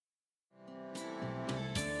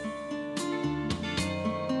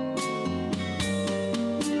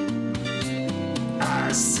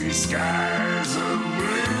see skies of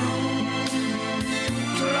blue,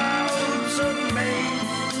 clouds of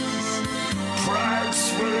maize, pride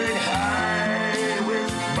swirling high with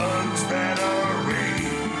bugs that are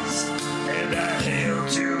raised, and I hail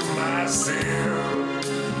to myself,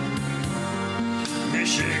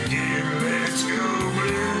 Michigan, let's go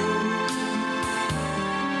blue.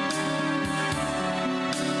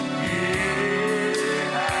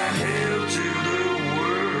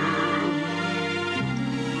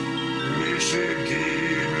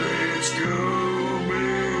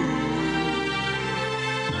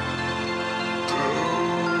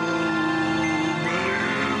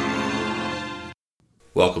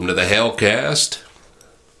 Welcome to the Hailcast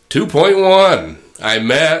 2.1. I'm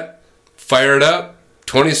Matt, fired up,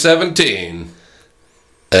 2017.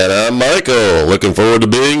 And I'm Michael, looking forward to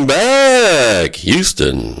being back.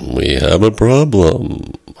 Houston, we have a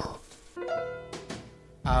problem.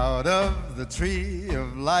 Out of the tree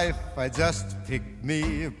of life, I just picked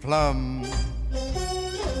me a plum.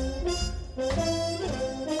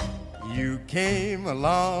 You came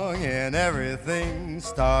along and everything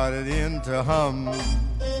started into hum.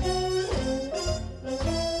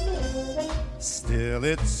 Still,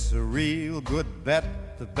 it's a real good bet,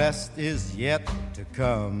 the best is yet to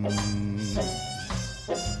come.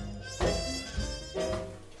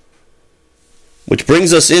 Which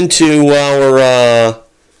brings us into our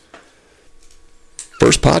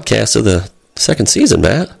first podcast of the second season,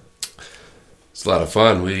 Matt. It's a lot of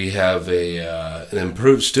fun. We have an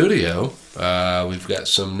improved studio. We've got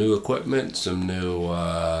some new equipment, some new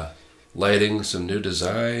lighting, some new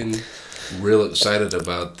design. Real excited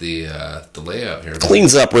about the layout here.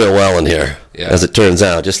 Cleans up real well in here, as it turns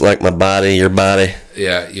out. Just like my body, your body.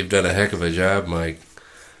 Yeah, you've done a heck of a job, Mike.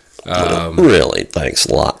 Really, thanks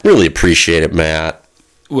a lot. Really appreciate it, Matt.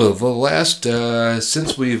 Well, the last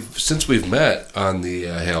since we've met on the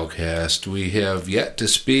Hailcast, we have yet to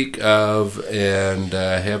speak of and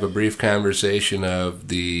have a brief conversation of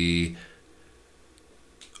the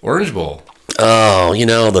Orange Bowl. Oh,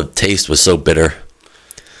 the taste was so bitter.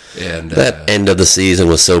 And that end of the season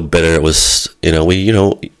was so bitter. It was, we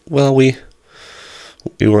were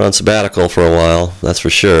on sabbatical for a while. That's for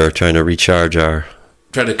sure. Trying to recharge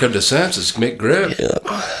trying to come to senses, make grip. Yeah.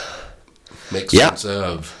 Make sense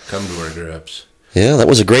of, come to our grips. Yeah, that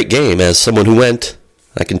was a great game. As someone who went,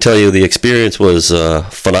 I can tell you the experience was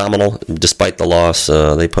phenomenal. Despite the loss,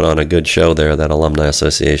 they put on a good show there, that Alumni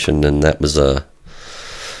Association, and that was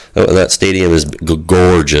that stadium is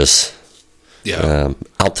gorgeous. Yeah.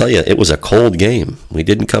 I'll tell you, it was a cold game. We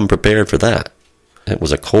didn't come prepared for that. It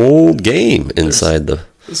was a cold game inside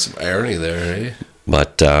There's some irony there, eh?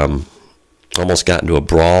 But almost got into a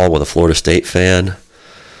brawl with a Florida State fan.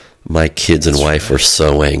 My kids and wife were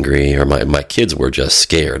so angry, or my kids were just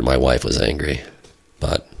scared. My wife was angry.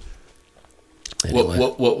 But anyway.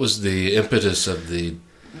 What was the impetus of the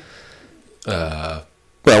well,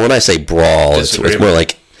 when I say brawl, it's more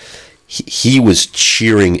like he was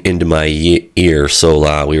cheering into my ear so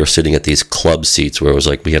loud. We were sitting at these club seats where it was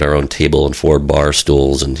like we had our own table and 4 bar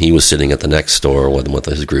stools, and he was sitting at the next store with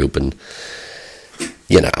his group, and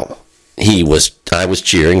I was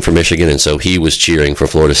cheering for Michigan, and so he was cheering for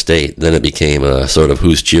Florida State. Then it became a sort of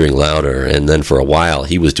who's cheering louder, and then for a while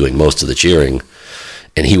he was doing most of the cheering,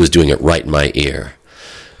 and he was doing it right in my ear,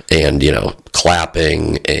 and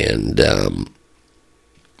clapping, and I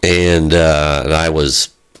was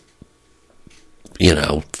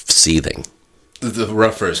seething. The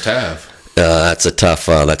rough first half. That's a tough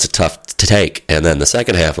to take. And then the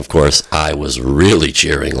second half, of course, I was really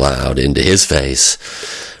cheering loud into his face.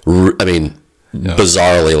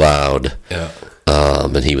 Bizarrely loud. Yeah.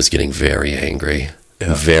 And he was getting very angry.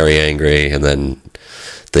 Yeah. Very angry. And then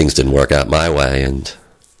things didn't work out my way, and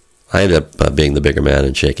I ended up being the bigger man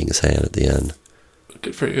and shaking his hand at the end.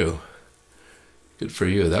 Good for you. Good for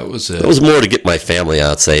you. That was more to get my family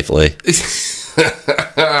out safely.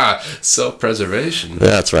 Self-preservation.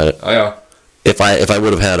 That's right. Oh, yeah. If I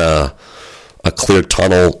would have had a clear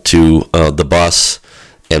tunnel to the bus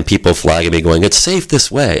and people flagging me going, "It's safe this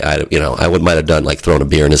way," I might have done like thrown a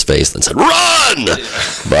beer in his face and said, "Run!" Yeah.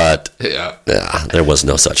 But there was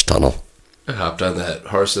no such tunnel. I hopped on that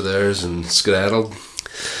horse of theirs and skedaddled.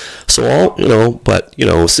 So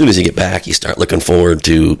as soon as you get back, you start looking forward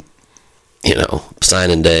to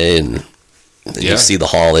signing day, and you see the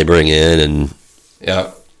haul they bring in, and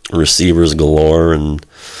receivers galore, and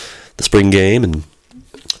the spring game, and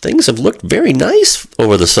things have looked very nice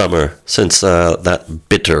over the summer since that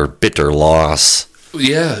bitter loss.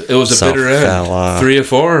 Yeah, it was a bitter end. 3 of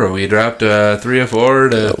 4. We dropped 3 of 4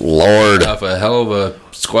 to Lord off a hell of a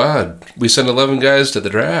squad. We sent 11 guys to the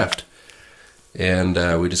draft. and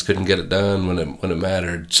we just couldn't get it done when it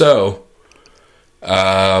mattered. So,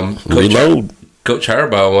 Reload. Coach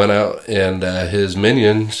Harbaugh went out and his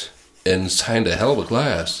minions and signed a hell of a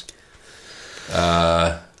class.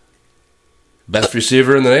 Best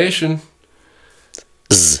receiver in the nation,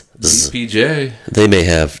 PJ. They may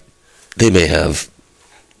have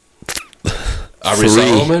Aubrey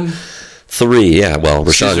Solomon. 3, yeah. Well,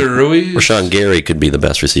 Cesar Ruiz. Rashawn Gary could be the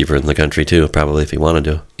best receiver in the country too, probably, if he wanted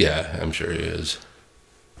to. Yeah, I'm sure he is.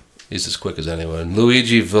 He's as quick as anyone.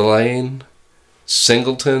 Luigi Villain,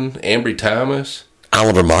 Singleton, Ambry Thomas,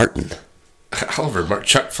 Oliver Martin,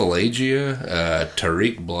 Chuck Falagia,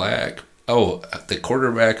 Tariq Black. Oh, the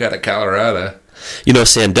quarterback out of Colorado. You know,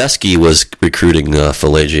 Sandusky was recruiting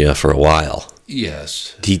Falagia for a while.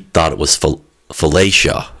 Yes. He thought it was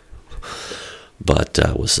Falacia, but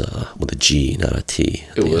it was with a G, not a T.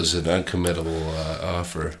 It was an uncommittable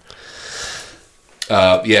offer.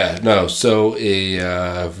 So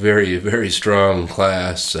a very, very strong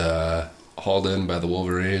class hauled in by the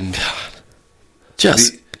Wolverines.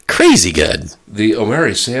 Just crazy good. The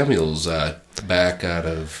Omari Samuels back out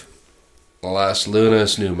of Las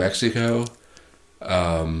Lunas, New Mexico.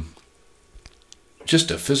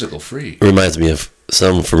 Just a physical freak. Reminds me of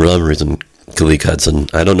some reason, Kalik Hudson.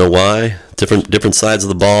 I don't know why. Different sides of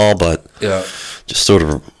the ball, but yeah, just sort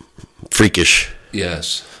of freakish.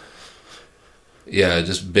 Yes. Yeah,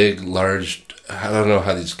 just big, large. I don't know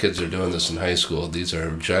how these kids are doing this in high school. These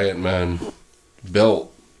are giant men,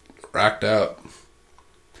 built, rocked out.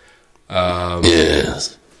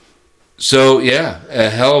 Yes. So yeah, a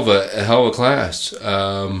hell of a class.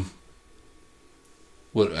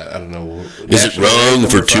 What I don't know. Is it wrong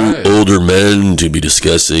for 2 older men to be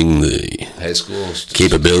discussing the high school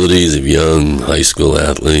capabilities of young high school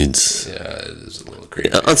athletes? Yeah, it is a little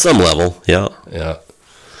crazy. On some level, yeah. Yeah.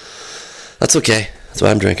 That's okay. That's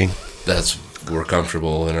why I'm drinking. We're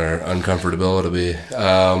comfortable in our uncomfortability.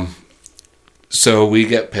 So we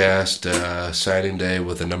get past signing day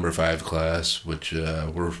with a number 5 class, which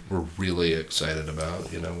we're really excited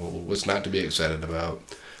about. You know, what's not to be excited about?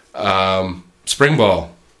 Spring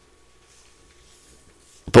ball.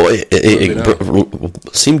 Boy,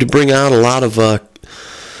 it seemed to bring out a lot of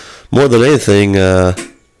more than anything. As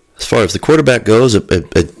far as the quarterback goes,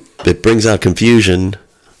 it brings out confusion.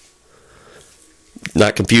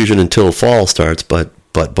 Not confusion until fall starts, but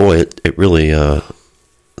boy, it really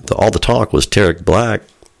all the talk was Tariq Black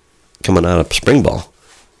coming out of spring ball.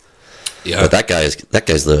 Yeah, but that guy's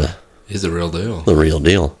he's the real deal. The real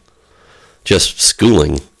deal. Just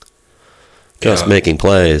schooling, just making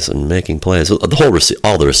plays and making plays. The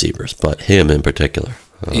all the receivers, but him in particular.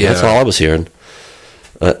 That's all I was hearing.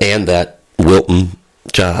 And that Wilton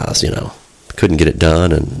Jaws, couldn't get it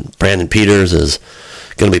done, and Brandon Peters is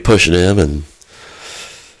going to be pushing him, and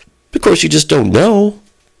of course you just don't know.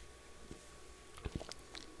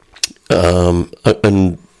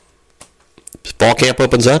 And fall camp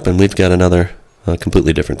opens up, and we've got another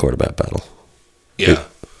completely different quarterback battle. Yeah.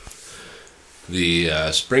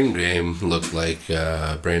 The spring game looked like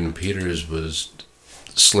Brandon Peters was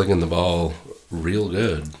slinging the ball real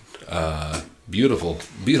good. Beautiful,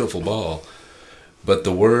 beautiful ball. But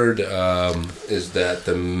the word is that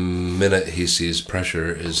the minute he sees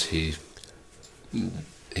pressure is he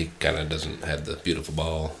kind of doesn't have the beautiful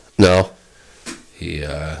ball. No. He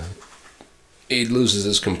loses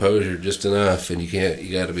his composure just enough, and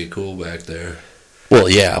you got to be cool back there. Well,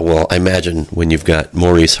 yeah. Well, I imagine when you've got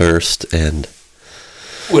Maurice Hurst and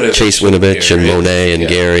Chase Winovich and Monet and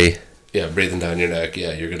Gary. Yeah, breathing down your neck.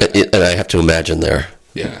 Yeah, you're gonna. And I have to imagine there.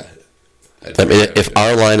 Yeah. I mean, if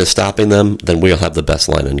our line is stopping them, then we'll have the best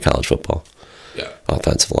line in college football. Yeah.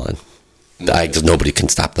 Offensive line. Nobody can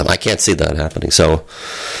stop them. I can't see that happening. So,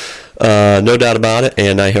 no doubt about it.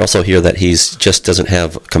 And I also hear that he's just doesn't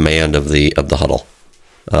have command of the huddle.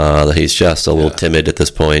 That he's just a little timid at this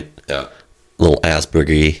point. Yeah. A little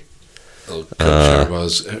Asperger-y. Coach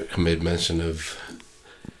Harbaugh's made mention of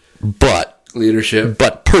leadership.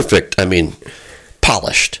 But perfect. I mean,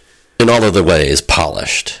 polished. In all other ways,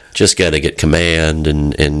 polished. Just got to get command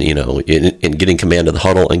and in getting command of the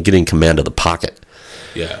huddle and getting command of the pocket.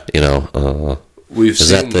 Yeah. We've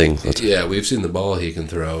seen the ball he can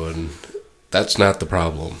throw, and that's not the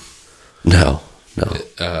problem. No.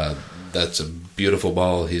 That's a beautiful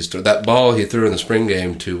ball that ball he threw in the spring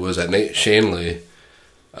game was at Nate Shanley.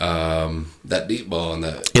 That deep ball in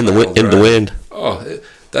the wind. Oh,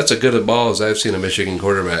 that's a good ball as I've seen a Michigan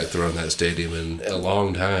quarterback throw in that stadium in a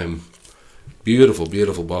long time. Beautiful,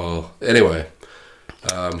 beautiful ball. Anyway,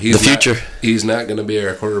 he's not going to be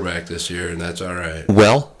our quarterback this year, and that's all right.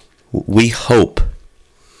 Well, we hope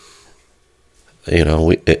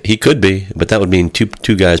He could be, but that would mean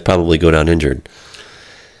two guys probably go down injured.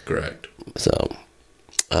 Correct. So,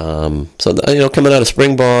 coming out of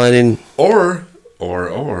spring ball, I didn't. Or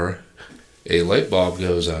a light bulb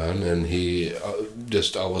goes on, and he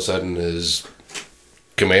just all of a sudden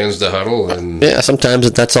commands the huddle, and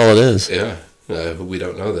sometimes that's all it is. Yeah, we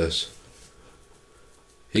don't know this.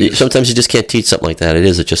 Sometimes you just can't teach something like that.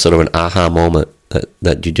 It's just sort of an aha moment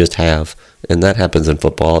that you just have, and that happens in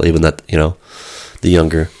football. Even that, the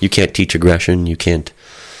younger, you can't teach aggression. You can't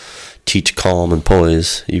teach calm and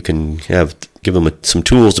poise. You can give them some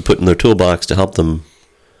tools to put in their toolbox to help them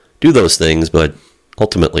do those things, but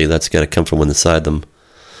ultimately that's got to come from inside them.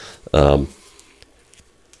 But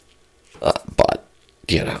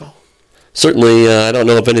certainly, I don't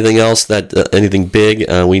know if anything else anything big.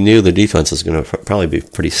 We knew the defense was going to probably be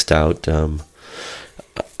pretty stout.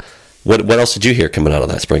 What else did you hear coming out of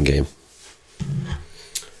that spring game?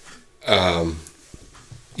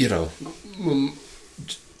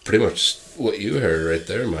 Pretty much what you heard right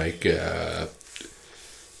there, Mike.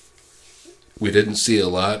 We didn't see a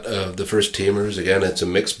lot of the first teamers. Again, it's a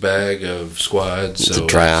mixed bag of squads. It's a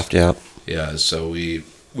draft, yeah. Yeah, so we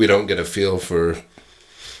don't get a feel for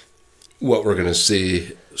what we're going to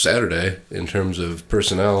see Saturday in terms of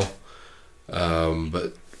personnel.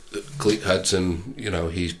 But Cleet Hudson,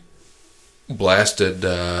 he blasted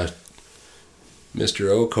Mr.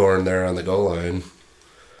 O'Korn there on the goal line.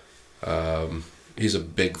 He's a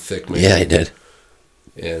big, thick man. Yeah, he did.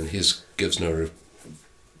 And he gives two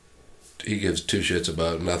shits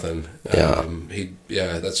about nothing.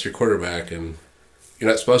 Yeah. That's your quarterback, and you're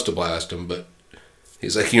not supposed to blast him, but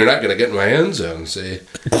he's like, you're not going to get in my end zone, see?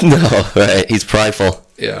 No, right. He's prideful.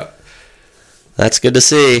 Yeah. That's good to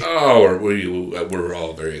see. Oh, we're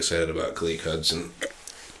all very excited about Cleet Hudson.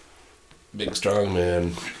 Big, strong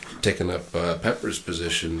man taking up Pepper's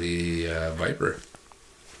position, the Viper.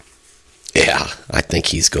 Yeah, I think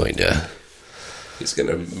he's going to... He's going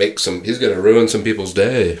to ruin some people's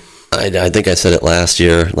day. I think I said it last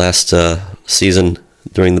season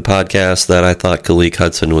during the podcast that I thought Khaleke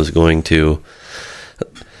Hudson was going to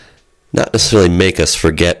not necessarily make us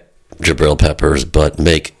forget Jabril Peppers, but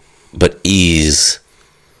ease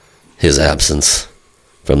his absence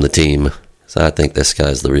from the team. So I think this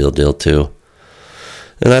guy's the real deal too.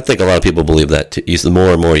 And I think a lot of people believe that too. The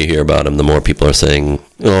more and more you hear about him, the more people are saying,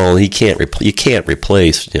 "Oh, you can't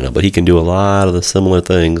replace, but he can do a lot of the similar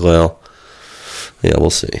things." Well, yeah,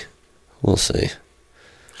 we'll see.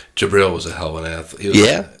 Jabril was a hell of an athlete.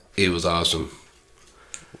 He was awesome.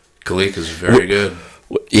 Khaleke is very good.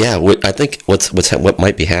 Yeah, I think what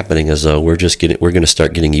might be happening is we're going to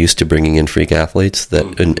start getting used to bringing in freak athletes.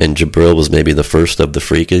 And Jabril was maybe the first of the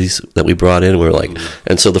freakies that we brought in. We're like,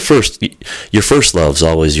 and so your first love's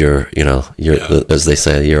always as they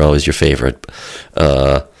say, you're always your favorite.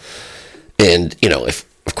 And if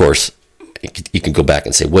of course you can go back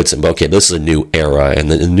and say Woodson, but okay, this is a new era,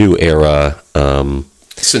 and the new era.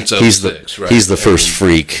 Since 06, right? He's the first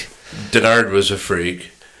freak. Denard was a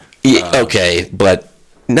freak. Okay, but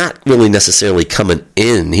not really necessarily coming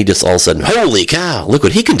in. He just all of a sudden, holy cow, look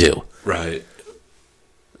what he can do. Right.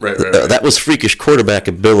 That was freakish quarterback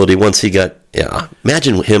ability once he got,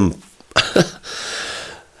 imagine him,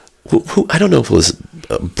 who I don't know if it was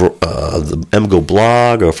the MGO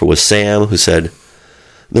blog or if it was Sam who said,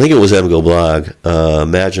 I think it was MGO blog,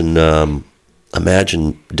 imagine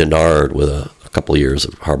Denard with a couple of years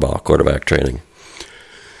of Harbaugh quarterback training.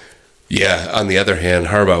 Yeah, on the other hand,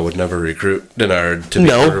 Harbaugh would never recruit Denard to be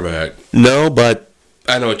quarterback. No, but...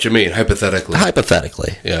 I know what you mean, hypothetically.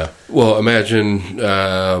 Hypothetically. Yeah. Well, imagine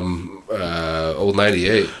old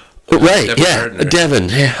 98. Right, Devin Gardner. Devin.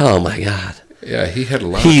 Yeah, oh, my God. Yeah, he had a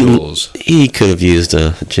lot of tools. He could have used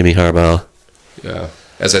Jimmy Harbaugh. Yeah.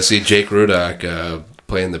 As I see Jake Rudock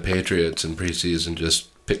playing the Patriots in preseason, just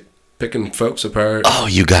picking folks apart. Oh,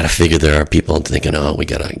 you got to figure there are people thinking, "Oh, we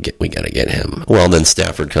gotta get him." Well, then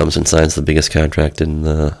Stafford comes and signs the biggest contract in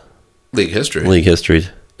league history.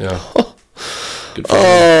 Yeah. Good for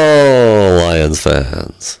him. Lions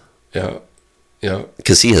fans. Yeah.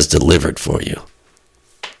 Because he has delivered for you.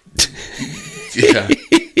 Yeah.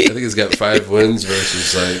 I think he's got 5 wins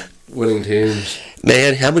versus winning teams.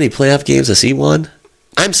 Man, how many playoff games has he won?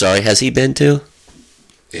 I'm sorry, has he been to?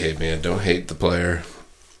 Hey, man, don't hate the player.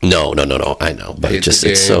 No, I know, but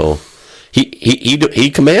it's so he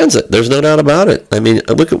commands it. There's no doubt about it. I mean,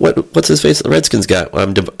 look at what's his face the Redskins got.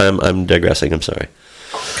 I'm digressing. I'm sorry.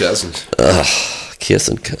 Cousins.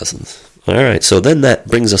 Kissing Cousins. All right, so then that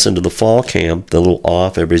brings us into the fall camp, the little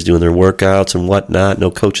off. Everybody's doing their workouts and whatnot.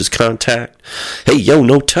 No coach's contact. Hey, yo,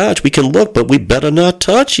 no touch. We can look, but we better not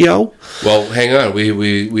touch, yo. Well, hang on.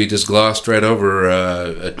 We just glossed right over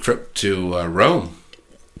a trip to Rome.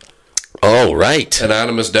 Oh, right.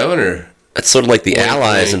 Anonymous donor. That's sort of like the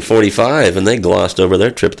Allies in 45, and they glossed over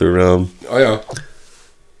their trip through Rome. Oh, yeah.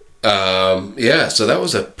 Yeah, so that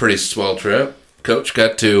was a pretty swell trip. Coach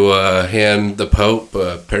got to hand the Pope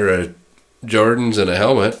a pair of Jordans and a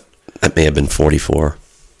helmet. That may have been 44.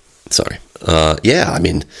 Sorry. Yeah, I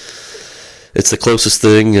mean, it's the closest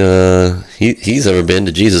thing he's ever been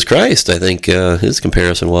to Jesus Christ, I think his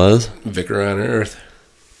comparison was. Vicar on earth.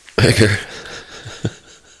 Vicar.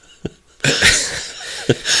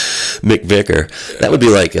 McVicar. That would be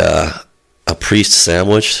like a priest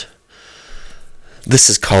sandwich. This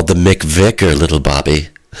is called the McVicar, little Bobby.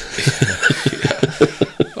 Yeah.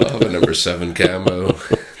 I'll have a number 7 camo.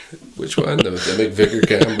 Which one? The McVicar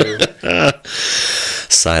camo?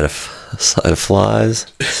 Side of flies.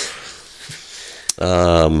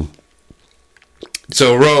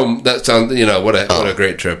 So Rome, that sounds, what a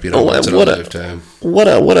great trip, once in a lifetime. What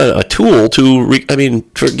a tool to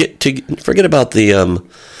forget about the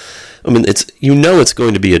it's it's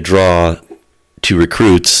going to be a draw to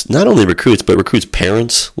recruits, not only recruits but recruits'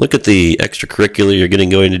 parents. Look at the extracurricular you're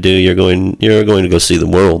going to do. You're going to go see the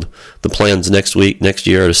world. The plans next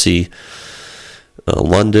year are to see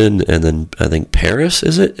London and then I think Paris.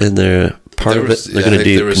 Is it? And they're part of it. They're going to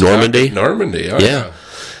do Normandy. Normandy. Oh, yeah.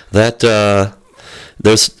 That's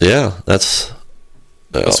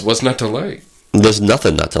what's not to like. There's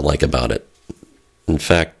nothing not to like about it. In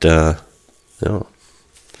fact, it's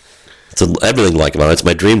everything like about it. It's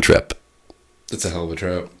my dream trip. It's a hell of a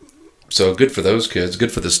trip. So good for those kids.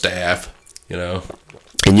 Good for the staff.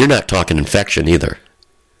 And you're not talking infection either.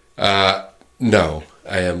 No,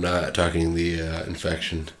 I am not talking the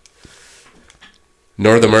infection,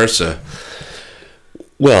 nor the MRSA.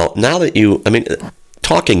 Well, now that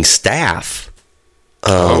talking staff.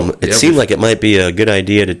 It seemed like it might be a good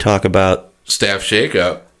idea to talk about staff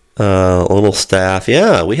shakeup. A little staff.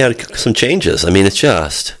 Yeah, we had some changes.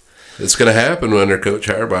 It's going to happen under Coach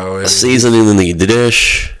Harbaugh. Seasoning in the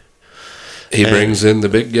dish. He brings in the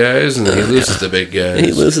big guys, and then he loses the big guys.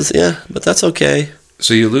 He loses, but that's okay.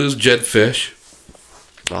 So you lose Jed Fish,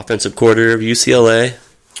 offensive coordinator of UCLA.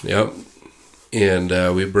 Yep.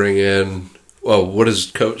 And we bring in. Well, what does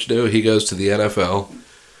Coach do? He goes to the NFL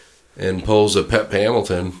and pulls a Pep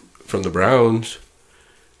Hamilton from the Browns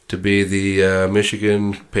to be the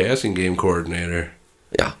Michigan passing game coordinator.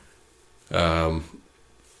 Yeah.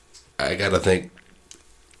 I got to think,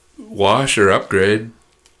 wash or upgrade.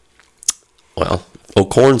 Well,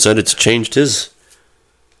 O'Korn said it's changed his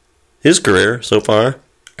career so far.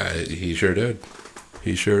 He sure did.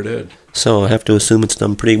 He sure did. So I have to assume it's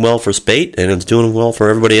done pretty well for Spate, and it's doing well for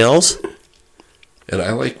everybody else. And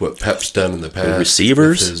I like what Pep's done in the past. The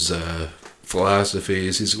receivers. With his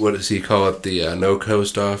philosophies. What does he call it? The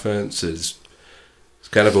no-coast offense. It's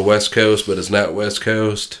kind of a West Coast, but it's not West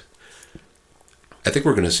Coast. I think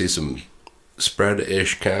we're going to see some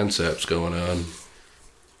spread-ish concepts going on.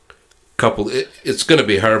 It's going to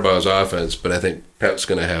be Harbaugh's offense, but I think Pep's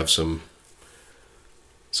going to have some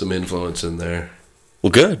influence in there.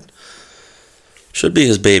 Well, good. Should be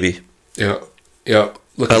his baby. Yeah.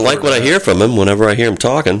 I like what I hear from him whenever I hear him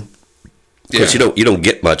talking. Of course, you don't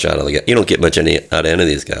get much out of out of any of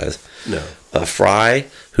these guys. No. Fry,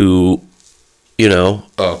 who,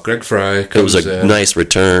 Greg Fry comes in. It was a nice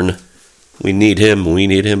return. We need him. We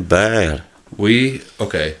need him bad.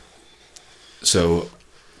 Okay. So,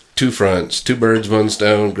 2 fronts, 2 birds, 1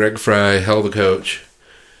 stone. Greg Fry, hell of a coach.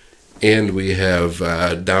 And we have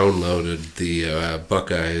downloaded the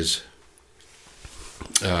Buckeyes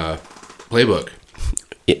playbook.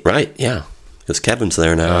 Right, yeah. Because Kevin's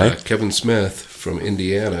there now, right? Kevin Smith from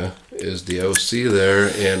Indiana is the OC there,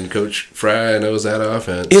 and Coach Fry knows that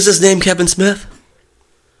offense. Is his name Kevin Smith?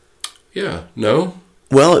 Yeah. No?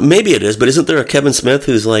 Well, maybe it is, but isn't there a Kevin Smith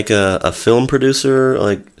who's like a film producer,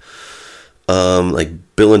 like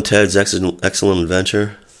Bill and Ted's Excellent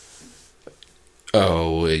Adventure?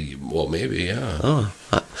 Oh, well, maybe, yeah. Oh,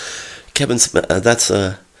 Kevin Smith. That's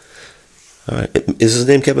all right. Is his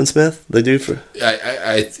name Kevin Smith? The dude for?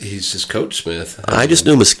 He's just Coach Smith. I just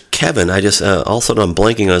knew him as Kevin. I just all of a sudden I'm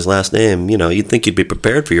blanking on his last name. You'd think you'd be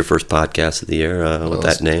prepared for your first podcast of the year with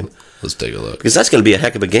that name. Let's take a look, because that's going to be a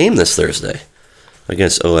heck of a game this Thursday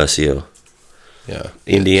against OSU. Yeah,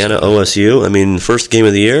 Indiana, OSU. First game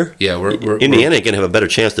of the year. Yeah, Indiana going to have a better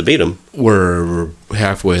chance to beat them. We're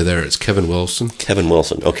halfway there. It's Kevin Wilson. Kevin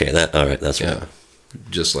Wilson. Okay, all right. That's right. Yeah,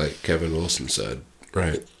 just like Kevin Wilson said.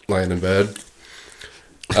 Right. lying in bed.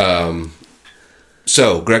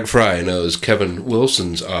 So Greg Fry knows Kevin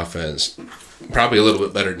Wilson's offense probably a little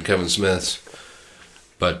bit better than Kevin Smith's.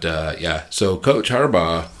 But, yeah, so Coach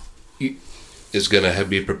Harbaugh is going to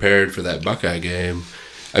be prepared for that Buckeye game.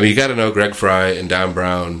 I mean, you got to know Greg Fry and Don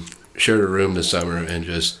Brown shared a room this summer and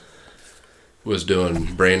just was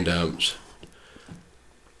doing brain dumps.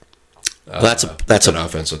 That's what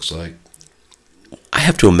offense looks like. I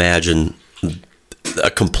have to imagine a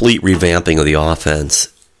complete revamping of the offense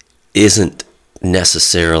isn't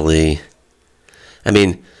necessarily. I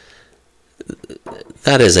mean,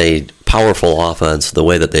 that is a powerful offense, the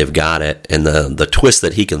way that they've got it, and the twist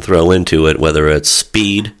that he can throw into it, whether it's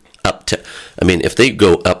speed, I mean, if they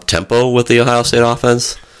go up tempo with the Ohio State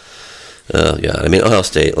offense, yeah, I mean, Ohio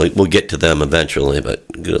State, like, we'll get to them eventually, but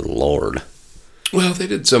good Lord. Well, they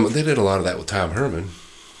did a lot of that with Tom Herman.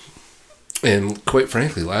 And quite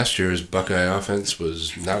frankly, last year's Buckeye offense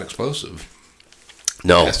was not explosive.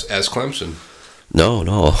 No. As Clemson. No.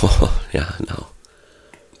 Yeah, no.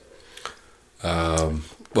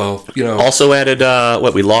 Well, you know. Also added,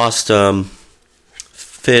 we lost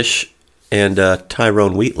Fish and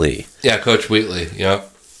Tyrone Wheatley. Yeah, Coach Wheatley. Yeah,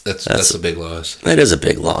 that's a big loss. That is a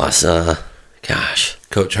big loss. Gosh.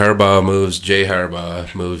 Jay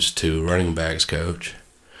Harbaugh moves to running backs coach.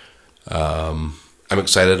 I'm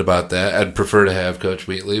excited about that. I'd prefer to have Coach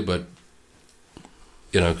Wheatley, but,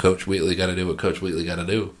 you know, Coach Wheatley got to do what Coach Wheatley got to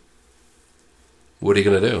do. What are you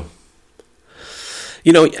going to do?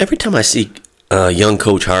 You know, every time I see young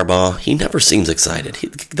Coach Harbaugh, he never seems excited.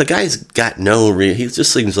 The guy's got he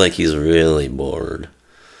just seems like he's really bored.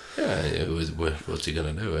 Yeah, what's he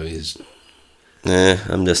going to do? I mean,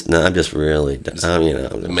 I'm just really,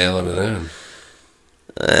 mailing it in.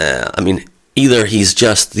 I mean, either he's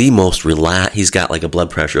just the most relaxed, he's got like a blood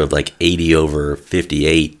pressure of like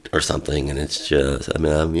 80/58 or something, and it's just, I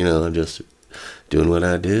mean, I'm just doing what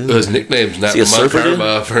I do. His nickname's not Monk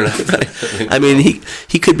Harbaugh for nothing. I mean,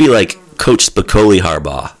 he could be like Coach Spicoli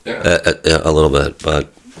Harbaugh a little bit,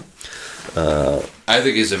 but I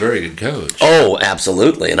think he's a very good coach. Oh,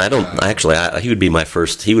 absolutely, and I don't he would be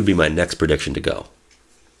my next prediction to go.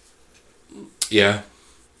 Yeah,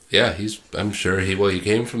 I'm sure he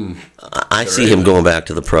came from. I see him going back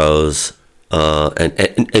to the pros,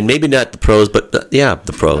 and maybe not the pros, but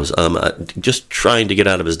the pros. Just trying to get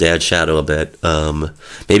out of his dad's shadow a bit.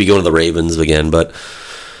 Maybe going to the Ravens again, but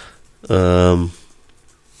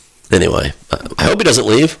anyway, I hope he doesn't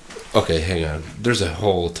leave. Okay, hang on. There's a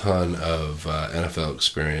whole ton of NFL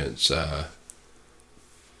experience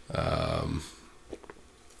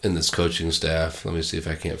in this coaching staff. Let me see if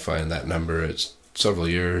I can't find that number. It's several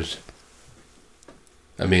years.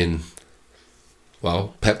 I mean,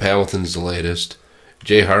 well, Pat Hamilton's the latest.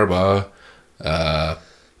 Jay Harbaugh.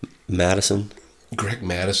 Madison. Greg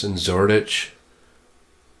Madison. Zordich.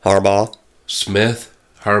 Harbaugh. Smith.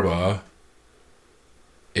 Harbaugh.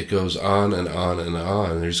 It goes on and on and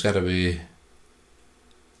on. There's got to be...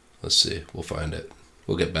 Let's see. We'll find it.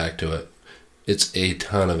 We'll get back to it. It's a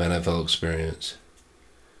ton of NFL experience.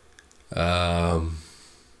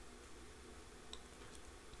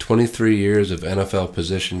 23 years of NFL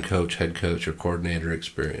position coach, head coach, or coordinator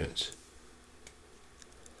experience.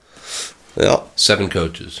 Yeah. 7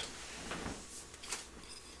 coaches.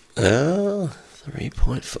 3.5,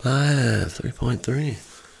 3.3.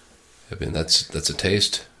 I mean, that's a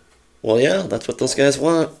taste. Well, yeah, that's what those guys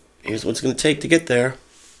want. Here's what it's going to take to get there.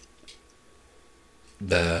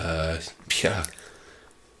 Yeah.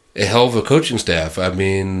 A hell of a coaching staff. I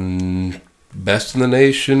mean, best in the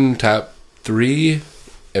nation, top 3.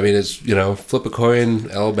 I mean, it's, flip a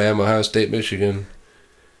coin, Alabama, Ohio State, Michigan.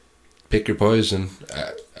 Pick your poison.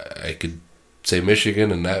 I could say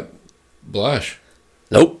Michigan and not blush.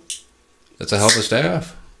 Nope. That's a hell of a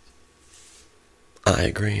staff. I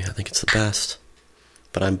agree. I think it's the best.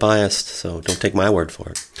 But I'm biased, so don't take my word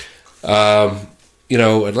for it.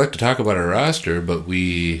 I'd like to talk about our roster, but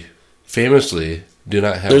we famously do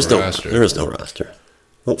not have a roster. There is no roster.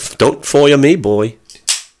 Well, don't foil me, boy.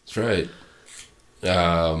 That's right. We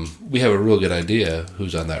have a real good idea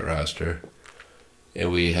who's on that roster.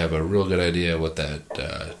 And we have a real good idea what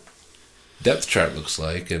that depth chart looks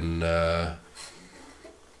like. And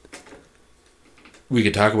we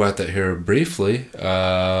could talk about that here briefly.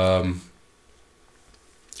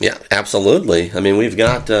 Yeah, absolutely. I mean, we've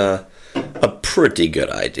got a pretty good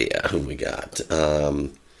idea who we got.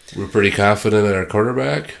 We're pretty confident in our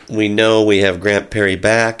quarterback. We know we have Grant Perry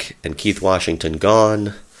back and Keith Washington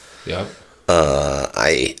gone. Yep.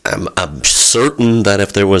 I'm certain that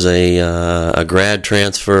if there was a grad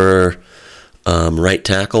transfer right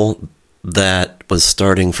tackle that was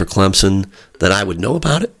starting for Clemson, that I would know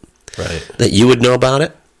about it. that you would know about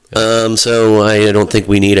it. So I don't think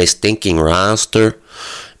we need a stinking roster.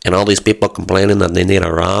 And all these people complaining that they need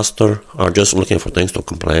a roster are just looking for things to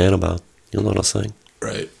complain about. You know what I'm saying?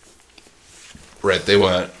 Right. Right. They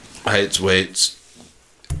want heights, weights,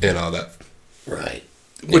 and all that. Right.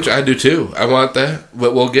 Which I do too. I want that,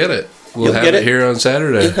 but we'll get it. We'll have it here on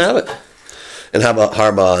Saturday. You'll have it. And how about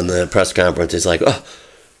Harbaugh in the press conference? He's like, oh,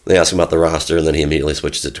 they ask him about the roster, and then he immediately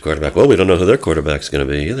switches it to quarterback. Well, we don't know who their quarterback's going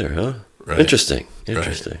to be either, huh? Right. Interesting.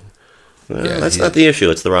 Right. Well, that's not the issue.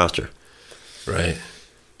 It's the roster. Right.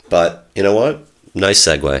 But you know what? Nice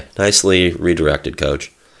segue. Nicely redirected,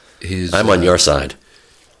 Coach. I'm on your side.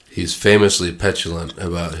 He's famously petulant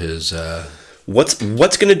about his... What's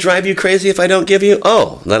going to drive you crazy if I don't give you?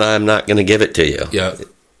 Oh, then I'm not going to give it to you. Yeah.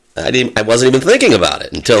 I wasn't even thinking about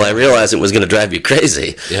it until I realized it was going to drive you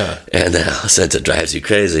crazy. Yeah. And now, since it drives you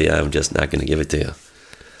crazy, I'm just not going to give it to you.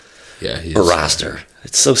 Yeah. A roster.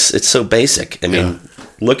 It's so basic. I mean,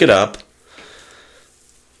 look it up.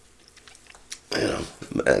 You know,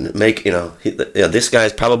 and make this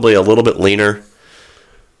guy's probably a little bit leaner.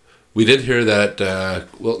 We did hear that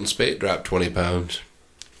Wilton Speight dropped 20 pounds.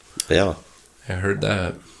 Yeah. I heard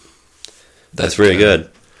that. That's really good.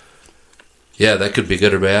 Yeah, that could be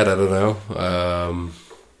good or bad. I don't know.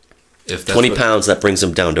 If that's 20 pounds, that brings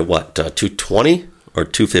him down to what? 220 or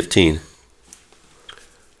 215?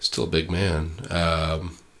 Still a big man.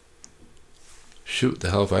 Shoot,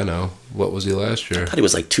 the hell if I know. What was he last year? I thought he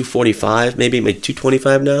was like 245, maybe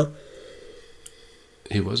 225 now.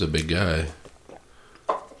 He was a big guy.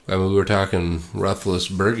 I mean, we were talking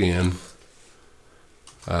Roethlisbergian.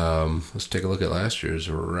 Let's take a look at last year's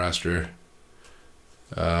roster.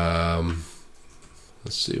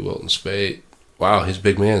 Let's see, Wilton Speight. Wow, he's a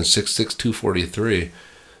big man, 6'6", 243.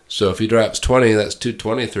 So if he drops 20, that's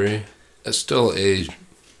 223. That's still a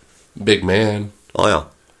big man. Oh,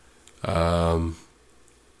 yeah.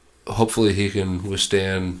 Hopefully he can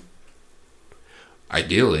withstand,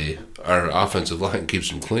 ideally, our offensive line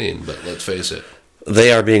keeps him clean, but let's face it.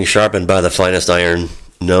 They are being sharpened by the finest iron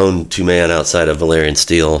known to man outside of Valerian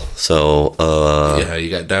Steel. So, yeah, you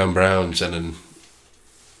got Don Brown sending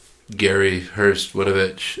Gary Hurst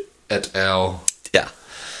Winovich et al. Yeah.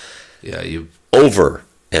 Yeah, you... Over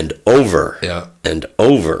and over. Yeah. And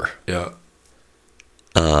over. Yeah.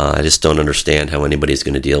 I just don't understand how anybody's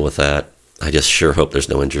going to deal with that. I just sure hope there's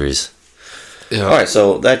no injuries. Yeah. All right,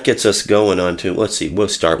 so that gets us going on to, let's see, we'll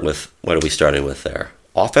start with, what are we starting with there?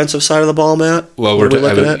 Offensive side of the ball, Matt? Well, we're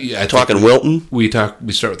looking at? Talking Wilton? We start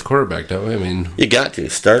with the quarterback, don't we? I mean, you got to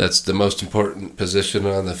start. That's the most important position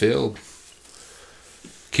on the field.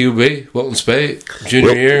 QB, Wilton Speight,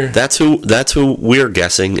 junior year. That's who we're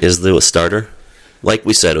guessing is the starter. Like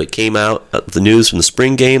we said, it came out the news from the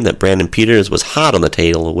spring game that Brandon Peters was hot on the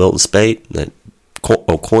tail of Wilton Speight, that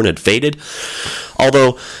O'Korn had faded.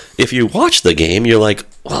 Although, if you watch the game, you're like,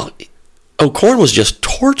 well, O'Korn was just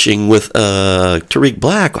torching with Tariq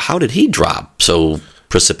Black. How did he drop so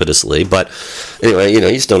precipitously? But anyway, you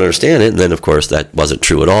just don't understand it. And then, of course, that wasn't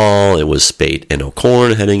true at all. It was Speight and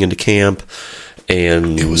O'Korn heading into camp.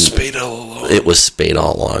 And it was Speight all along. It was Speight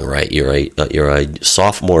all along, right? You're a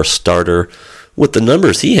sophomore starter with the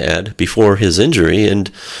numbers he had before his injury, and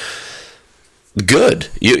good.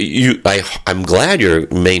 I'm glad you're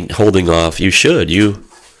holding off. You should.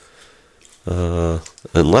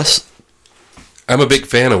 Unless I'm a big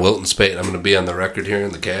fan of Wilton Speight. I'm going to be on the record here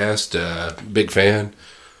in the cast. Big fan.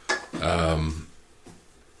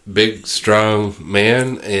 Big, strong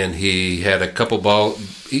man, and he had a couple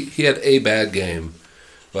He had a bad game.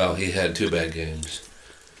 Well, he had 2 bad games.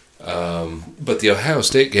 But the Ohio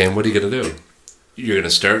State game, what are you going to do? You're going to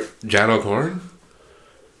start John O'Korn?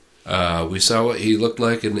 We saw what he looked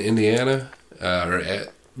like in Indiana,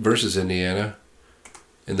 versus Indiana,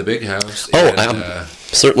 in the Big House. Oh, I'm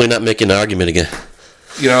certainly not making an argument again.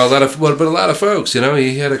 A lot of folks,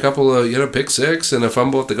 he had a couple of, pick six and a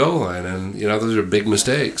fumble at the goal line, and those are big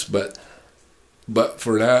mistakes. But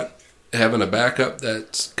for not having a backup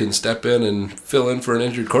that can step in and fill in for an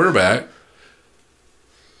injured quarterback,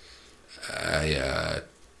 I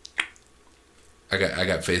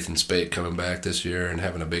got faith in Speight coming back this year and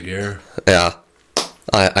having a big year. Yeah,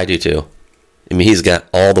 I do too. I mean, he's got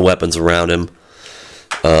all the weapons around him.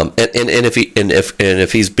 And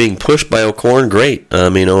if he's being pushed by O'Korn, great. I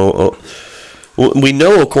mean, we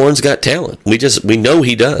know O'Korn's got talent. We know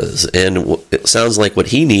he does, and it sounds like what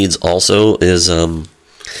he needs also is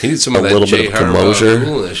he needs some of that little bit of composure.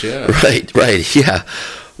 Coolness, yeah. Right, yeah.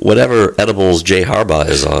 Whatever edibles Jay Harbaugh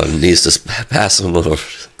is on needs to pass him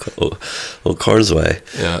O'Korn's way.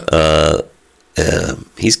 Yeah.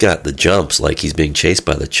 He's got the jumps like he's being chased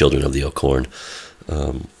by the children of the O'Korn.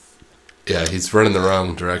 Yeah, he's running the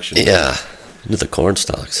wrong direction. Yeah, into the corn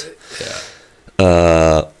stalks. Yeah.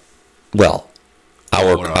 Well,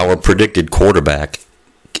 our predicted quarterback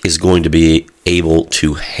is going to be able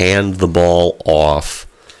to hand the ball off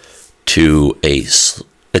to it's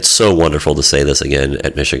so wonderful to say this again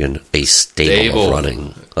at Michigan, a stable of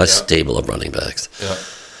running backs. Yeah.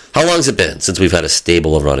 How long has it been since we've had a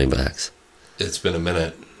stable of running backs? It's been a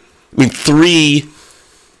minute. I mean, 3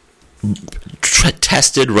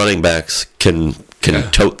 tested running backs can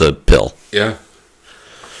tote the pill. Yeah.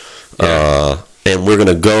 And we're going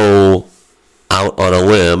to go out on a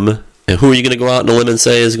limb. And who are you going to go out on a limb and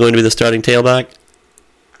say is going to be the starting tailback?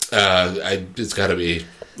 It's got to be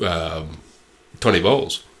Tony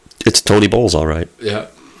Bowles. It's Tony Bowles, all right. Yeah.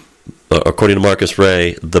 According to Marcus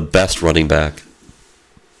Ray, the best running back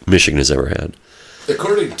Michigan has ever had.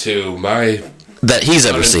 According to my that he's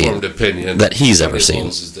ever seen. Opinion, that he's Tony ever seen.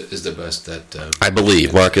 Bowles is the best that I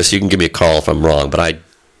believe. Marcus, you can give me a call if I'm wrong, but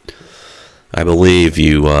I believe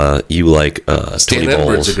you like Stan Tony Edwards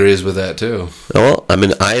Bowles. agrees with that too. Well, I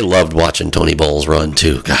mean, I loved watching Tony Bowles run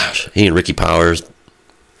too. Gosh, he and Ricky Powers.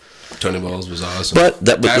 Tony Bowles was awesome. But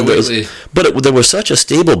there was such a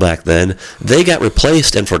stable back then. They got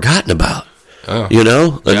replaced and forgotten about. Oh. You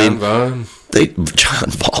know, John Vaughn, John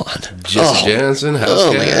Vaughn, Jesse Jansen,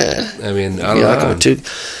 Housecat. I mean, I don't know.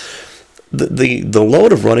 The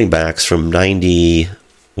load of running backs from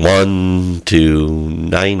 91 to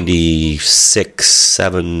 96,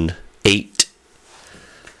 7, 8.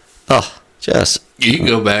 Oh, just you can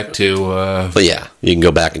go back to. But yeah, you can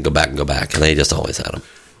go back and go back and go back, and they just always had them.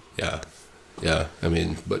 Yeah. I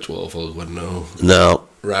mean, Butch Wolfold wouldn't know. No.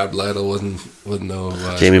 Rob Lytle wouldn't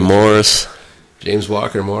know. Jamie Morris. James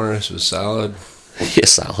Walker Morris was solid. Yeah,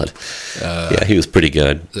 solid. Yeah, he was pretty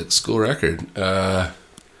good. The school record.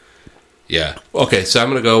 Yeah. Okay, so I'm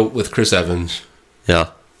going to go with Chris Evans.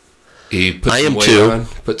 Yeah. He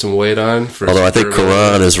put some weight on. Although I think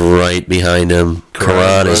Karan is right behind him.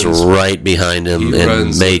 Karan is right behind him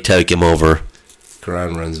and may take him over.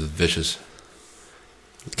 Karan runs vicious.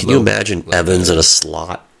 Can you imagine Evans in a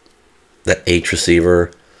slot? That H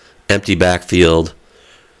receiver, empty backfield.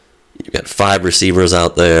 You've got 5 receivers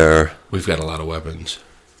out there. We've got a lot of weapons.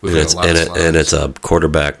 And it's a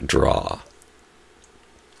quarterback draw.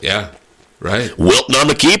 Yeah, right. Wilton on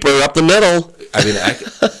the keeper up the middle. I mean,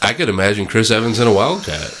 I could imagine Chris Evans in a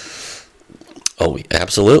Wildcat. Oh,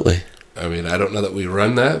 absolutely. I mean, I don't know that we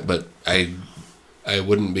run that, but I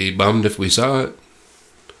wouldn't be bummed if we saw it.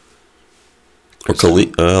 Or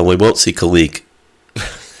Kalik. We won't see Kalik.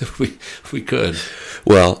 we could.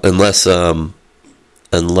 Well, unless don't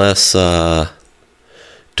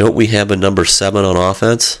we have a number 7 on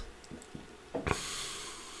offense?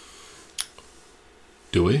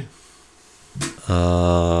 Do we?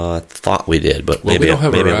 I thought we did, but maybe we don't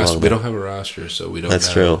have a roster. We don't have a roster, so we don't. That's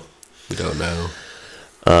know. true. We don't know.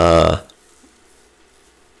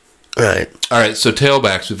 Right. All right. So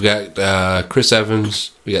tailbacks, we've got Chris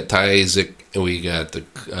Evans, we got Ty Isaac, and we got the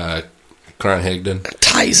Karan Higdon.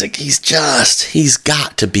 Ty Isaac, he's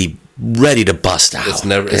got to be ready to bust out. It's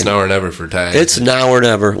now or never for Ty. It's now or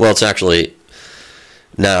never. Well, it's actually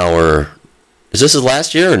now or. Is this his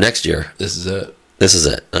last year or next year? This is it. This is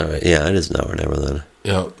it. All right. Yeah, it is now or never then.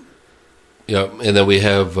 Yep. And then we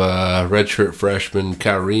have redshirt freshman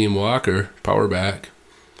Kareem Walker, power back.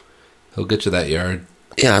 He'll get you that yard.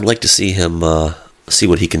 Yeah, I'd like to see him see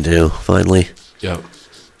what he can do finally. Yep.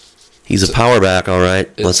 He's a power back, all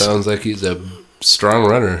right. It sounds like he's a strong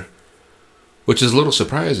runner, which is a little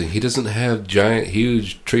surprising. He doesn't have giant,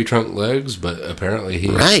 huge tree trunk legs, but apparently he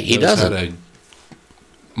knows how to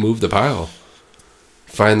move the pile,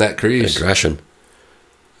 find that crease. Aggression.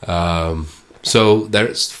 So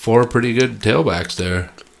there's 4 pretty good tailbacks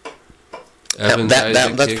there. Evans,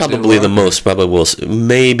 that's probably the most. Probably we'll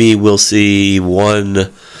see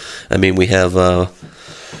one. I mean, we have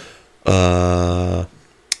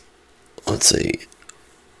let's see.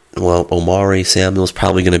 Well, Omari Samuel's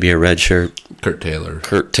probably going to be a red shirt. Kurt Taylor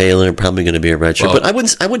probably going to be a red shirt. But I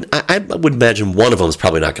would imagine one of them is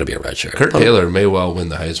probably not going to be a red shirt. Kurt Taylor may well win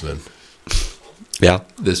the Heisman. Yeah,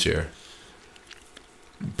 this year.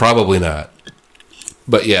 Probably not.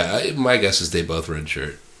 But yeah, my guess is they both red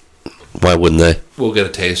shirt. Why wouldn't they? We'll get a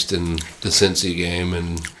taste in the Cincy game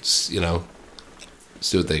and, see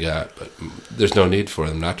what they got. But there's no need for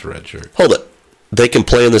them not to red shirt. Hold it. They can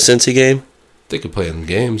play in the Cincy game? They can play in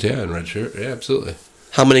games, yeah, in red shirt. Yeah, absolutely.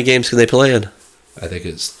 How many games can they play in? I think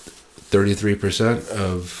it's 33%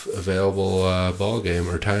 of available ball game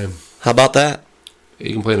or time. How about that?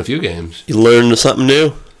 You can play in a few games. You learned something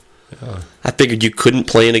new. Yeah. I figured you couldn't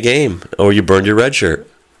play in a game or you burned your red shirt.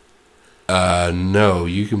 No,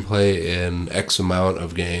 you can play in X amount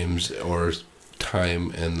of games or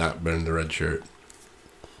time and not burn the red shirt.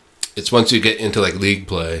 It's once you get into like league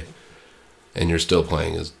play and you're still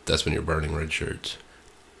playing, that's when you're burning red shirts.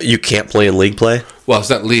 You can't play in league play? Well, it's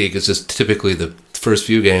not league. It's just typically the first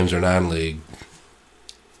few games are non-league.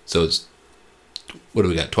 So it's, what do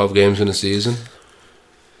we got, 12 games in a season?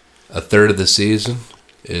 A third of the season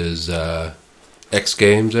is X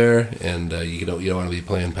games there, and you don't want to be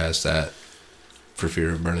playing past that for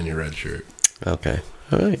fear of burning your red shirt. Okay.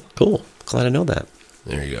 All right. Cool. Glad to know that.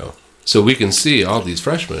 There you go. So we can see all these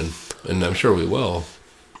freshmen, and I'm sure we will.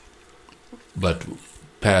 But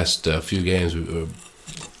past a few games,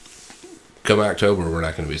 come October, we're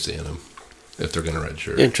not going to be seeing them if they're going to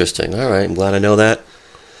redshirt. Interesting. All right. I'm glad I know that.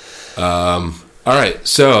 All right.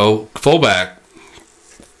 So fullback,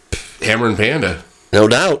 Hammer and Panda. No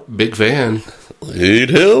doubt. Big fan. Khalid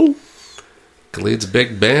Hill. Khalid's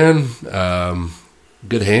big Ben.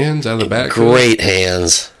 Good hands out of the back. Great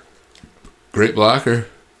hands. Great blocker.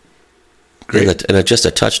 Great. And just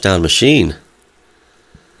a touchdown machine.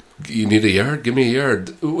 You need a yard? Give me a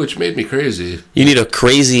yard. Which made me crazy. You need a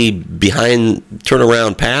crazy behind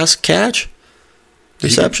turnaround pass catch?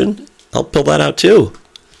 Reception? I'll pull that out too.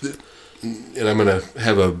 And I'm going to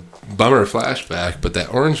have a bummer flashback, but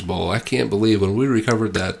that Orange Bowl, I can't believe when we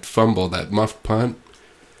recovered that fumble, that muffed punt,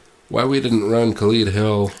 why we didn't run Khalid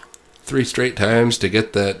Hill 3 straight times to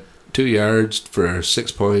get that 2 yards for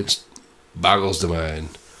 6 points boggles the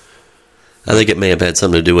mind. I think it may have had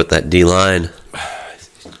something to do with that D-line.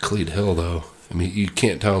 Khalid Hill, though. I mean, you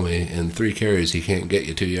can't tell me in 3 carries he can't get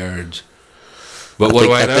you 2 yards. But what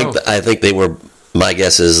do I know? I think they were, my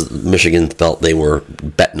guess is Michigan felt they were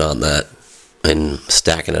betting on that and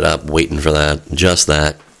stacking it up, waiting for that, just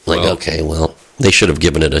that. Like, okay, well, they should have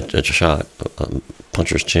given it a shot, a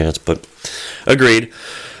puncher's chance, but agreed.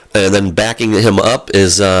 And then backing him up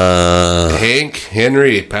is Hank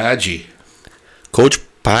Henry Paggi. Coach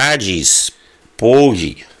Paggi.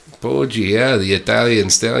 Poggi, yeah, the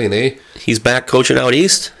Italian stallion, eh? He's back coaching out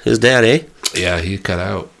east, his dad, eh? Yeah, he cut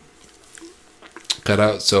out.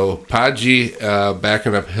 So Paggi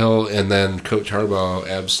backing up Hill, and then Coach Harbaugh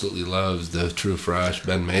absolutely loves the true frosh,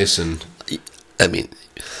 Ben Mason. I mean,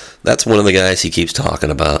 that's one of the guys he keeps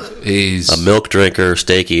talking about. He's a milk drinker,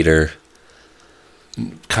 steak eater.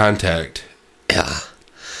 Contact. Yeah.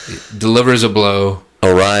 He delivers a blow.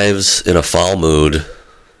 Arrives in a foul mood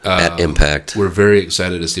at impact. We're very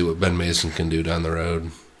excited to see what Ben Mason can do down the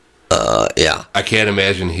road. Yeah. I can't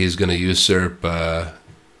imagine he's going to usurp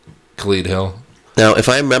Khalid Hill. Now, if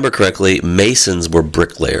I remember correctly, Masons were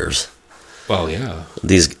bricklayers. Well, yeah.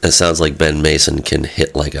 It sounds like Ben Mason can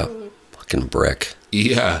hit like a fucking brick.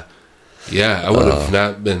 Yeah. Yeah, I would have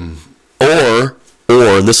not been... Or,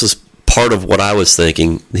 and this is part of what I was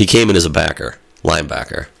thinking, he came in as a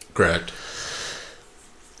linebacker. Correct.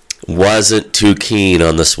 Wasn't too keen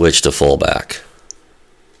on the switch to fullback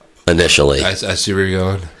initially. I see where you're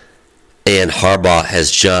going. And Harbaugh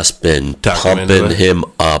has just been pumping him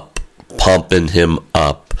up.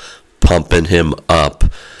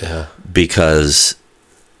 Yeah. Because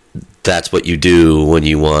that's what you do when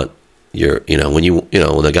you want when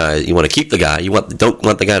the guy, you want to keep the guy, don't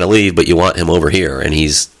want the guy to leave, but you want him over here, and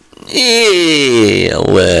he's a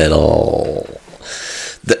little.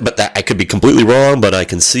 But that, I could be completely wrong, but I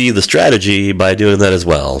can see the strategy by doing that as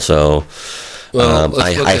well. So,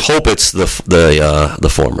 I hope it's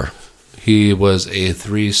the former. He was a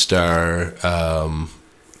 3-star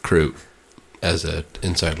recruit as an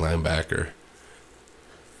inside linebacker.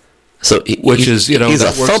 So he's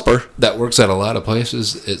a thumper. That works at a lot of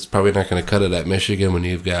places. It's probably not going to cut it at Michigan when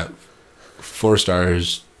you've got 4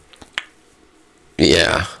 stars.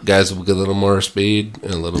 Yeah, guys with a little more speed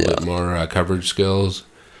and a little bit more coverage skills.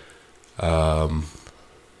 You're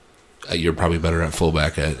probably better at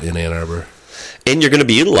fullback in Ann Arbor, and you're going to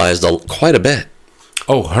be utilized quite a bit.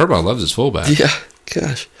 Oh, Harbaugh loves his fullback. Yeah,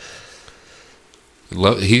 gosh.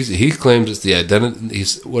 He claims it's the identity.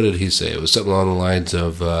 What did he say? It was something along the lines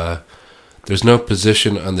of, "There's no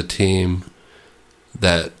position on the team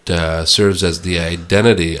that serves as the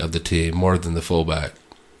identity of the team more than the fullback."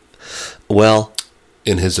 Well,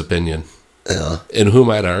 in his opinion, yeah. And who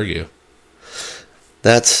might argue?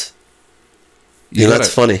 That's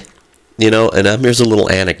that's funny, And here's a little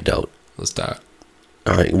anecdote. Let's talk.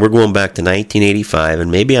 All right, we're going back to 1985,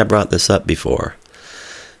 and maybe I brought this up before.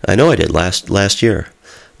 I know I did last year,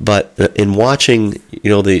 but in watching, they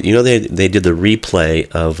did the replay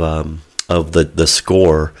of the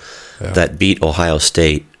score that beat Ohio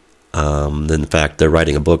State. In fact, they're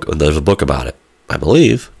writing a book. There's a book about it, I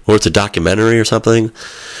believe, or it's a documentary or something.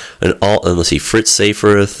 And let's see, Fritz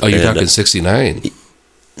Seyferth. Oh, you're talking 69.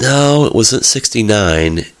 No, it wasn't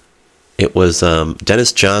 69. It was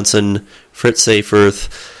Dennis Johnson, Fritz Seyferth,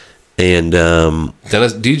 and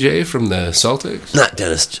Dennis DJ from the Celtics. Not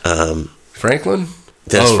Dennis. Franklin.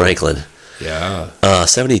 Dennis Franklin. Yeah.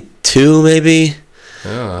 72 maybe.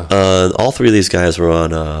 Yeah. All three of these guys were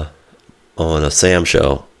on a Sam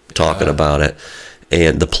show talking about it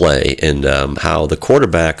and the play and how the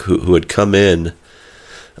quarterback who had come in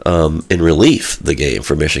relief the game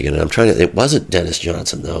for Michigan. And it wasn't Dennis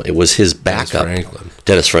Johnson though. It was his backup.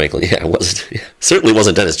 Dennis Franklin. Yeah, it wasn't. Certainly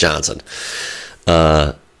wasn't Dennis Johnson.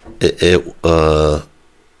 It was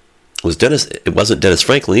Dennis. It wasn't Dennis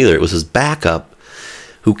Franklin either. It was his backup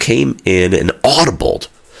who came in and audibled,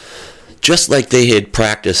 just like they had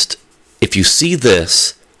practiced. If you see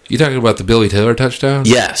this. You talking about the Billy Taylor touchdown?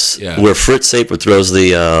 Yes, where Fritz Seyferth throws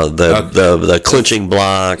the clinching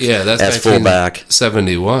block. Yeah, that's as fullback.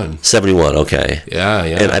 71. 71. Okay. Yeah.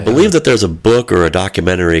 And I believe that there's a book or a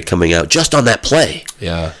documentary coming out just on that play.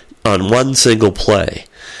 Yeah. On one single play,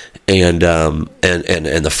 and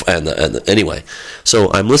anyway,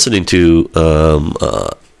 so I'm listening to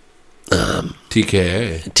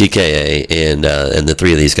TKA and the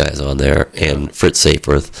three of these guys on there and Fritz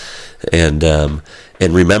Seyferth and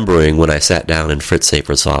remembering when I sat down in Fritz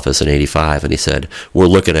Seyferth's office in '85 and he said, "We're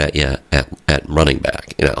looking at you at running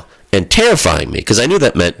back," and terrifying me because I knew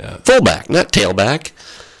that meant fullback, not tailback.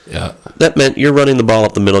 Yeah, that meant you're running the ball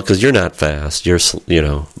up the middle because you're not fast. You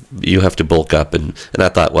have to bulk up, and I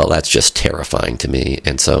thought, well, that's just terrifying to me,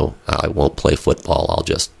 and so I won't play football. I'll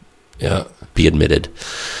just be admitted.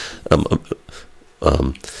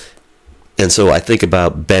 And so I think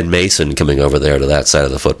about Ben Mason coming over there to that side of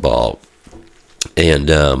the football. And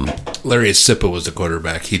Larry Sippa was the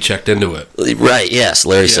quarterback. He checked into it. Right, yes.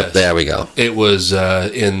 Larry Sippa. There we go. It was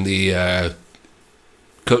in the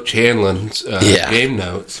Coach Hanlon's game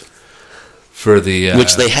notes for the...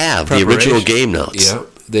 which they have, the original game notes. Yep.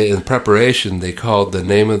 In preparation, they called the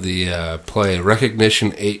name of the play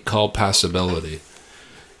Recognition 8 Call Possibility.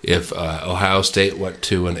 If Ohio State went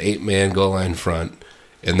to an 8-man goal line front,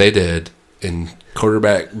 and they did, and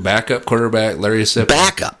backup quarterback Larry Sippa.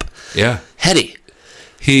 Backup? Yeah. Heady.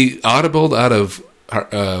 He audibled out of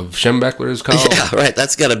Schembechler's call. Yeah, right.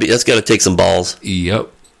 That's got to take some balls. Yep.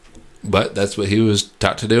 But that's what he was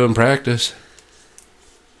taught to do in practice.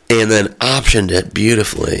 And then optioned it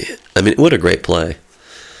beautifully. I mean, what a great play.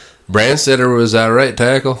 Brandstetter was our right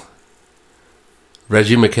tackle.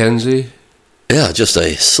 Reggie McKenzie. Yeah, just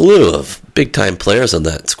a slew of big-time players on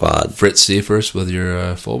that squad. Fritz Seyferth with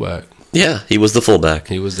your fullback. Yeah, he was the fullback.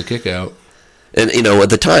 He was the kick-out. And at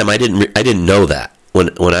the time, I didn't know that. When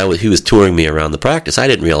he was touring me around the practice, I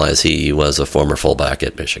didn't realize he was a former fullback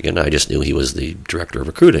at Michigan. I just knew he was the director of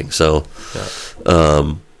recruiting. So,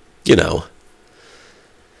 had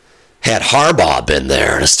Harbaugh been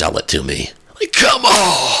there to sell it to me, like, come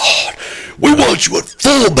on, we want you at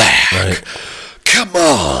fullback. Right. Come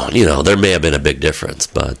on. There may have been a big difference,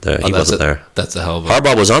 but he wasn't there. That's a hell of a...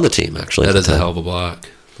 Harbaugh was on the team, actually. That is a hell of a block.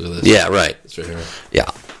 Look at this. Yeah, right. It's right here. Yeah.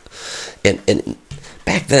 And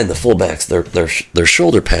back then, the fullbacks, their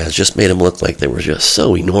shoulder pads just made them look like they were just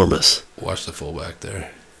so enormous. Watch the fullback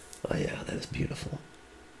there. Oh, yeah, that is beautiful.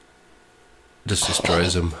 Just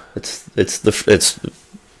destroys him. It's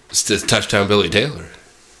touchdown Billy Taylor.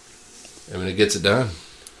 I mean, it gets it done.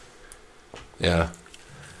 Yeah.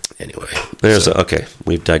 Anyway, okay.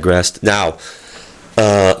 We've digressed. Now,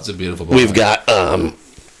 it's a beautiful ball. We've got all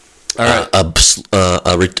right.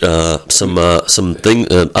 Some thing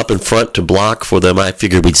up in front to block for them. I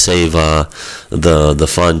figured we'd save the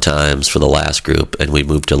fun times for the last group, and we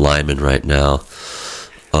move to linemen right now.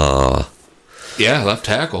 Left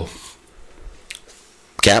tackle.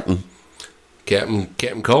 Captain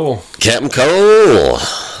Cole. Captain Cole.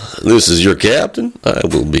 This is your captain. I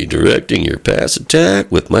will be directing your pass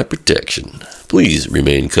attack with my protection. Please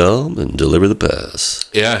remain calm and deliver the pass.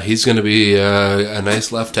 Yeah, he's going to be a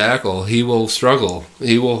nice left tackle. He will struggle.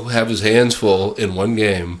 He will have his hands full in one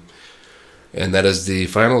game, and that is the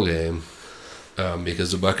final game,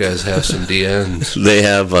 because the Buckeyes have some DNs. They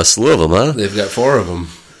have a slew of them, huh? They've got 4 of them.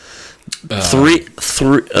 Three.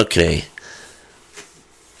 Okay.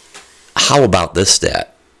 How about this stat?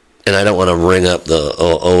 And I don't want to ring up the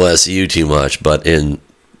OSU too much, but in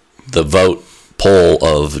the vote poll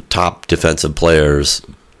of top defensive players,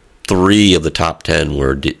 3 of the top 10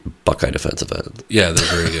 were Buckeye defensive ends. Yeah, they're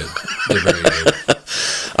very good. They're very good.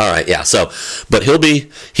 All right, yeah. So, but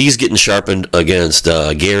he's getting sharpened against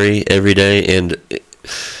Gary every day, and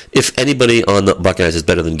if anybody on the Buckeyes is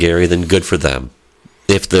better than Gary, then good for them.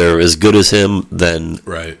 If they're as good as him, then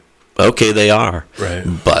right. Okay, they are. Right.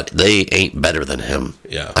 But they ain't better than him.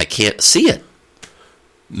 Yeah. I can't see it.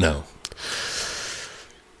 No.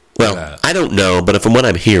 Well, I don't know, but from what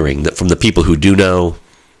I'm hearing, that from the people who do know,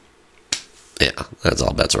 yeah, that's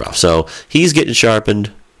all bets are off. So he's getting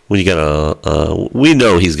sharpened. When you got we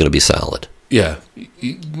know he's going to be solid. Yeah,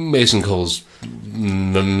 Mason Cole's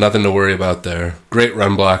nothing to worry about there. Great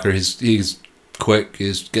run blocker. He's quick.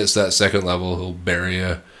 He gets that second level. He'll bury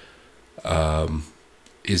you.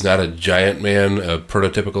 He's not a giant man, a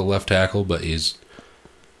prototypical left tackle, but he's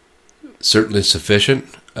certainly sufficient.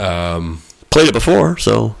 Played it before,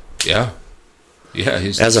 so yeah.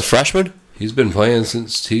 He's as a freshman. He's been playing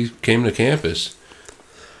since he came to campus.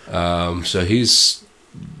 So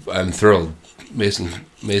I'm thrilled. Mason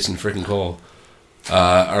freaking Cole.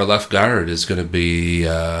 Our left guard is going to be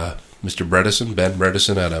Mr. Bredesen, Ben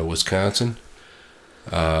Bredesen out of Wisconsin,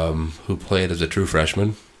 who played as a true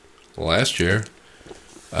freshman last year.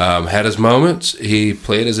 Had his moments. He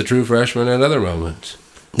played as a true freshman at other moments.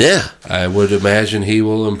 Yeah. I would imagine he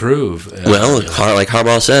will improve. Well, like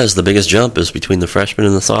Harbaugh says, the biggest jump is between the freshman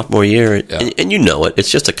and the sophomore year. Yeah. And you know it. It's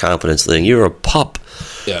just a confidence thing. You're a pup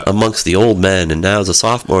amongst the old men, and now as a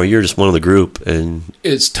sophomore, you're just one of the group. And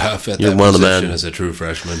it's tough at you're that one of the position men. As a true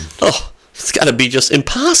freshman. Oh, it's got to be just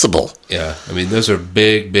impossible. Yeah. I mean, those are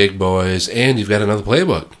big, big boys, and you've got another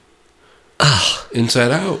playbook.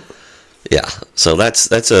 Inside out. Yeah. So that's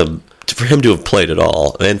for him to have played it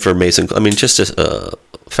all, and for Mason, I mean, just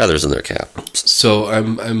feathers in their cap. So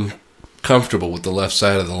I'm comfortable with the left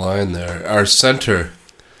side of the line there. Our center,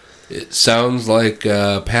 it sounds like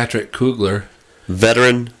Patrick Kugler,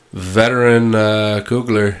 veteran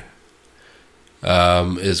Kugler,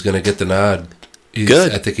 is going to get the nod.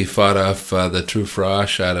 Good. I think he fought off the true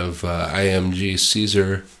Frosh out of IMG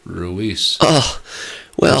Cesar Ruiz. Oh,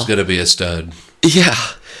 well, he's going to be a stud. Yeah.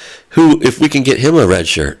 Who, if we can get him a red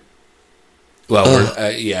shirt? Well,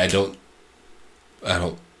 I don't.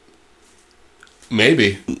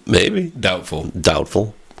 Maybe.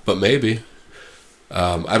 Doubtful. But maybe.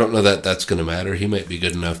 I don't know that that's going to matter. He might be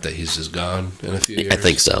good enough that he's just gone in a few years. I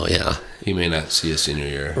think so, yeah. He may not see a senior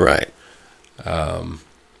year. Right.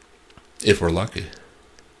 If we're lucky.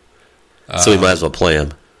 So we might as well play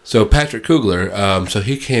him. So Patrick Kugler, so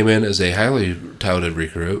he came in as a highly touted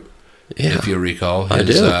recruit. Yeah, if you recall.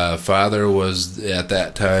 His father was, at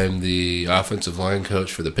that time, the offensive line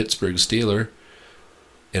coach for the Pittsburgh Steelers,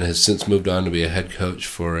 and has since moved on to be a head coach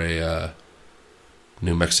for a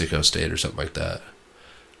New Mexico State or something like that.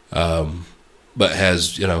 But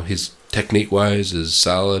has, he's technique-wise is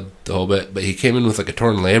solid the whole bit, but he came in with like a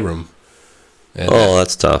torn labrum. And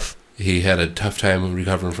that's tough. He had a tough time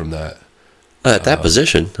recovering from that. At that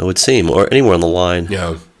position, it would seem, or anywhere on the line.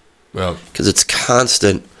 Yeah. Well, because it's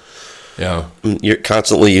constant. Yeah. You're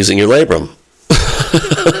constantly using your labrum.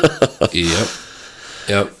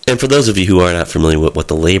 Yep. And for those of you who are not familiar with what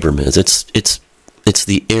the labrum is, it's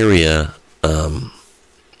the area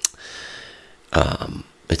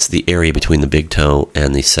it's the area between the big toe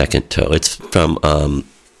and the second toe. It's from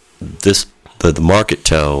the market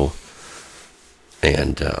toe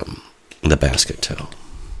and the basket toe.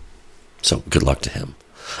 So good luck to him.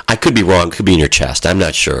 I could be wrong. It could be in your chest. I'm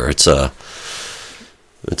not sure. It's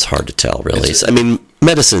hard to tell, really. I mean,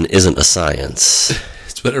 medicine isn't a science.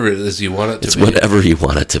 It's whatever it is you want it to be. It's whatever you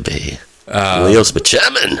want it to be. Leo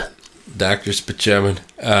Spaceman. Dr. Spaceman.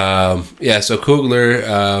 So Kugler,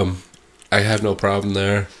 I have no problem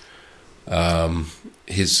there.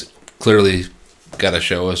 He's clearly got to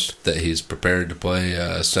show us that he's prepared to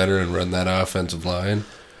play center and run that offensive line.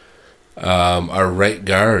 Our right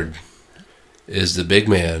guard is the big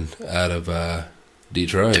man out of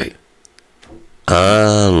Detroit.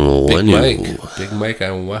 Big Mike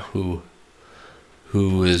on Wahoo,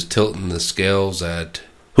 who is tilting the scales at...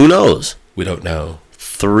 Who knows? We don't know.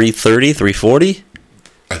 330, 340?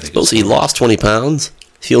 I think suppose he lost 20 pounds.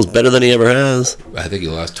 Feels better than he ever has. I think he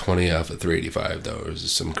lost 20 off at 385, though. It was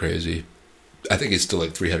just some crazy... I think he's still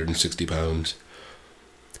like 360 pounds.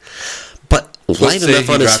 But light enough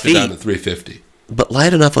on his feet. Down to 350. But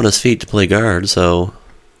light enough on his feet to play guard, so...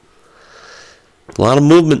 A lot of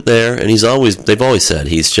movement there, and they've always said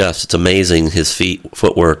it's amazing his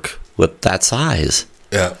footwork with that size.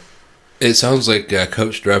 Yeah. It sounds like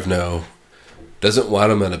Coach Drevno doesn't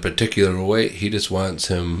want him at a particular weight. He just wants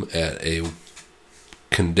him at a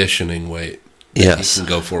conditioning weight. Yes. He can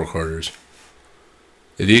go 4 quarters.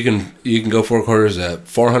 If you can go 4 quarters at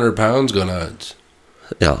 400 pounds, go nuts.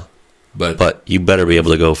 Yeah. But you better be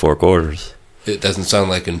able to go 4 quarters. It doesn't sound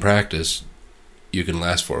like in practice you can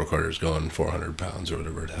last 4 quarters going 400 pounds or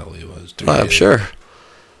whatever the hell he was. I'm sure.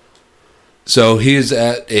 So he's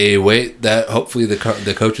at a weight that hopefully the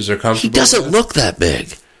coaches are comfortable. He doesn't with. look that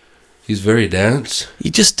big. He's very dense.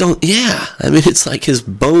 You just don't. Yeah, I mean, it's like his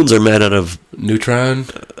bones are made out of Neutron.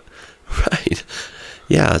 Right.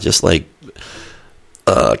 Yeah, just like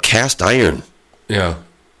cast iron. Yeah,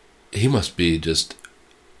 he must be just.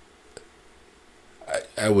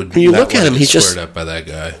 I would. When you look at him, he's just squared up by that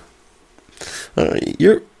guy.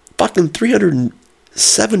 You're fucking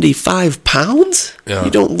 375 pounds. Yeah.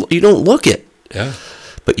 You don't look it. Yeah.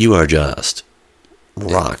 But you are just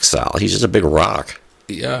rock solid. He's just a big rock.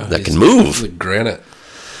 Yeah. That can move. Like granite.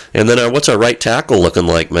 And then what's our right tackle looking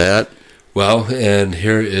like, Matt? Well, and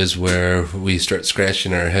here is where we start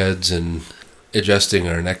scratching our heads and adjusting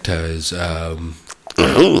our neckties.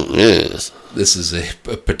 Yes. This is a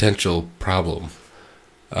potential problem.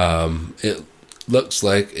 It looks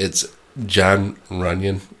like it's Jon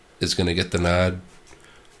Runyan is going to get the nod,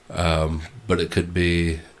 but it could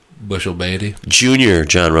be Bushell Beatty. Junior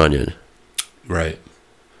Jon Runyan. Right.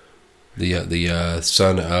 The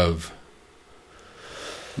son of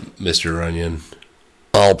Mr. Runyan.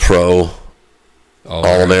 All-pro.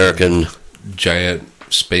 All-American. Giant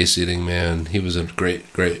space-eating man. He was a great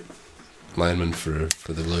lineman for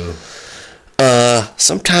the Blue.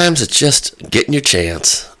 Sometimes it's just getting your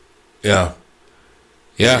chance. Yeah.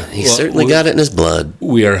 Yeah. He certainly got it in his blood.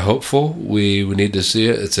 We are hopeful. We need to see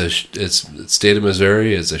it. It's state of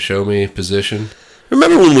Missouri. It's a show me position.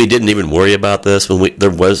 Remember when we didn't even worry about this? When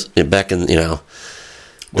there was back in,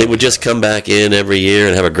 they would just come back in every year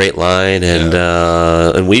and have a great line,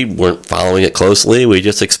 and we weren't following it closely. We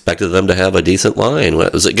just expected them to have a decent line.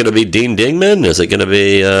 Was it going to be Dean Dingman? Is it going to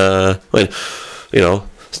be,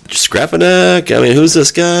 Scrapanek? I mean, who's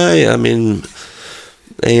this guy? I mean,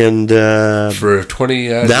 and for 20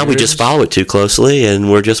 now years, we just follow it too closely, and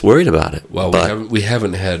we're just worried about it. Well, we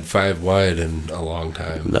haven't had 5 wide in a long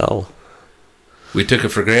time. No. We took it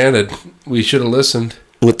for granted. We should have listened.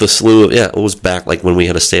 With the slew of, it was back like when we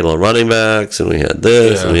had a stable of running backs and we had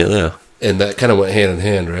this and we had that. And that kind of went hand in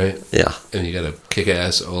hand, right? Yeah. And you got a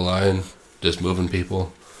kick-ass O-line, just moving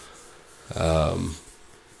people.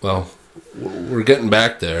 Well, we're getting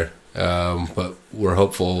back there, but we're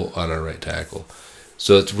hopeful on our right tackle.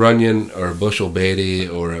 So it's Runyan or Bushell Beatty,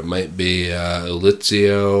 or it might be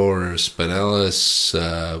Elizio or Spinellis.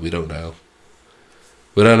 We don't know.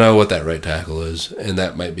 We don't know what that right tackle is, and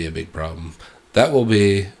that might be a big problem. That will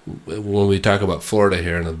be, when we talk about Florida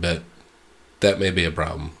here in a bit, that may be a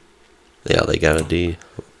problem. Yeah, they got a D.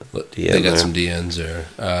 They got some DNs there.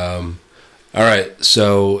 All right,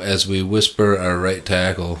 so as we whisper our right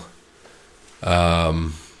tackle,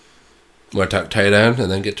 want to talk tight end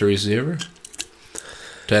and then get to receiver?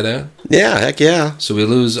 Tight end? Yeah, heck yeah. So we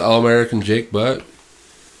lose All-American Jake Butt.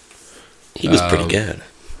 He was pretty good.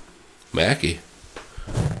 Mackey.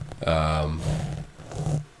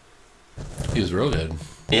 He was real good.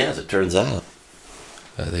 Yeah, as it turns out.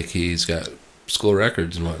 I think he's got school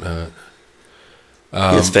records and whatnot.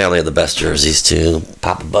 His family had the best jerseys, too.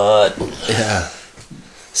 Papa Butt. Yeah.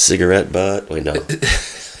 Cigarette Butt. Wait, no.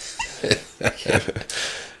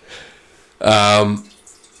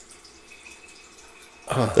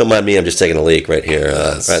 Don't mind me, I'm just taking a leak right here,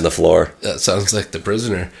 right on the floor. That sounds like The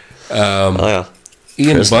Prisoner. Yeah.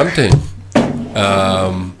 Ian Bunting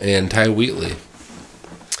and Ty Wheatley.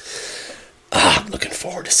 I'm looking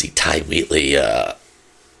forward to see Ty Wheatley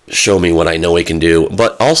show me what I know he can do.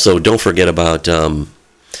 But also, don't forget about our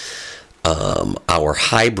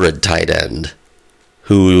hybrid tight end,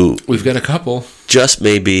 who we've got a couple. Just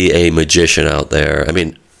may be a magician out there. I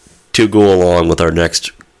mean, to go along with our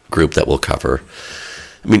next group that we'll cover.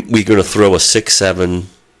 I mean, we're going to throw a 6'7"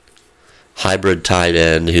 hybrid tight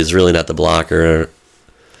end who's really not the blocker.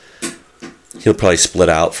 He'll probably split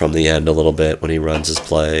out from the end a little bit when he runs his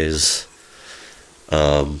plays.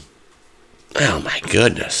 Oh my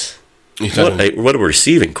goodness! What a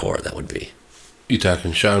receiving core that would be. You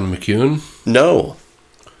talking Sean McEwen? No.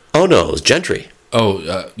 Oh no, it was Gentry.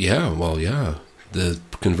 Oh yeah, well yeah, the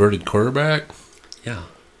converted quarterback. Yeah.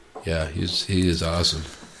 Yeah, he is awesome.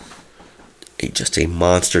 Just a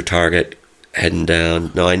monster target heading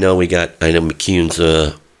down. No, I know McEwen's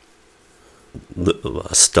a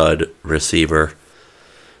stud receiver.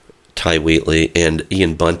 Ty Wheatley and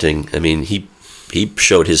Ian Bunting. I mean, he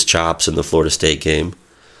showed his chops in the Florida State game.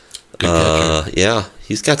 Good catcher. Yeah,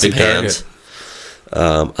 he's got some Big hands.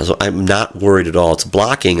 So I'm not worried at all. It's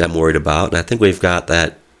blocking I'm worried about, and I think we've got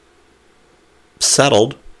that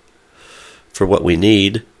settled for what we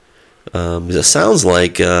need. It sounds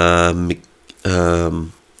like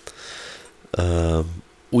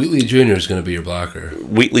Wheatley Jr. is going to be your blocker.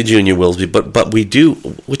 Wheatley Jr. will be, but we do.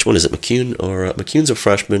 Which one is it? McCune or McCune's a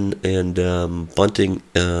freshman, and Bunting.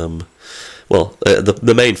 The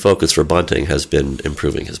main focus for Bunting has been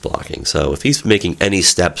improving his blocking. So if he's making any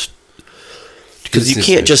steps, because you've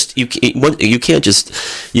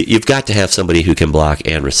got to have somebody who can block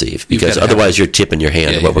and receive, because otherwise you're tipping your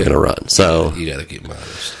hand at what we're going to run. So you got to keep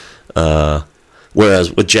modest.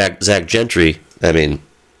 Whereas with Zach Gentry, I mean,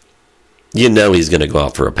 you know he's going to go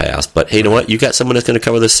out for a pass. But hey, you know what? You got someone that's going to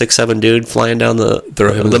cover this 6'7" dude flying down the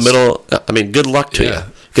middle. I mean, good luck to you.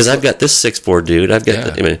 Because I've got this 6'4" dude.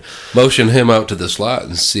 Motion him out to the slot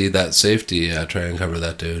and see that safety try and cover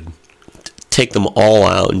that dude. Take them all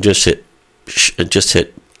out and just hit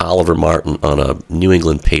Oliver Martin on a New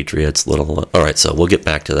England Patriots little. All right, so we'll get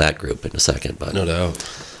back to that group in a second. But no doubt.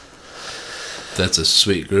 That's a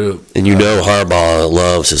sweet group. And Harbaugh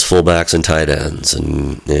loves his fullbacks and tight ends,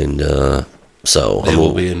 and so they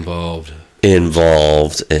will be involved, and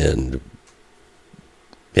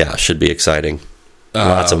should be exciting.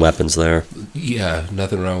 Lots of weapons there. Yeah,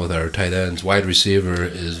 nothing wrong with our tight ends. Wide receiver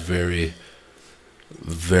is very,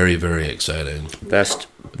 very, very exciting. Best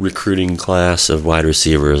recruiting class of wide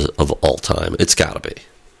receivers of all time. It's got to be.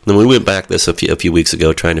 And we went back this a few weeks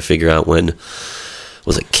ago trying to figure out when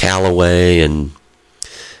was it Callaway and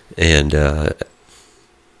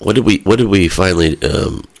what did we finally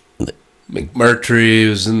McMurtry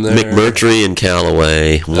was in there. McMurtry and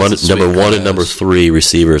Callaway, number 1 and number 3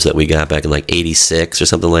 receivers that we got back in like '86 or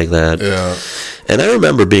something like that. Yeah. And I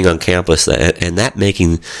remember being on campus and that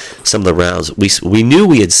making some of the rounds. We knew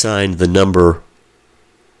we had signed the number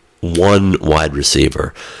 1 wide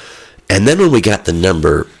receiver, and then when we got the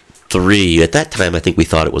number 3, at that time I think we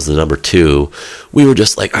thought it was the number 2. We were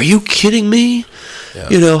just like, "Are you kidding me? Yeah.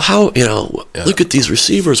 Look at these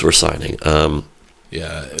receivers we're signing."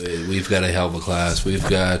 Yeah, we've got a hell of a class. We've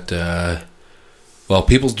got,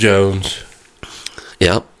 Peoples-Jones.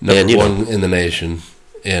 Yep. Number 1 in the nation,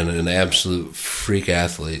 and an absolute freak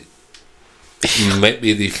athlete. He might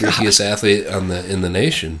be the freakiest athlete in the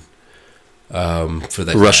nation for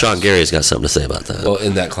that Rashawn Gary's got something to say about that. Well,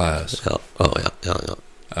 in that class. Yeah. Oh,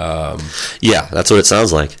 yeah. That's what it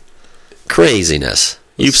sounds like. Craziness.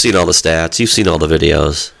 You've seen all the stats. You've seen all the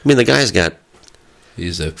videos. I mean, the guy's got...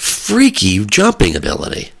 He's a freaky jumping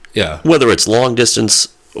ability. Yeah. Whether it's long distance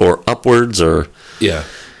or upwards or... Yeah.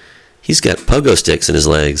 He's got pogo sticks in his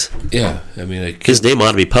legs. Yeah. I mean... His name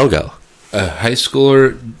ought to be Pogo. A high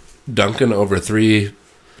schooler dunking over 3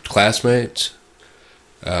 classmates.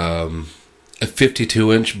 A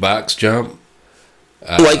 52-inch box jump.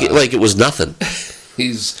 Like it was nothing.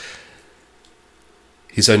 He's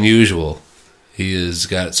unusual. He has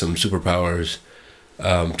got some superpowers.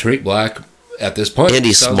 Tariq Black... At this point, and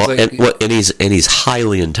he's smart, like and he's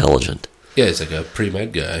highly intelligent. Yeah, he's like a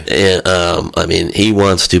pre-med guy. And I mean, he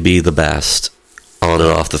wants to be the best on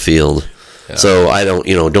and off the field. Yeah. So I don't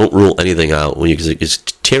rule anything out when because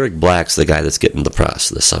Tariq Black's the guy that's getting the press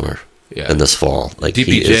this summer and this fall. Like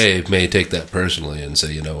DPJ may take that personally and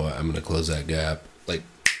say, you know what, I'm going to close that gap. Like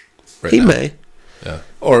right now. May, yeah,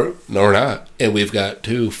 or not. And we've got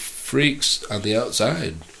 2 freaks on the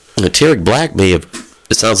outside. Tariq Black may have.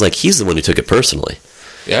 It sounds like he's the one who took it personally.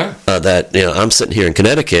 Yeah. That I'm sitting here in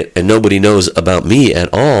Connecticut and nobody knows about me at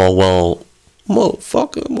all. Well,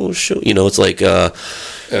 motherfucker, I'm gonna show. It's like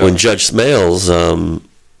when Judge Smales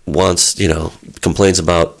complains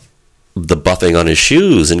about the buffing on his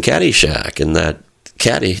shoes in Caddyshack, and that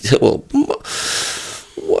caddy,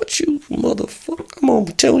 what you motherfucker, I'm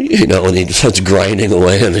gonna tell you, and he starts grinding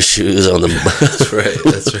away on the shoes on the. That's right.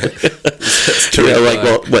 That's true.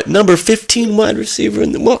 What number 15 wide receiver?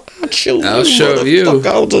 I'll show you.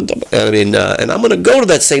 I mean, and I'm gonna go to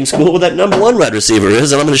that same school where that number 1 wide receiver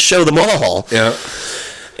is, and I'm gonna show them all. Yeah.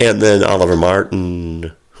 And then Oliver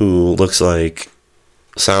Martin, who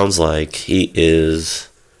sounds like he is.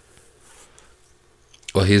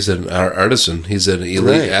 Well, he's an artisan. He's an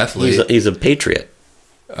elite athlete. He's a Patriot.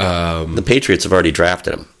 The Patriots have already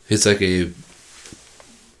drafted him. He's like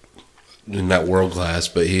not world class,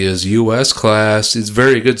 but he is U.S. class. He's a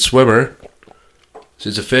very good swimmer.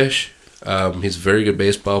 He's a fish. He's a very good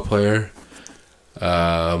baseball player,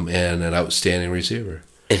 and an outstanding receiver.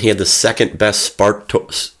 And he had the second best SPART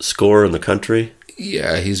score in the country.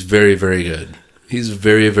 Yeah, he's very, very good. He's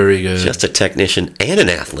very, very good. Just a technician and an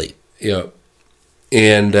athlete. Yeah,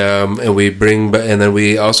 and we bring, and then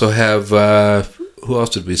we also have. Who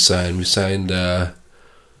else did we sign? We signed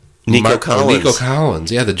Nico Collins. Nico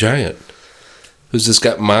Collins, yeah, the giant, who's just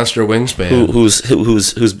got monster wingspan.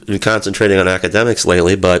 Who's been concentrating on academics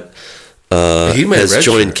lately, but he may has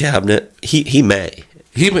joined cabinet. He may.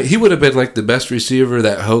 He would have been like the best receiver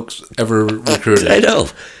that Hoax ever recruited. I know.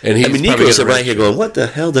 And Nico's right here going, what the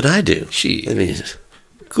hell did I do? I mean,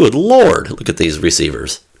 good Lord, look at these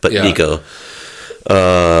receivers. But Nico.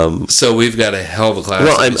 So we've got a hell of a class.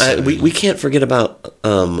 Well, we can't forget about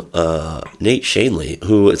Nate Shanley,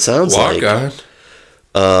 who it sounds like.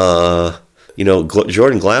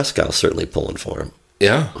 Jordan Glasgow certainly pulling for him.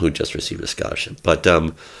 Yeah. Who just received a scholarship. But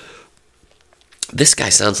this guy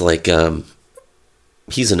sounds like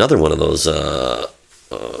he's another one of those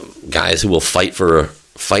guys who will fight for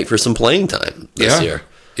some playing time this year.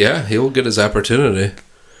 Yeah, he will get his opportunity.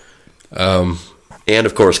 And,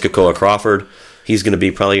 of course, Kekoa Crawford. He's going to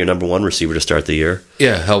be probably your number one receiver to start the year.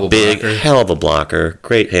 Yeah, hell of a blocker. Hell of a blocker.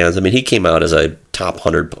 Great hands. I mean, he came out as a top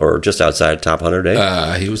 100 or just outside top 100,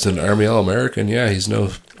 eh? He was an Army All-American. Yeah, he's no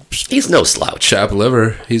slouch. Chop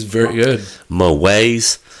liver. He's very good. Mo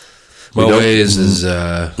Ways. Is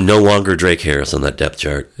no longer Drake Harris on that depth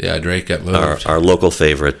chart. Yeah, Drake got moved. Our local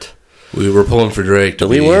favorite. We were pulling for Drake.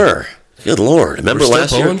 We were. Good Lord. Remember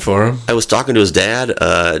last year? For him. I was talking to his dad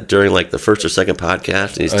during like the first or second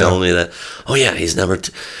podcast, and he's telling me that, he's number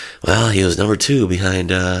two. Well, he was number two behind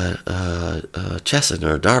Chesson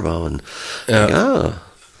or Darbo. And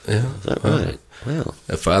is that right? Well,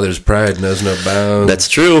 a father's pride knows no bounds. That's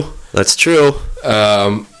true.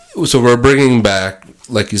 So we're bringing back,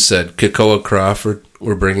 like you said, Kekoa Crawford.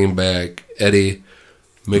 We're bringing back Eddie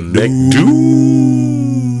McDoom.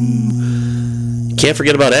 Can't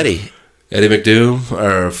forget about Eddie. Eddie McDoom,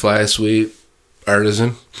 our fly sweep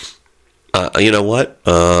artisan. You know what?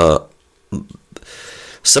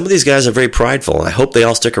 Some of these guys are very prideful. I hope they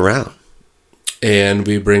all stick around. And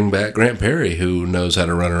we bring back Grant Perry, who knows how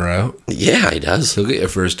to run a route. Yeah, he does. He'll get you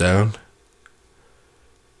first down.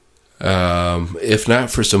 If not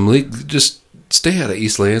for some league, just stay out of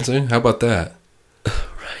East Lansing. How about that?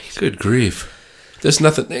 Right. Good grief.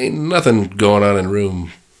 Ain't nothing going on in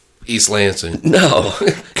room East Lansing. No.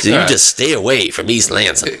 So you just stay away from East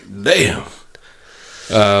Lansing. Damn.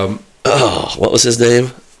 What was his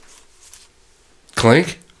name?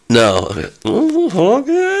 Clink? No.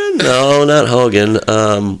 Hogan? No, not Hogan.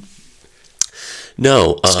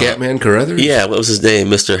 No. Scatman Carruthers? Yeah, what was his name?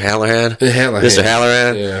 Mr. Halloran? Halloran. Mr.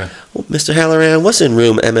 Halloran? Yeah. Well, Mr. Halloran, what's in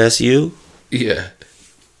room MSU? Yeah.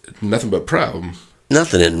 Nothing but problem.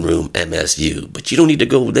 Nothing in room MSU, but you don't need to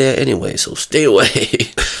go there anyway, so stay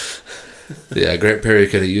away. Yeah, Grant Perry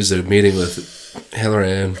could have used a meeting with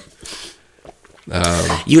Halloran.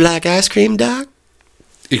 You like ice cream, Doc?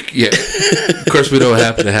 Yeah. Of course, we know what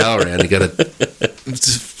happened to Halloran. He got a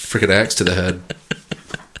freaking axe to the head.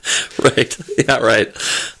 Right. Yeah, right.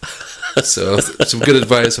 So, some good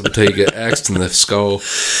advice up until you get axed in the skull.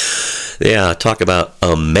 Yeah, talk about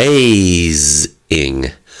amazing.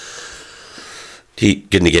 He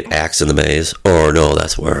going to get axed in the maze? Or no,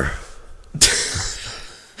 that's where.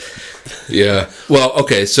 Yeah. Well,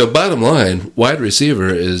 okay, so bottom line, wide receiver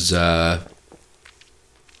is...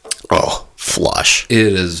 flush.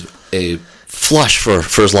 It is a... Flush for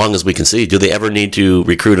as long as we can see. Do they ever need to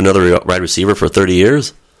recruit another wide receiver for 30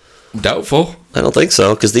 years? Doubtful. I don't think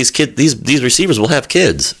so, because these receivers will have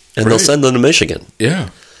kids, and they'll send them to Michigan. Yeah.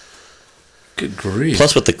 Good grief.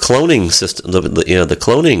 Plus, with the cloning system, the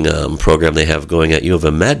cloning program they have going at U of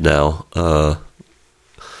M Med now,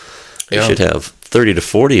 they should have 30 to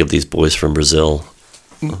 40 of these boys from Brazil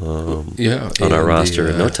on our roster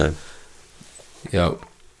in no time. Yeah,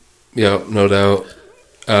 no doubt.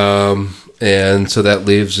 And so that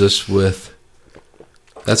leaves us with,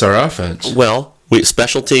 that's our offense. Well,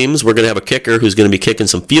 special teams, we're going to have a kicker who's going to be kicking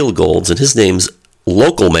some field goals, and his name's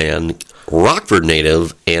local man, Rockford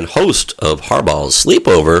native, and host of Harbaugh's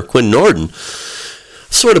Sleepover, Quinn Norden.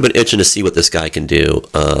 Sort of been itching to see what this guy can do,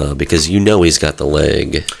 because he's got the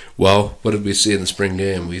leg. Well, what did we see in the spring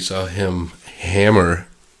game? We saw him hammer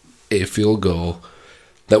a field goal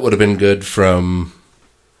that would have been good from,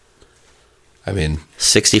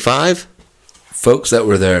 65? Folks that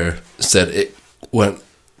were there said it went,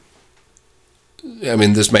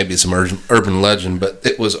 this might be some urban legend, but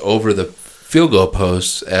it was over the field goal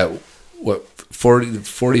posts at, 40 to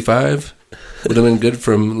 45? Would have been good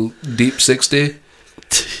from deep 60?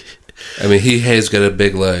 He has got a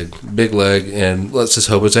big leg, and let's just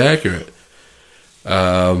hope it's accurate.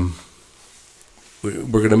 We're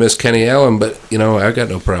going to miss Kenny Allen, but, I got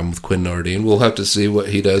no problem with Quinn Nordine. We'll have to see what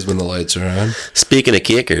he does when the lights are on. Speaking of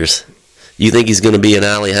kickers, you think he's going to be an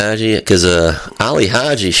Ali Haji? Because Ali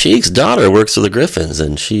Haji, Sheik's daughter, works for the Griffins,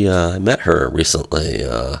 and I met her recently.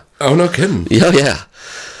 Oh, no kidding. Yeah.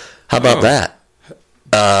 How about that?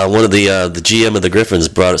 One of the GM of the Griffins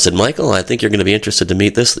said, Michael, I think you're going to be interested to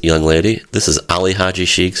meet this young lady. This is Ali Haji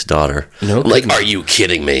Sheikh's daughter. No, I'm like, are you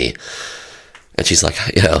kidding me? And she's like,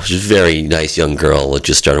 she's a very nice young girl that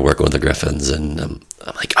just started working with the Griffins. And I'm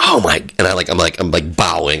like, oh my, and I'm like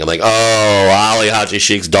bowing. I'm like, oh, Ali Haji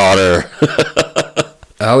Sheikh's daughter.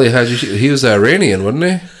 Ali Haji Sheikh, he was Iranian, wasn't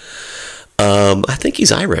he? I think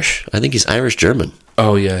he's Irish. I think he's Irish-German.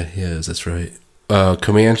 Oh, yeah, he is. That's right.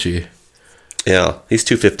 Comanche. Yeah, he's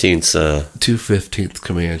 215th. 215th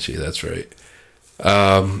Comanche, that's right.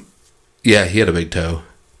 Yeah, he had a big toe.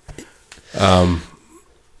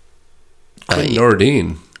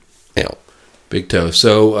 Nordine. Yeah. Big toe.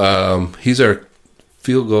 So he's our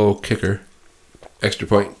field goal kicker, extra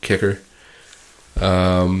point kicker.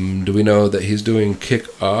 Do we know that he's doing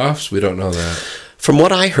kickoffs? We don't know that. From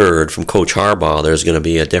what I heard from Coach Harbaugh, there's going to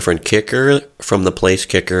be a different kicker from the place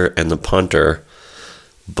kicker and the punter,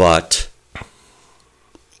 but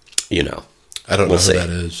I don't know who that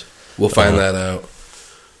is. We'll find that out.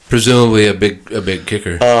 Presumably a big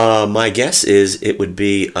kicker. My guess is it would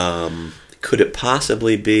be. Could it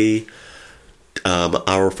possibly be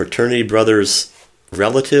our fraternity brother's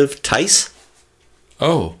relative, Tice?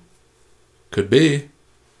 Oh, could be.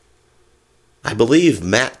 I believe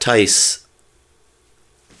Matt Tice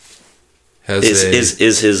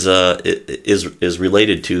is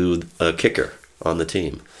related to a kicker on the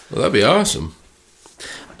team. Well, that'd be awesome.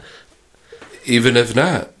 Even if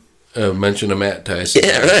not, mention a Matt Tice.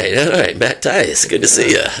 Yeah, right. Matt Tice, good to see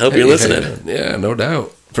you. Hope you're listening. Yeah, no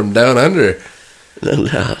doubt. From down under. No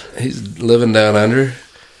doubt. He's living down under.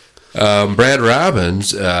 Brad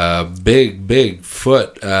Robbins, big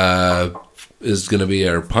foot, is going to be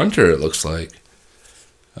our punter, it looks like.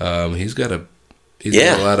 He's got a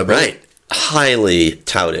lot of right. Highly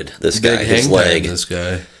touted, this guy. His leg. This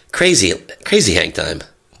guy. Crazy hang time.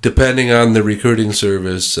 Depending on the recruiting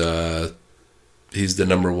service, he's the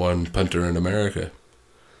number one punter in America.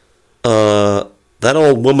 That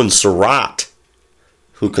old woman Surratt,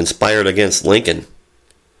 who conspired against Lincoln,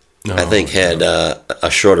 I think had a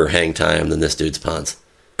shorter hang time than this dude's Pons.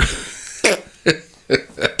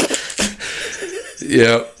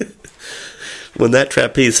 Yeah. When that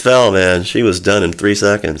trapeze fell, man, she was done in 3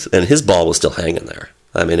 seconds, and his ball was still hanging there.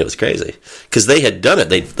 I mean, it was crazy because they had done it.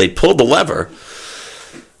 They pulled the lever.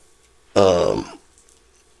 What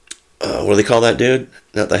do they call that dude?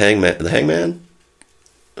 Not the hangman. The hangman?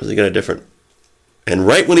 Was he got a different? And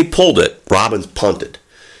right when he pulled it, Robbins punted,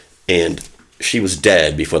 and she was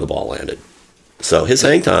dead before the ball landed. So his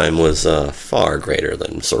hang time was far greater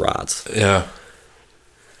than Surratt's. Yeah.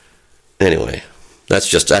 Anyway, that's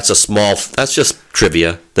just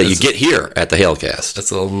trivia that you get here at the Hailcast.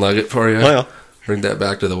 That's a little nugget for you. Well, bring that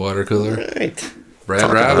back to the water cooler. Right.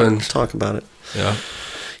 Brad Robbins. Talk about it. Yeah.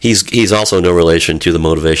 He's also no relation to the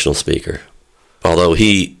motivational speaker, although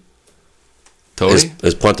his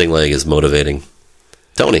punting leg is motivating.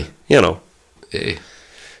 Tony, Hey.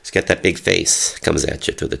 He's got that big face, comes at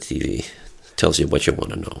you through the TV, tells you what you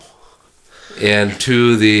want to know. And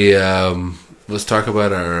to the, let's talk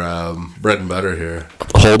about our bread and butter here.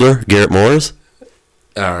 Holder, Garrett Morris?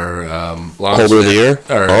 Our long Holder of the year?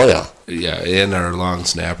 Oh, yeah. Yeah, and our long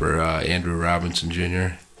snapper, Andrew Robinson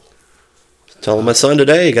Jr. Telling my son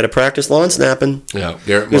today, you got to practice lawn snapping. Yeah,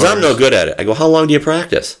 Garrett Because Morris. I'm no good at it. I go, how long do you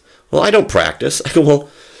practice? Well, I don't practice. I go, well,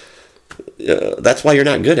 that's why you're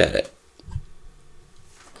not good at it.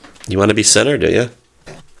 You want to be center, do you?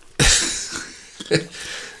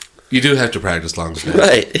 You do have to practice long snap.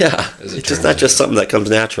 Right, yeah. It's just not just something that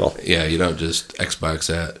comes natural. Yeah, you don't just Xbox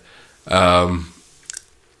that.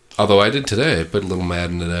 Although I did today. I put a little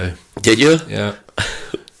Madden today. Did you? Yeah.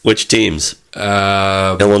 Which teams?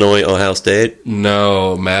 Illinois, Ohio State?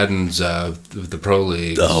 No, Madden's the Pro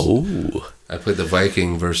League. Oh. I played the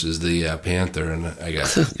Viking versus the Panther, and I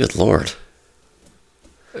got... Good Lord.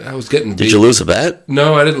 I was getting beat. Did you lose a bet?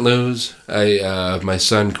 No, I didn't lose. My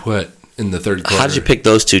son quit in the third quarter. How did you pick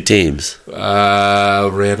those two teams?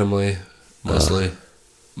 Randomly, mostly.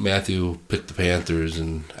 Matthew picked the Panthers,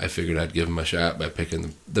 and I figured I'd give him a shot by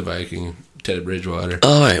picking the Viking, Ted Bridgewater.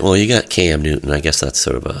 All right, well, you got Cam Newton. I guess that's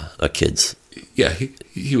sort of a kid's. Yeah,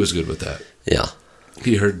 he was good with that. Yeah.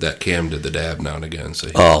 He heard that Cam did the dab now and again. So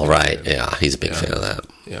right. Yeah, he's a big fan of that.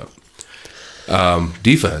 Yeah.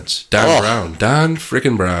 Defense. Don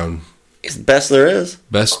frickin' Brown. He's the best there is.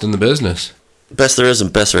 Best in the business. Best there is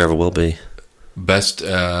and best there ever will be. Best,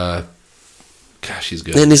 gosh, he's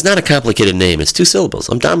good. And it's not a complicated name. It's 2 syllables.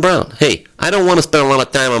 I'm Don Brown. Hey, I don't want to spend a lot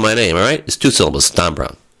of time on my name, all right? It's 2 syllables. Don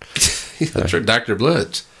Brown. That's right. Dr.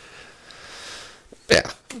 Blitz. Yeah,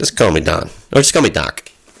 just call me Don. Or just call me Doc.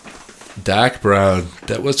 Dak Brown.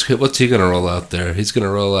 What's he going to roll out there? He's going to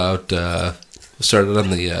roll out. Started on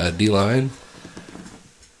the D line.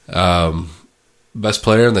 Best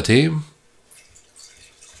player on the team.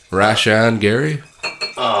 Rashawn Gary.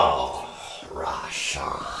 Oh,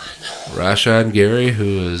 Rashawn. Rashawn Gary,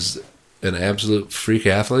 who is an absolute freak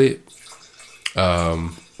athlete.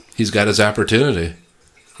 He's got his opportunity.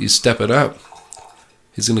 He's stepping up.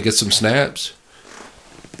 He's going to get some snaps.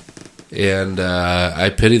 And I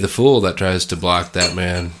pity the fool that tries to block that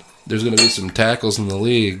man. There's going to be some tackles in the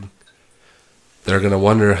league that are going to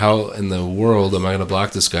wonder how in the world am I going to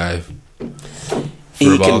block this guy.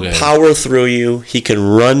 He can power through you. He can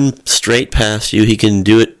run straight past you. He can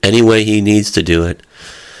do it any way he needs to do it.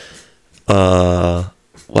 I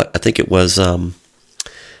think it was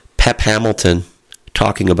Pep Hamilton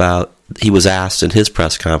talking about, he was asked in his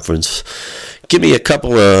press conference, give me a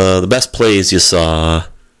couple of the best plays you saw.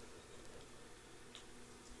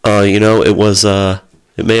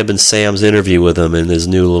 It may have been Sam's interview with him in his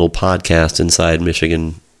new little podcast inside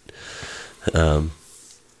Michigan, inside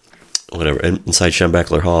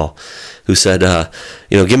Schembechler Hall, who said,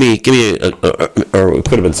 give me or it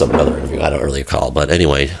could have been some other interview, I don't really recall, but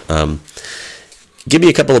anyway, give me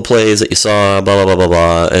a couple of plays that you saw, blah, blah, blah,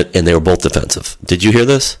 blah, blah, and they were both defensive. Did you hear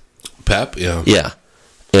this? Pep, yeah. Yeah.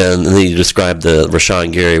 And then he described the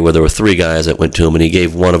Rashawn Gary where there were three guys that went to him, and he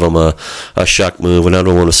gave one of them a shuck move,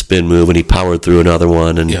 another one a spin move, and he powered through another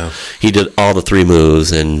one, and he did all the three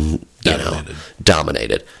moves and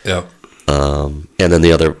dominated. Yeah. And then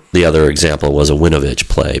the other example was a Winovich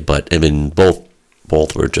play, but I mean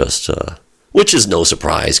both were just, which is no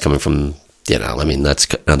surprise coming from that's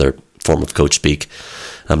another form of coach speak.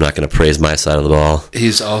 I'm not going to praise my side of the ball.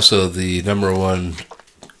 He's also the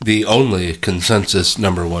only consensus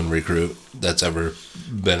number one recruit that's ever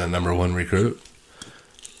been a number one recruit.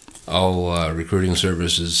 All recruiting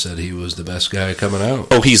services said he was the best guy coming out.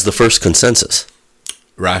 Oh, he's the first consensus.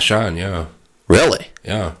 Rashawn, yeah. Really?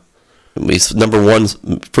 Yeah. He's number one,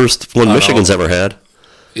 first one Michigan's ever had.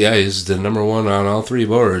 Yeah, he's the number one on all three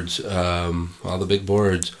boards, all the big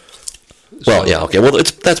boards. Well, yeah, okay. Well,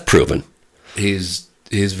 that's proven. He's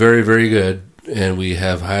very, very good, and we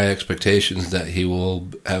have high expectations that he will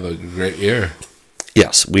have a great year.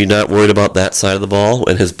 Yes, we're not worried about that side of the ball.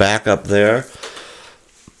 And his backup there,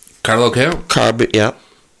 Carlo Camp. Yeah.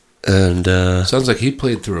 And sounds like he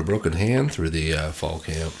played through a broken hand through the fall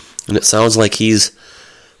camp. And it sounds like he's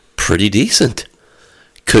pretty decent.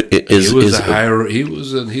 He's a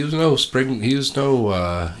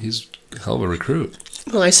hell of a recruit.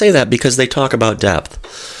 Well, I say that because they talk about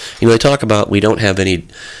depth. They talk about we don't have any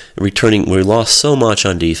returning. We lost so much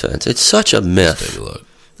on defense. It's such a myth. Let's take a look.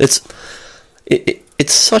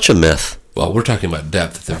 It's such a myth. Well, we're talking about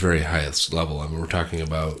depth at the very highest level. I mean, we're talking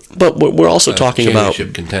about. But we're also talking about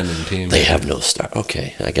championship contending teams. They have no start.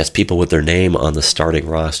 Okay, I guess people with their name on the starting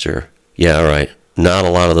roster. Yeah, all right. Not a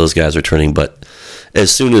lot of those guys returning, but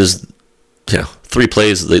as soon as three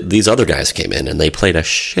plays, these other guys came in and they played a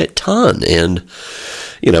shit ton, and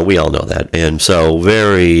we all know that, and so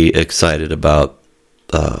very excited about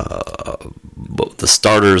both the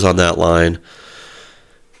starters on that line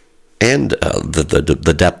and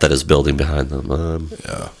the depth that is building behind them.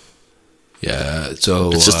 Yeah.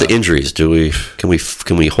 So it's just the injuries. Can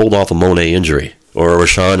we hold off a Monet injury or a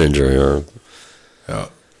Rashawn injury or? Yeah.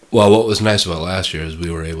 Well, what was nice about last year is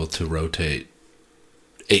we were able to rotate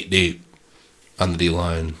 8 deep on the D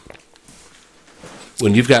line.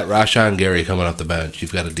 When you've got Rashawn Gary coming off the bench,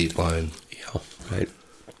 you've got a deep line. Yeah, right.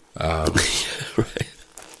 Right.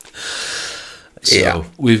 So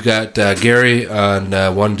we've got Gary on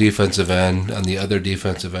one defensive end. On the other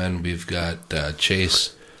defensive end, we've got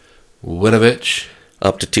Chase Winovich.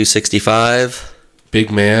 Up to 265.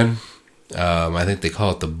 Big man. I think they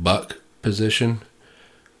call it the buck position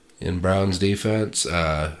in Brown's defense.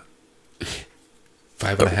 5.5.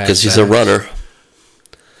 Because he's a runner.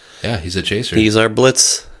 Yeah, he's a chaser. He's our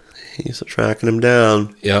blitz. He's tracking him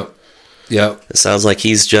down. Yep. It sounds like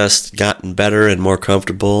he's just gotten better and more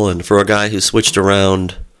comfortable. And for a guy who switched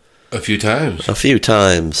around a few times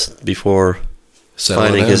before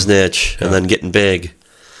finding his niche and then getting big,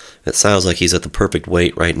 it sounds like he's at the perfect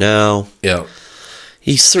weight right now. Yeah.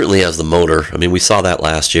 He certainly has the motor. I mean, we saw that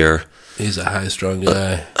last year. He's a high-strung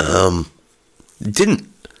guy.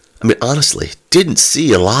 Honestly, didn't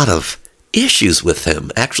see a lot of issues with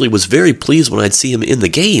him. Actually, was very pleased when I'd see him in the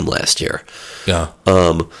game last year. Yeah.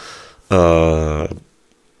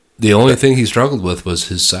 The only thing he struggled with was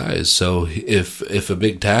his size. So if a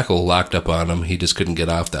big tackle locked up on him, he just couldn't get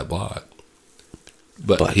off that block.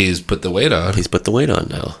 But he's put the weight on. He's put the weight on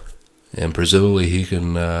now. And presumably he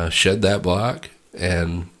can shed that block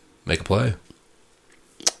and make a play.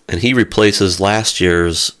 And he replaces last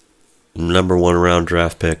year's number 1 round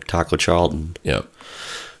draft pick, Taco Charlton. Yep.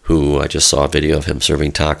 Who I just saw a video of him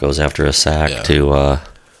serving tacos after a sack to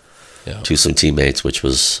some teammates, which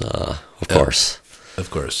was, of course.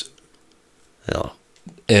 Of course. Yeah.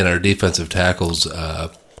 And our defensive tackles,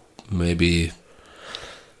 maybe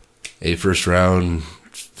a first round,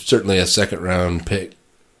 certainly a second round pick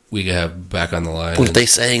we have back on the line. Weren't they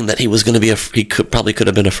saying that he was going to be probably could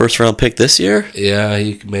have been a first round pick this year? Yeah,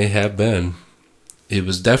 he may have been. He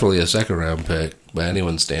was definitely a second round pick by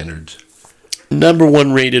anyone's standards. Number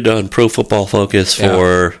 1 rated on Pro Football Focus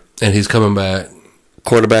for... And he's coming back.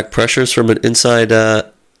 Quarterback pressures from an inside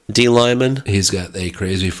D lineman. He's got a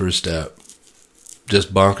crazy first step.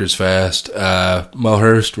 Just bonkers fast. Mo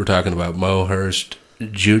Hurst, we're talking about Mo Hurst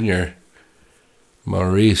Jr.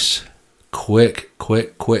 Maurice. Quick.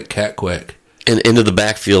 And into the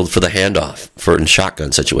backfield for the handoff in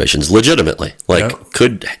shotgun situations, legitimately.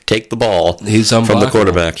 Could take the ball from the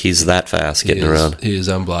quarterback. He's that fast getting around. He is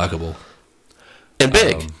unblockable. And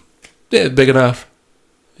big. Big enough.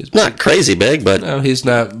 He's not crazy big, but... No, he's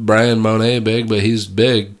not Brian Monet big, but he's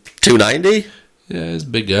big. 290? Yeah, he's a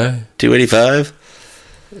big guy. 285?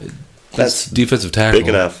 That's defensive tackle. Big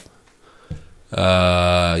enough.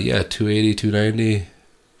 280, 290,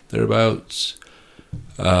 thereabouts.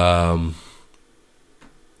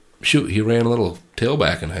 He ran a little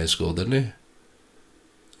tailback in high school, didn't he? I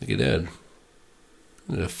think he did.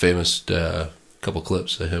 A famous couple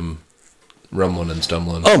clips of him rumbling and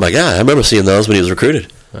stumbling. Oh my God, I remember seeing those when he was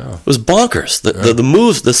recruited. Wow. It was bonkers. The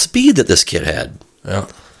moves, the speed that this kid had. Yeah.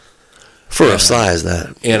 For a size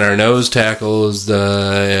that. And our nose tackle is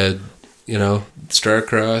the,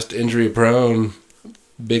 star-crossed, injury-prone,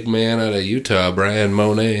 big man out of Utah, Brian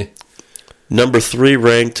Monet. Number 3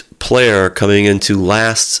 ranked player coming into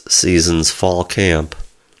last season's fall camp.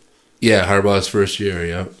 Yeah, Harbaugh's first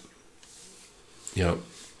year, Yep.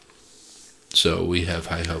 So we have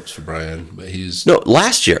high hopes for Brian, but he's... No,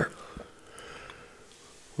 last year.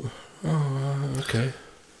 Oh, okay.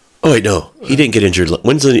 Oh, wait, no. He didn't get injured.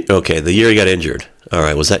 The year he got injured. All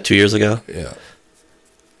right, was that 2 years ago? Yeah.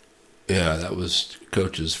 Yeah, that was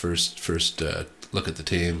Coach's first look at the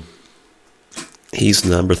team. He's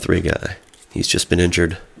the number 3 guy. He's just been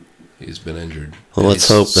injured. He's been injured. Well, let's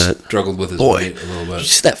hope that... Struggled with his weight a little bit. Did you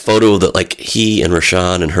see that photo that, he and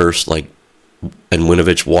Rashawn and Hurst, and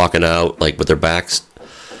Winovich walking out, with their backs...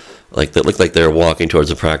 that looked like they were walking towards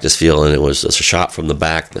the practice field, and it was just a shot from the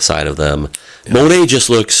back, the side of them. Yeah. Monet just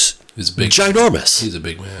looks ginormous. He's a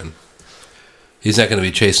big man. He's not going to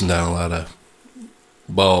be chasing down a lot of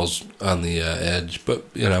balls on the edge, but,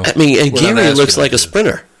 I mean, and Gary looks like a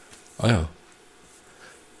sprinter. Oh, yeah.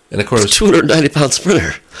 And, of course... 290-pound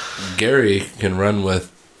sprinter. Gary can run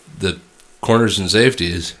with the corners and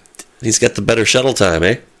safeties. He's got the better shuttle time,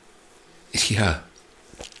 eh? Yeah.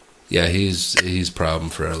 Yeah, he's a problem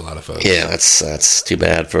for a lot of folks. Yeah, that's too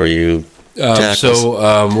bad for you.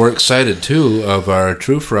 We're excited too of our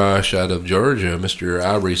true frosh out of Georgia, Mr.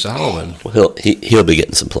 Aubrey Solomon. Well, he'll be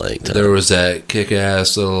getting some playing time. There was that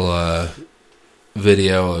kick-ass little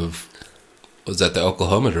video of the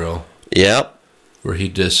Oklahoma drill? Yep, where he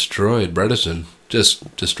destroyed Bredesen,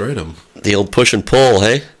 just destroyed him. The old push and pull,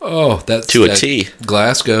 hey? Oh, that's to a T.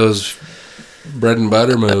 Glasgow's bread and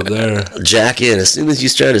butter move there. Jack in. As soon as you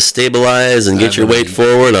try to stabilize and get your weight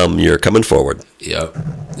forward, you're coming forward. Yep.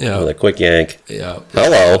 With a quick yank. Yep.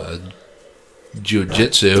 Hello.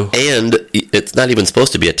 Jiu-jitsu. And it's not even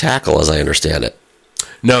supposed to be a tackle, as I understand it.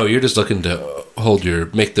 No, you're just looking to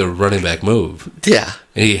make the running back move. Yeah.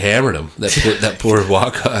 And he hammered him. That poor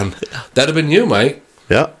walk-on. That'd have been you, Mike.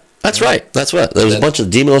 Yeah. That's right. That's what. There was a bunch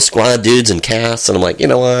of Demo Squad dudes and casts, and I'm like, you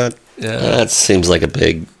know what? Yeah. That seems like a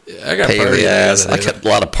big... I got partying. I kept a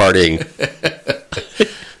lot of partying.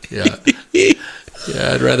 Yeah,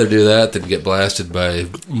 I'd rather do that than get blasted by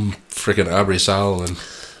freaking Aubrey Solomon.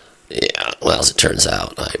 Yeah, well, as it turns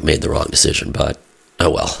out, I made the wrong decision, but oh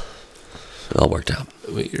well. It all worked out.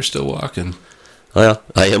 Wait, you're still walking. Well,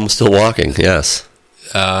 I am still walking, yes.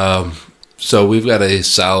 So we've got a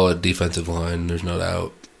solid defensive line, there's no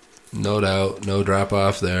doubt. No doubt, no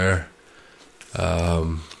drop-off there.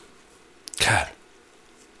 God.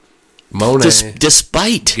 Monet,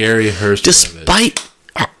 despite Gary Hurst, despite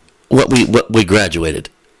what we graduated.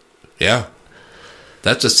 Yeah,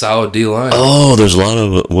 that's a solid D line. Oh, there's a lot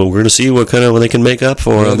of. Well, we're going to see what they can make up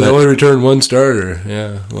for. They only returned one starter.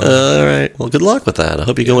 Yeah. Well, all right. Well, good luck with that. I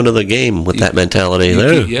hope you go into the game with that mentality.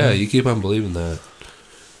 You keep on believing that,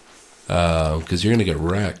 because you're going to get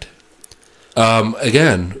wrecked.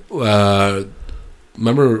 Again,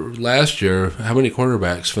 remember last year? How many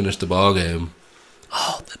quarterbacks finished the ball game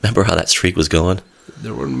Oh, remember how that streak was going?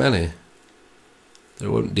 There weren't many.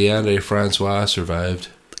 DeAndre Francois survived.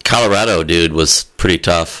 Colorado dude was pretty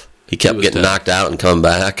tough. He kept getting knocked out and coming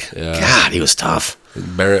back. Yeah. God, he was tough.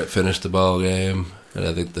 Barrett finished the ball game, and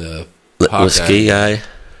I think the Whiskey guy.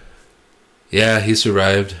 Yeah, he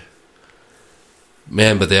survived.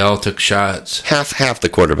 Man, but they all took shots. Half the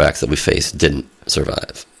quarterbacks that we faced didn't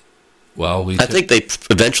survive. Well, I think they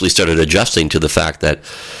eventually started adjusting to the fact that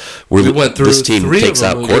we went through this team takes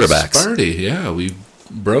out quarterbacks. Sparty. Yeah, we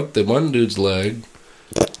broke the one dude's leg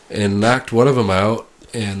and knocked one of them out,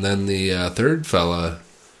 and then the third fella,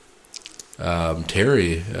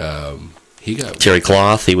 Terry, he got Terry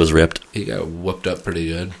Cloth. He was ripped. He got whooped up pretty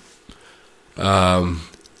good.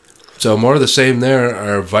 So more of the same there.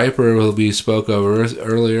 Our Viper we spoke of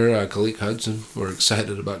earlier, Khaleke Hudson. We're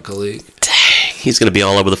excited about Khaleke. Dang, he's going to be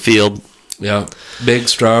all over the field. Yeah, big,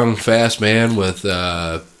 strong, fast man with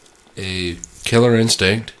a killer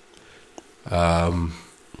instinct.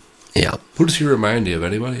 Yeah. Who does he remind you of?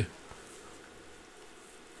 Anybody?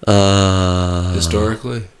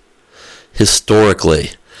 Historically,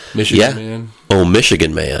 Michigan man. Oh,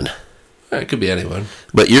 Michigan man. It could be anyone.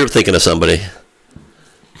 But you're thinking of somebody.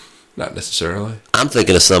 Not necessarily. I'm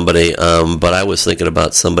thinking of somebody, but I was thinking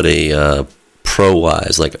about somebody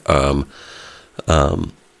pro-wise, like a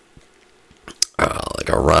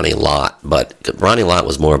Ronnie Lott. But Ronnie Lott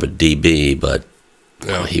was more of a DB, but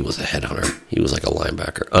he was a headhunter. He was like a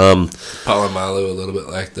linebacker. Polamalu, a little bit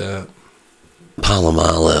like that.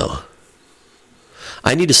 Polamalu.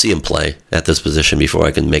 I need to see him play at this position before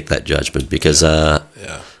I can make that judgment, because I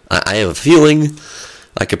have a feeling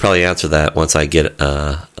I could probably answer that once I get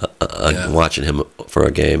watching him for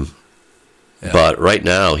a game. Yeah. But right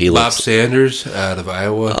now, he looks... Bob Sanders out of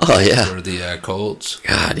Iowa. Oh, yeah. For the Colts.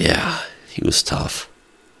 God, yeah. He was tough.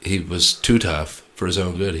 He was too tough for his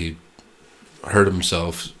own good. He hurt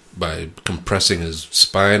himself by compressing his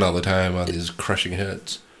spine all the time on these crushing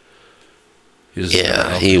hits.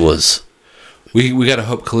 He was... We got to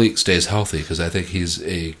hope Khaleke stays healthy, because I think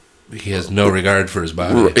he has no regard for his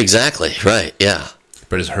body. Exactly, right, yeah.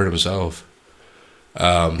 But he's hurt himself.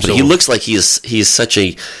 But he looks like he is such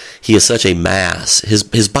a mass.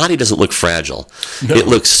 His body doesn't look fragile. No. It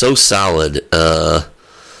looks so solid. God.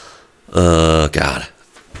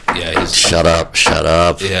 Yeah. Shut up.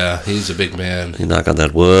 Yeah, he's a big man. You knock on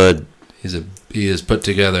that wood. He is put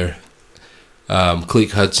together.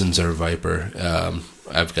 Khaleke Hudson's our Viper.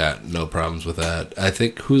 I've got no problems with that. I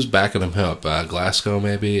think who's backing him up? Glasgow,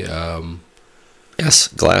 maybe. Yes,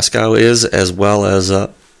 Glasgow is, as well as...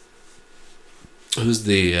 who's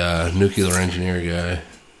the nuclear engineer guy?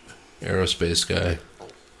 Aerospace guy?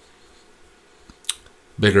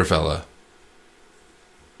 Bigger fella.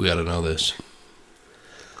 We got to know this.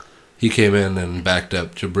 He came in and backed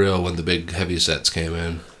up Jabril when the big heavy sets came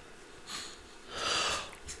in.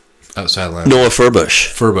 Outside line. Noah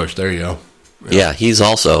Furbush. Furbush, there you go. Yeah, he's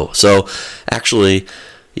also... So, actually...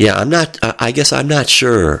 Yeah, I guess I'm not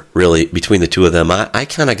sure, really, between the two of them. I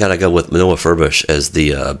kind of got to go with Noah Furbush as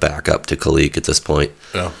the backup to Khaleke at this point.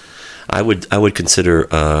 Yeah. I would consider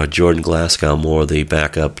Jordan Glasgow more the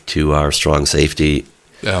backup to our strong safety.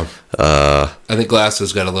 Yeah. I think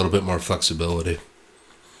Glasgow's got a little bit more flexibility.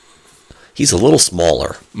 He's a little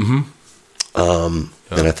smaller. Mm-hmm.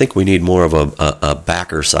 And I think we need more of a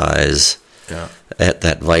backer size at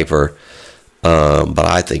that Viper. But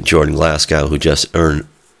I think Jordan Glasgow, who just earned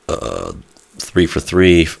 3 for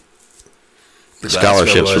 3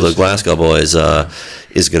 scholarships for the Glasgow boys,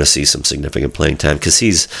 is going to see some significant playing time,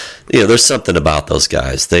 because there's something about those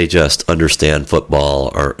guys. They just understand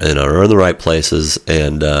football and are in the right places,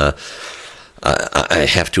 and I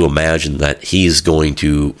have to imagine that he's going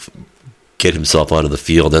to get himself onto the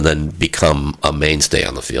field and then become a mainstay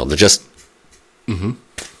on the field. That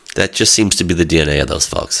just seems to be the DNA of those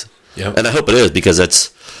folks. Yep. And I hope it is, because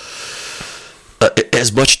it's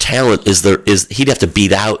as much talent as there is. He'd have to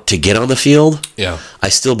beat out to get on the field. Yeah, I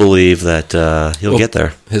still believe that he'll get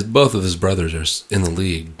there. Both of his brothers are in the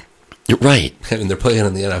league, right? And they're playing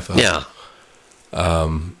in the NFL. Yeah.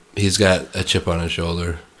 He's got a chip on his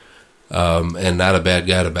shoulder, and not a bad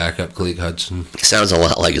guy to back up Khaleke Hudson. He sounds a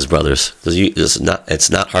lot like his brothers. It's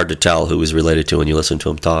not hard to tell who he's related to when you listen to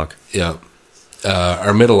him talk. Yeah.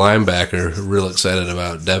 Our middle linebacker, real excited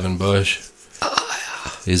about Devin Bush.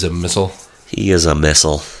 He's a missile. He is a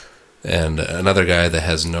missile. And another guy that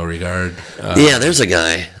has no regard. There's a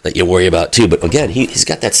guy that you worry about too. But again, he's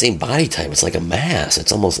got that same body type. It's like a mass.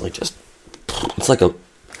 It's almost like it's like a...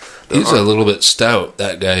 He's a little bit stout,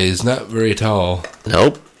 that guy. He's not very tall.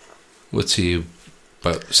 Nope. What's he,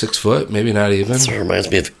 about 6 foot? Maybe not even. This reminds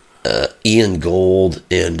me of Ian Gold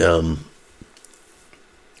and...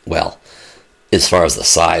 well, as far as the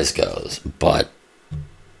size goes, but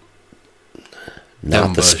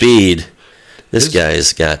not the speed. This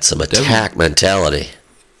guy's got some attack mentality.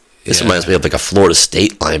 This reminds me of like a Florida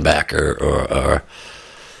State linebacker or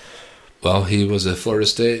well, he was a Florida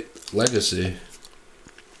State legacy,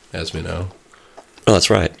 as we know. Oh,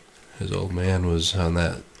 that's right. His old man was on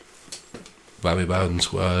that Bobby Bowden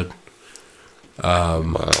squad.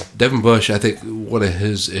 Wow. Devin Bush, I think one of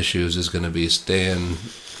his issues is going to be staying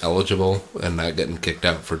eligible and not getting kicked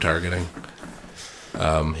out for targeting.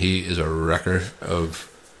 He is a wrecker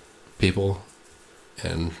of people,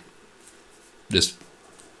 and just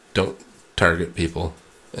don't target people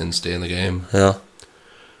and stay in the game. Yeah.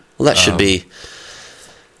 Well, that should be...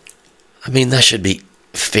 that should be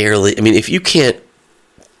fairly... if you can't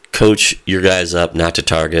coach your guys up not to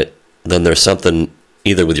target, then there's something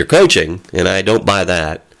either with your coaching, and I don't buy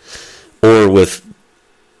that, or with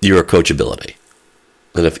your coachability.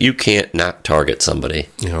 And if you can't not target somebody...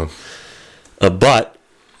 but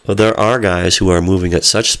there are guys who are moving at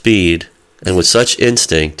such speed and with such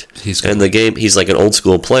instinct, and the game, he's like an old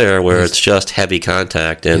school player where it's just heavy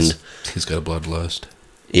contact, and he's got a bloodlust.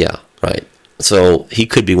 Yeah, right. So he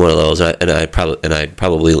could be one of those, and I'd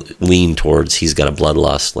probably lean towards he's got a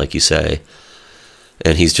bloodlust, like you say,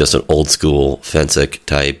 and he's just an old school Fensick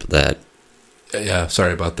type that. Yeah,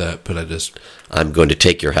 sorry about that, but I'm going to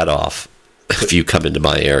take your head off if you come into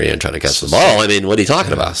my area and try to catch the ball. What are you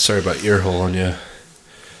talking about? Sorry about ear holing you.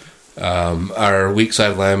 Our weak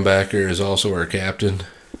side linebacker is also our captain.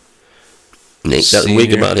 Nate doesn't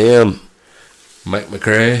weak about him. Mike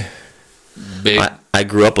McCray. I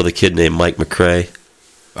grew up with a kid named Mike McCray.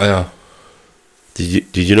 Oh, yeah.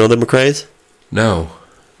 Did you know the McCrays? No.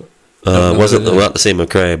 Wasn't not the same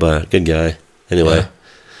McCray, but good guy. Anyway,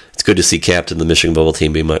 It's good to see captain of the Michigan football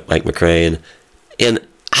team be Mike McCray, and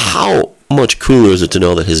how much cooler is it to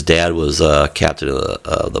know that his dad was captain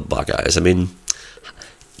of the Buckeyes?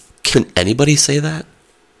 Can anybody say that?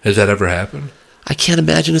 Has that ever happened? I can't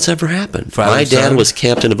imagine it's ever happened. My dad was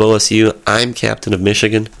captain of OSU. I'm captain of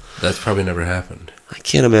Michigan. That's probably never happened. I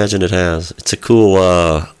can't imagine it has. It's a cool...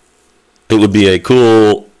 it would be a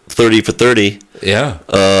cool 30 for 30. Yeah.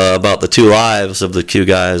 About the two lives of the two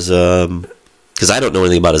guys. Because I don't know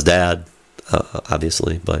anything about his dad,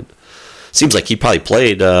 obviously. But it seems like he probably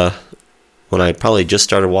played when I probably just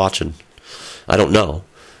started watching. I don't know.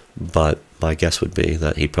 But my guess would be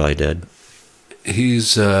that he probably did.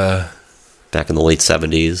 He's... back in the late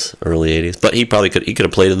 70s, early 80s. But he could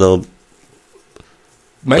have played in the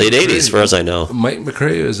late 80s, as far as I know. Mike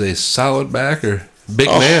McCray is a solid backer. Big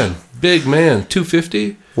man.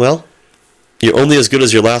 250. Well, you're only as good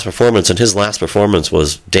as your last performance, and his last performance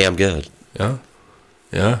was damn good.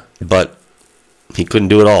 Yeah. But he couldn't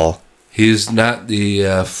do it all. He's not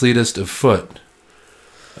the fleetest of foot.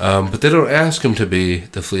 But they don't ask him to be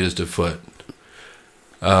the fleetest of foot.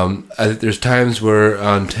 There's times where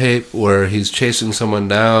on tape where he's chasing someone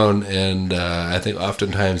down, and I think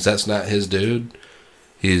oftentimes that's not his dude.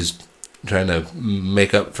 He's trying to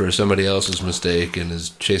make up for somebody else's mistake and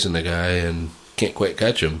is chasing the guy and can't quite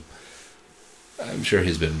catch him. I'm sure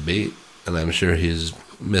he's been beat, and I'm sure he's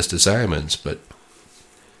missed assignments, but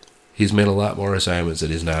he's made a lot more assignments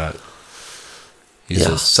than he's not. He's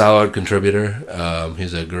a solid contributor.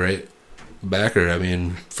 He's a great backer.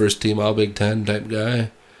 First team All Big Ten type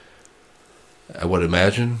guy, I would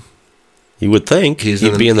imagine. You would think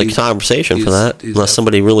he'd be in the conversation for that, unless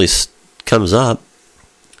somebody really comes up.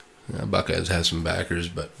 Buckeyes have some backers,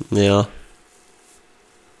 but... Yeah.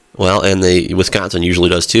 Well, and Wisconsin usually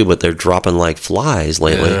does too, but they're dropping like flies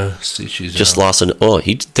lately. Yeah, they just lost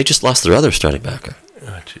their other starting backer.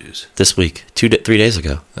 Oh, jeez. This week, 3 days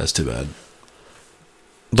ago. That's too bad.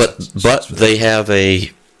 But they have a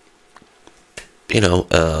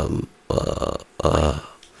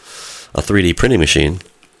 3D printing machine,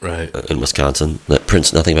 right, in Wisconsin that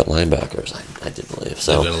prints nothing but linebackers. I did believe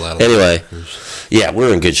so. Anyway,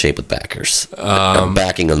 we're in good shape with backers.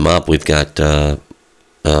 Backing them up, we've got not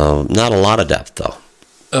a lot of depth though.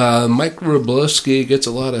 Mike Wroblewski gets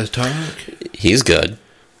a lot of talk. He's good.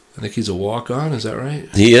 I think he's a walk-on. Is that right?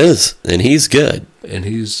 He is, and he's good. And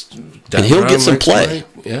he'll get some play.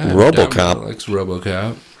 Yeah, RoboCop likes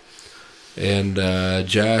RoboCop. And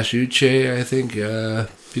Josh Uche, I think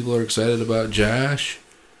people are excited about Josh.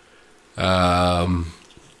 I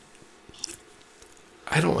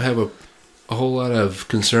don't have a whole lot of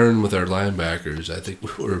concern with our linebackers. I think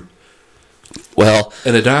we're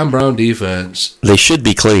in a Don Brown defense. They should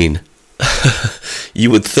be clean.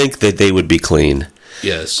 You would think that they would be clean.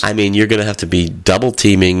 Yes. You're going to have to be double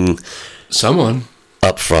teaming someone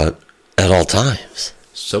up front at all times.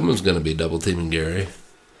 Someone's going to be double teaming Gary.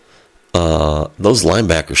 those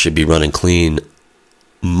linebackers should be running clean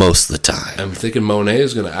most of the time. I'm thinking Monet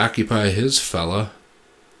is going to occupy his fella.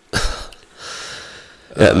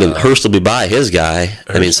 I mean, Hurst will be by his guy.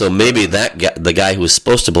 I mean, so maybe that guy, the guy who was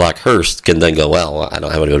supposed to block Hurst, can then go, well, I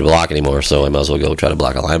don't have to go to block anymore, so I might as well go try to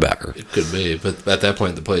block a linebacker. It could be, but at that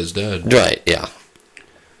point, the play is dead. Right, yeah.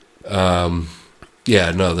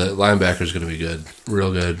 Yeah, no, the linebacker's going to be good.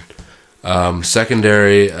 Real good.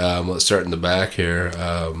 Secondary, let's start in the back here.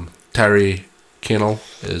 Tyree Kinnell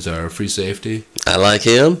is our free safety. I like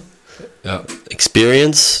him. Yeah.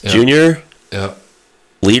 Experience, Yep. junior, Yeah.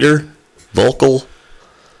 leader, vocal.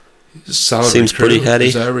 Solid Seems recruit, pretty heady.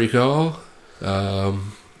 as I recall. Yeah,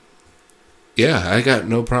 I got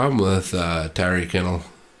no problem with Tyree Kinnell.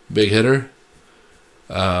 Big hitter.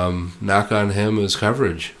 Knock on him is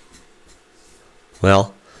coverage.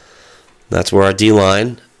 Well, that's where our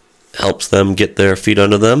D-line helps them get their feet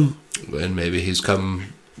under them. And maybe he's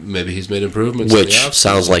made improvements. in the Which offseason.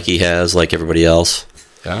 sounds like he has, like everybody else.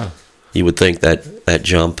 Yeah. You would think that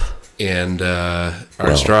jump. And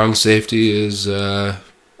our strong safety is our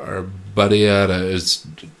buddy is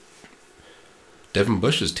Devin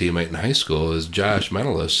Bush's teammate in high school is Josh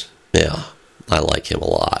Menelis. Yeah, I like him a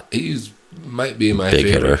lot. He's might be my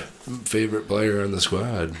Big favorite player on the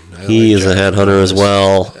squad. He is a headhunter as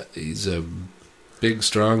well. He's a big,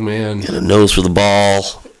 strong man. And a nose for the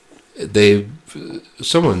ball.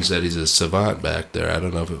 Someone said he's a savant back there. I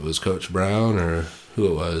don't know if it was Coach Brown or who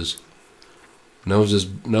it was. Knows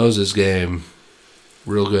his game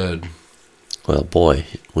real good. Well, boy,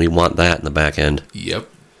 we want that in the back end. Yep,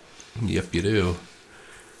 you do.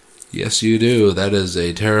 Yes, you do. That is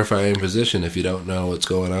a terrifying position if you don't know what's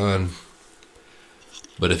going on.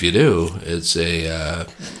 But if you do, it's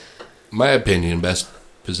my opinion, best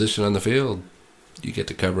position on the field. You get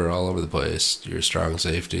to cover all over the place. You're a strong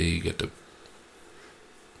safety. You get to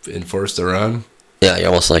enforce the run. Yeah, you're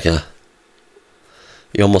almost like a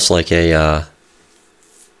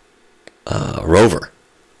rover.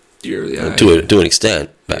 To an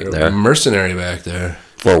extent back you're there. a mercenary back there.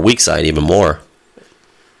 For a weak side, even more.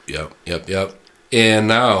 Yep. And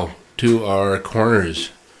now to our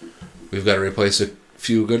corners. We've got to replace a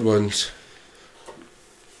few good ones.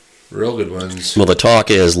 Real good ones. Well, the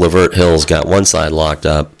talk is Lavert Hill's got one side locked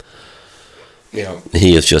up. Yeah.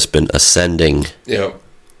 He has just been ascending. Yeah.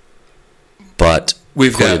 But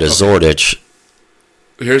according to Zordich,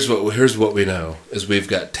 here's what we know is we've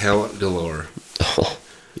got talent galore. Oh,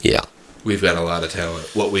 yeah. We've got a lot of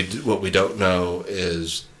talent. What we don't know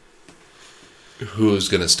is who's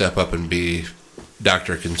going to step up and be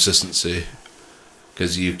Dr. Consistency,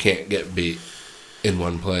 because you can't get beat in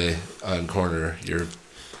one play on corner.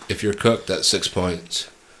 If you're cooked, that's 6 points,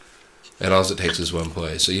 and all it takes is one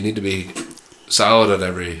play. So you need to be solid on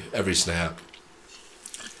every snap.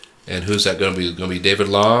 And who's that going to be? Going to be David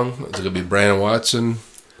Long? Is it going to be Brandon Watson?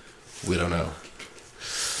 We don't know.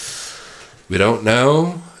 We don't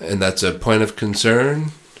know, and that's a point of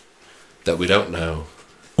concern that we don't know.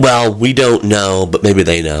 Well, we don't know, but maybe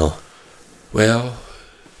they know. Well,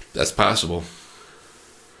 that's possible.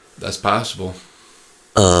 That's possible.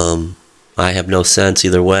 I have no sense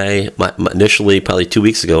either way. Initially, probably 2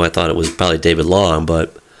 weeks ago, I thought it was probably David Long,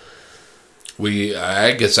 but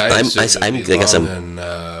I guess I'm and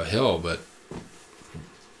Hill, but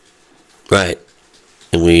right.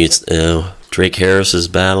 And Drake Harris is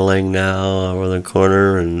battling now over the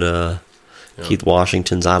corner, and Keith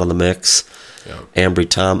Washington's out of the mix. Yep. Ambry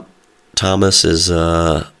Thomas is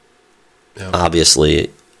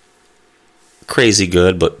obviously crazy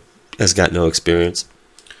good, but has got no experience.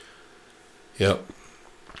 Yep.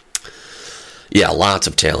 Yeah, lots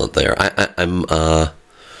of talent there. I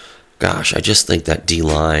just think that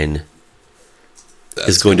D-line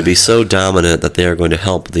is going to be so dominant that they are going to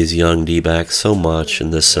help these young D-backs so much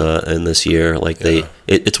in this year.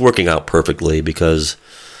 It's working out perfectly because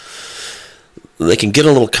they can get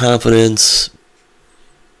a little confidence,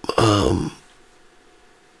 and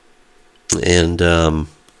I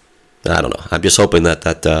don't know. I'm just hoping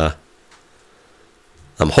that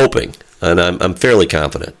I'm hoping, and I'm fairly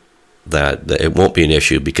confident that it won't be an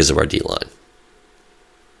issue because of our D-line.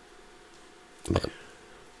 But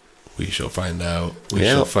we shall find out.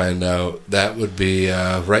 Shall find out. That would be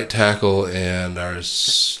right tackle and our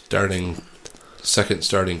second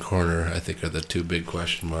starting corner, I think, are the two big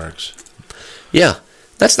question marks. Yeah,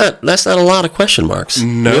 that's not a lot of question marks.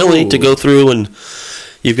 No. Really, to go through, and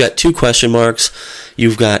you've got two question marks.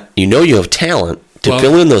 You have talent to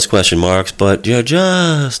fill in those question marks, but you're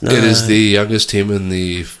just not. It is the youngest team in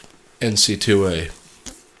the NC2A.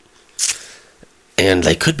 And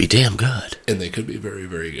they could be damn good. And they could be very,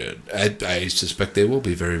 very good. I suspect they will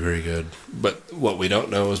be very, very good. But what we don't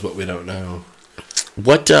know is what we don't know.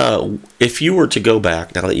 What if you were to go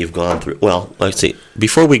back now that you've gone through? Well, let's see.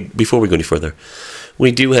 Before we go any further,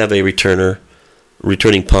 we do have a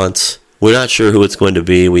returning punts. We're not sure who it's going to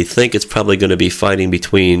be. We think it's probably going to be fighting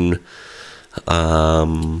between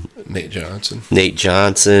Nate Johnson. Nate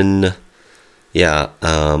Johnson. Yeah,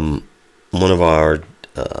 one of our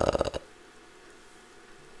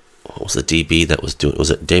what was the DB that was doing? Was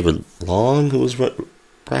it David Long who was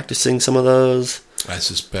practicing some of those? I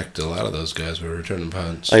suspect a lot of those guys were returning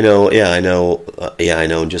punts. I know. Yeah, I know. I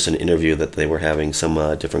know. Just an interview that they were having some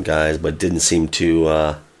different guys, but didn't seem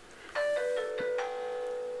to.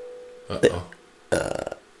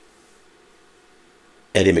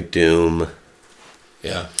 Eddie McDoom.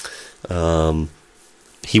 Yeah.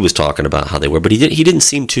 He was talking about how they were, but he didn't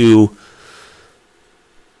seem too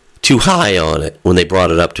high on it when they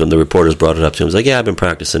brought it up to him. The reporters brought it up to him. He was like, "Yeah, I've been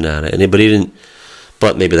practicing at it," but he didn't.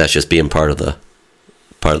 But maybe that's just being part of the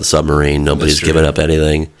submarine. Nobody's giving up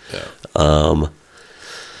anything. Yeah.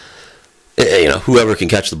 Whoever can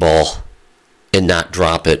catch the ball and not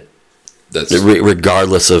drop it,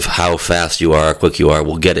 regardless of how fast you are, or quick you are,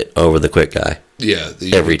 will get it over the quick guy. Yeah,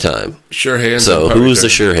 every time. Sure hands. So who's the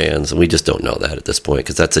sure hands? And we just don't know that at this point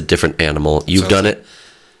because that's a different animal. You've done it.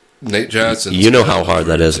 Nate Johnson. You know how hard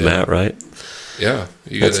that is, Matt, right? Yeah.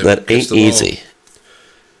 That ain't easy.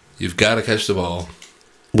 You've got to catch the ball.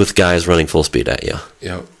 With guys running full speed at you.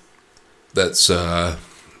 Yeah. That's tough.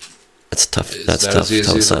 That's tough. As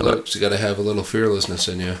easy as it looks. You got to have a little fearlessness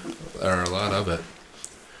in you, or a lot of it.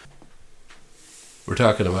 We're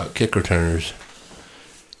talking about kick returners.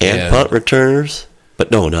 And punt returners? But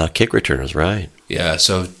no, not kick returners, right? Yeah,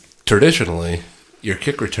 so traditionally, your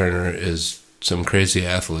kick returner is some crazy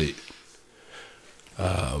athlete.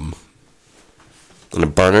 And a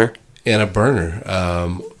burner? And a burner.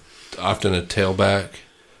 Often a tailback,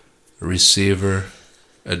 a receiver,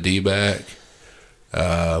 a D-back.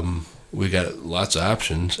 We got lots of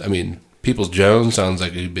options. I mean, Peoples-Jones sounds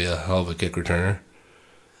like he'd be a hell of a kick returner.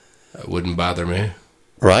 It wouldn't bother me.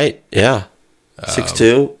 Right, yeah.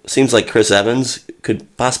 6'2". Seems like Chris Evans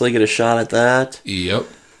could possibly get a shot at that. Yep.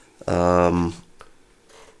 I'd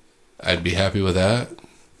be happy with that.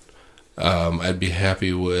 I'd be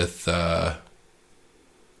happy with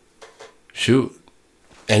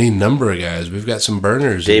any number of guys. We've got some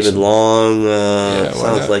burners. David Long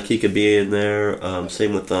sounds like he could be in there.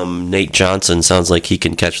 Same with Nate Johnson. Sounds like he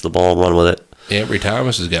can catch the ball and run with it. Ambry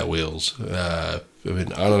Thomas has got wheels. On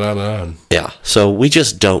and on and on. Yeah, so we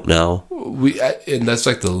just don't know. And that's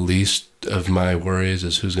like the least of my worries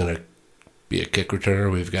is who's going to be a kick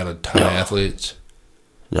returner. We've got a ton of athletes.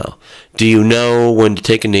 No. Do you know when to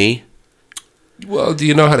take a knee? Well, do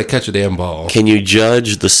you know how to catch a damn ball? Can you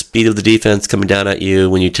judge the speed of the defense coming down at you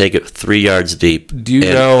when you take it 3 yards deep? Do you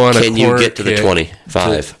know on a corner can you get to the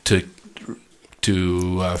 25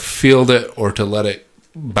 to field it or to let it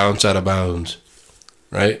bounce out of bounds?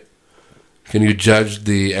 Right? Can you judge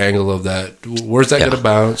the angle of that? Where's that going to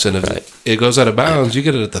bounce? And if it goes out of bounds, you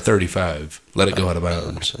get it at the 35. Let it go out of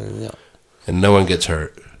bounds. Yeah. And no one gets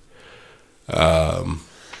hurt. Yeah,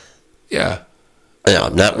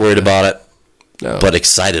 I'm not worried about it, but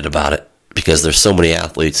excited about it because there's so many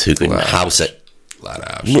athletes who can house it. A lot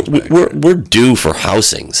of options. We're due for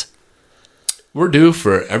housings. We're due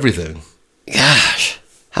for everything. Gosh,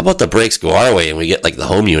 how about the breaks go our way and we get like the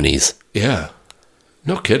home unis? Yeah,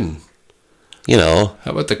 no kidding. How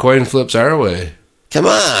about the coin flips our way? Come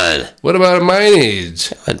on. What about my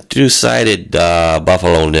needs? A two-sided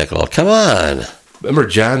Buffalo nickel. Come on. Remember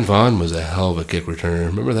John Vaughn was a hell of a kick returner.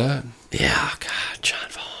 Remember that? Yeah, God, John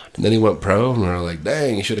Vaughn. And then he went pro, and we were like,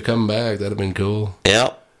 dang, he should have come back. That'd have been cool.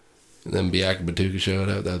 Yep. And then Biaka Batuka showed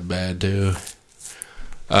up. That was bad, too.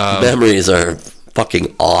 Memories are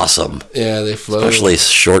fucking awesome. Yeah, they flow. Especially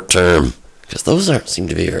short term, because those don't seem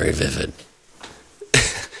to be very vivid.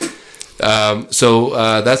 So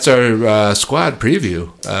that's our squad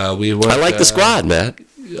preview. I like the squad, Matt.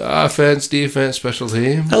 Offense, defense, special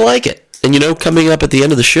team. I like it. And coming up at the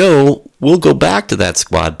end of the show, we'll go back to that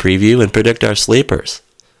squad preview and predict our sleepers.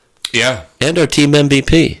 Yeah. And our team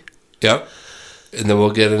MVP. Yep. And then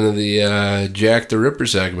we'll get into the Jack the Ripper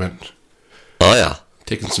segment. Oh, yeah.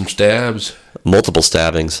 Taking some stabs. Multiple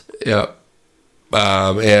stabbings. Yep.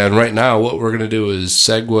 And right now, what we're going to do is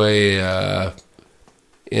segue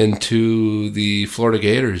into the Florida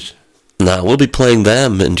Gators. Now, we'll be playing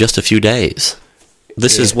them in just a few days.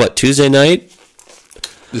 This is what, Tuesday night?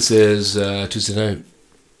 This is Tuesday night.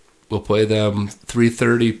 We'll play them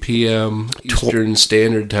 3:30 p.m. Eastern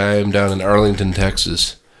Standard Time down in Arlington,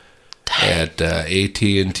 Texas. at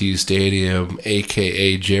AT&T Stadium,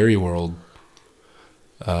 a.k.a. Jerry World.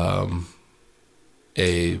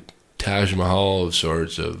 A Taj Mahal of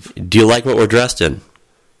sorts of... Do you like what we're dressed in?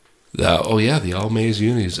 The All Mays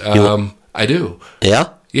unis. I do. Yeah?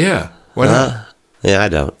 Yeah. Why not? Yeah, I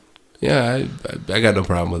don't. Yeah, I got no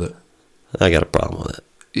problem with it. I got a problem with it.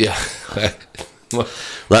 Yeah.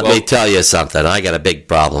 Let me tell you something. I got a big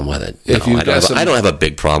problem with it. I don't have a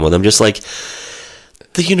big problem with them. Just like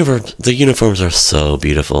the uniforms are so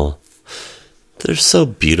beautiful. They're so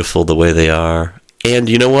beautiful the way they are. And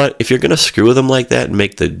you know what? If you're going to screw with them like that and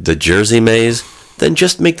make the jersey maze, then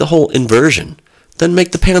just make the whole inversion. Then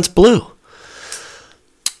make the pants blue.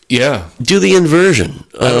 Yeah. Do the inversion.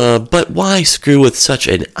 But why screw with such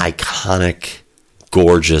an iconic,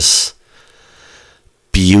 gorgeous,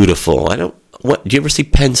 beautiful... do you ever see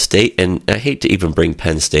Penn State? And I hate to even bring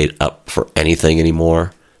Penn State up for anything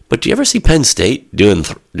anymore. But do you ever see Penn State doing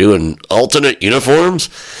alternate uniforms?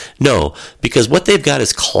 No, because what they've got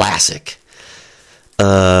is classic.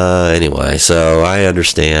 Anyway, so I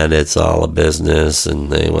understand it's all a business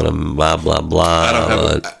and they want to blah, blah,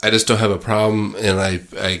 blah. I just don't have a problem, and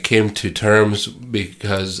I came to terms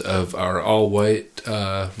because of our all-white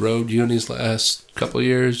road unis last couple of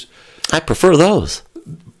years. I prefer those.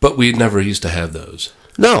 But we never used to have those.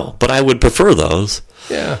 No, but I would prefer those.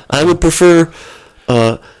 Yeah. I would prefer...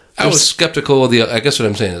 I was skeptical of I guess what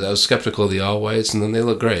I'm saying is I was skeptical of the all-whites, and then they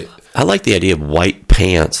look great. I like the idea of white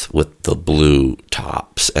pants with the blue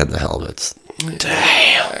tops and the helmets.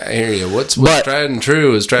 Damn. I hear you. What's tried and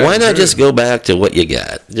true is tried and true. Why not just go back to what you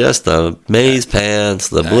got? Just the maize pants,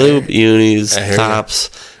 the blue unis, tops,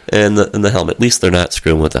 and the helmet. At least they're not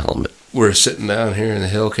screwing with the helmet. We're sitting down here in the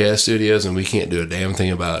Hillcast studios, and we can't do a damn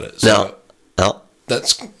thing about it. So no.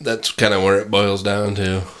 That's kind of where it boils down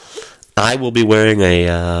to. I will be wearing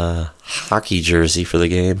a hockey jersey for the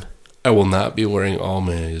game. I will not be wearing all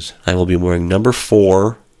maize. I will be wearing number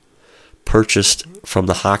 4, purchased from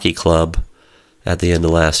the hockey club at the end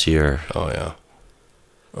of last year. Oh, yeah.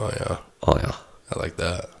 I like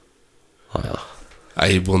that. Oh, yeah.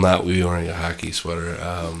 I will not be wearing a hockey sweater.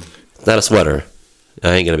 Not a sweater. I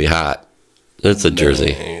ain't going to be hot. It's a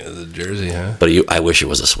jersey. It's a jersey, huh? But I wish it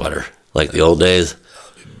was a sweater. Like the old days.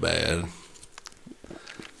 Bad.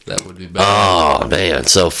 That would be bad. Oh, man.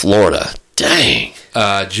 So, Florida. Dang.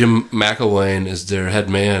 Jim McElwain is their head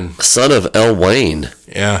man. Son of L. Wayne.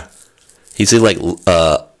 Yeah. He's he like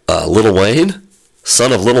Little Wayne?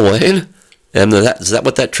 Son of Little Wayne? And is that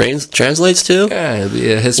what that translates to? Yeah, it'd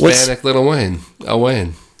be a Hispanic Little Wayne. L.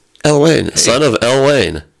 Wayne. L. Wayne. Hey. Son of L.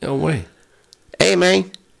 Wayne. L. Wayne. Hey,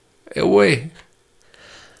 man. L. Wayne.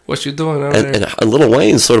 What you doing out there? And Little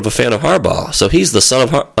Wayne's sort of a fan of Harbaugh, so he's the son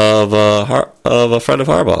of a friend of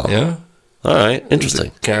Harbaugh. Yeah. All right.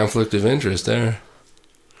 Interesting. Conflict of interest there.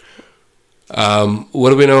 What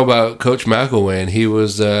do we know about Coach McElwain? He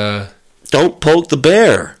was... Don't poke the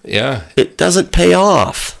bear. Yeah. It doesn't pay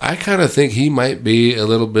off. I kind of think he might be a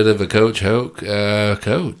little bit of a coach. I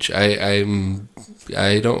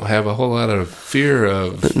don't have a whole lot of fear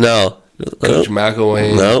of Coach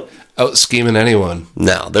McElwain. No. Out scheming anyone.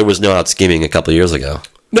 No, there was no out scheming a couple of years ago.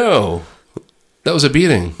 No. That was a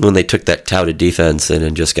beating. When they took that touted defense in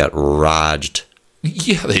and just got roged.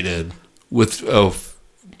 Yeah, they did. With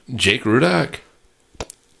Jake Rudock.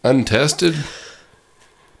 Untested.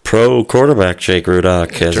 Pro quarterback Jake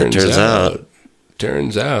Rudock, as it turns out.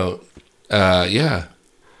 Turns out. Yeah.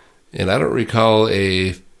 And I don't recall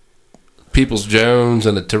a Peoples Jones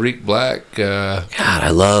and a Tariq Black. God, I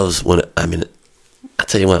love I'll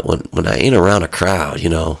tell you what, when I ain't around a crowd,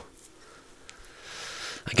 I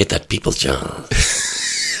get that Peoples Jones.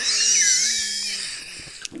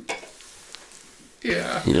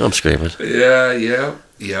 Yeah. I'm screaming. Yeah.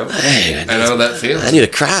 Hey, I know that feeling. I need a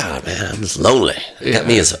crowd, man. I'm just lonely.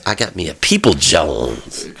 I got me a People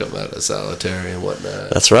Jones. You come out of solitary and whatnot.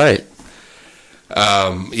 That's right.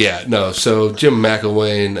 So Jim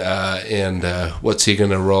McElwain and what's he going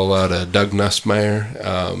to roll out? Doug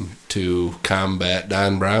Nussmeier to combat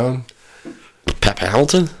Don Brown? Pep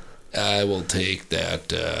Hamilton? I will take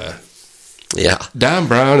that. Yeah. Don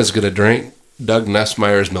Brown is going to drink Doug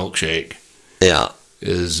Nussmeier's milkshake. Yeah.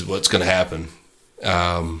 Is what's going to happen.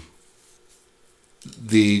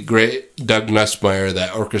 The great Doug Nussmeier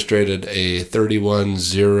that orchestrated a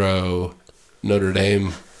 31-0 Notre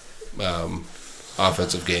Dame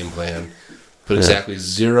offensive game plan put exactly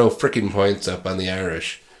 0 freaking points up on the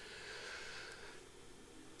Irish.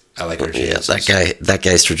 I like our chances. That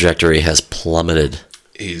guy's trajectory has plummeted.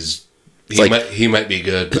 He might be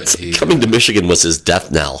good, but coming to Michigan was his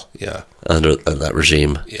death knell. Yeah, under that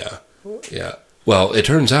regime. Yeah. Well, it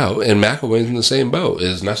turns out, and McElwain's in the same boat,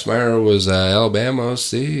 is Nussmeier was Alabama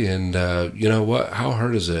OC, and you know what? How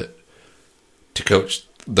hard is it to coach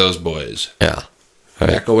those boys? Yeah. Right.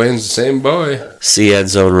 McElwain's the same boy. See end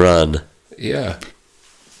zone run. Yeah.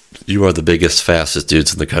 You are the biggest, fastest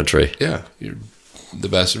dudes in the country. Yeah. You're the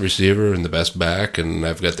best receiver and the best back, and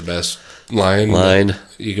I've got the best line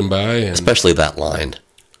you can buy. And especially that line.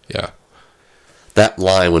 Yeah. That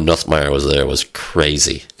line when Nussmeier was there was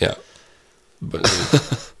crazy. Yeah. But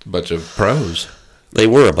a bunch of pros. They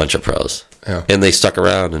were a bunch of pros. Yeah. And they stuck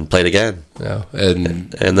around and played again. Yeah.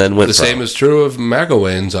 And then went the pro. same is true of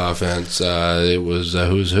McElwain's offense. It was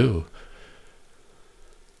who's who.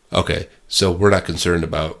 Okay. So we're not concerned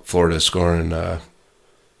about Florida scoring.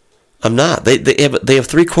 I'm not. They have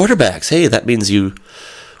 3 quarterbacks. Hey, that means you.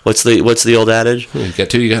 What's the old adage? You got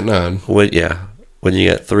 2, you got none. When you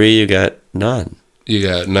got 3, you got none. You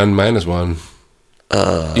got none minus 1.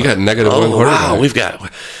 You got negative 1 quarterback. Wow,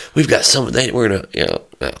 we've got some. We're gonna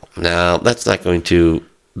no, that's not going to.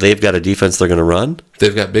 They've got a defense they're going to run.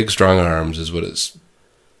 They've got big, strong arms, is what it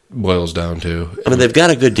boils down to. I mean, they've got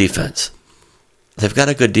a good defense. They've got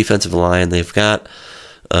a good defensive line. They've got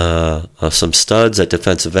some studs at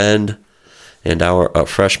defensive end, and our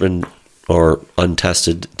freshman or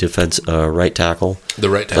untested defense right tackle. The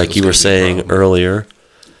right tackle, like you were saying earlier.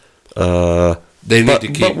 They need to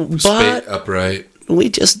keep Spate upright.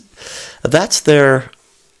 That's their.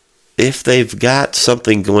 If they've got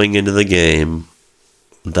something going into the game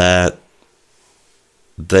that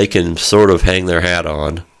they can sort of hang their hat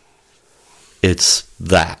on, it's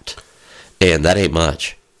that. And that ain't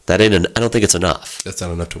much. I don't think it's enough. That's not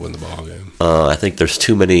enough to win the ball game. I think there's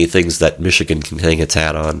too many things that Michigan can hang its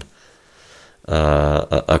hat on.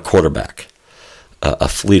 A quarterback, a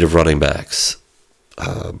fleet of running backs,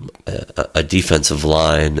 a defensive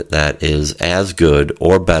line that is as good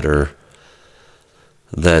or better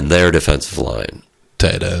than their defensive line.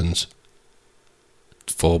 Tight ends,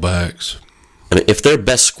 fullbacks. I mean, if their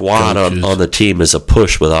best squad on the team is a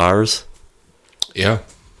push with ours, yeah,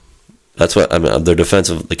 that's what I mean. Their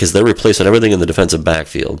defensive, because they're replacing everything in the defensive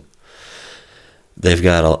backfield. They've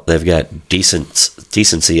got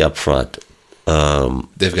decency up front.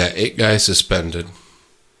 They've got 8 guys suspended.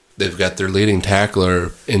 They've got their leading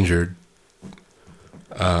tackler injured.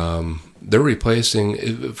 They're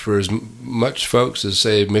replacing, for as much folks as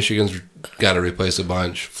say Michigan's got to replace a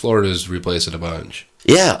bunch, Florida's replacing a bunch.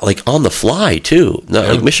 Yeah, like on the fly too.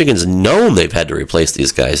 No, like Michigan's known they've had to replace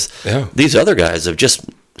these guys. Yeah, these other guys have just.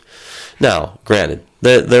 Now, granted,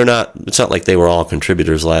 they're not. It's not like they were all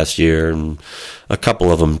contributors last year, and a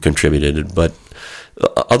couple of them contributed, but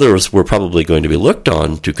others were probably going to be looked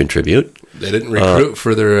on to contribute. They didn't recruit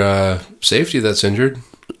for their safety that's injured.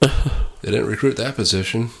 They didn't recruit that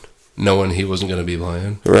position, knowing he wasn't going to be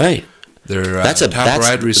playing. Right. Their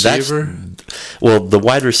wide receiver. Well, the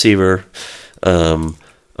wide receiver,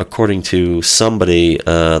 according to somebody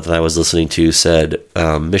that I was listening to, said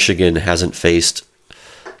Michigan hasn't faced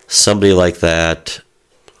somebody like that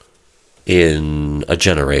in a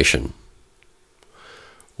generation.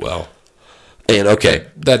 Well. And okay,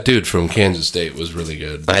 that dude from Kansas State was really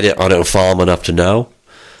good. I don't follow him enough to know.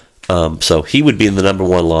 So he would be the number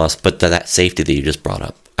 1 loss, but that safety that you just brought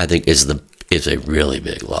up, I think is a really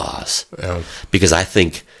big loss. Yeah. Because I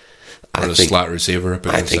think slot receiver up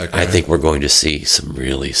against that guy. I think we're going to see some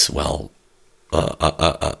really swell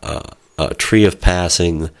a tree of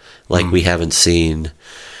passing like we haven't seen.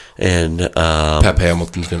 And Pep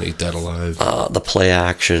Hamilton's going to eat that alive. The play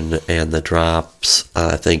action and the drops,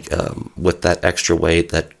 I think with that extra weight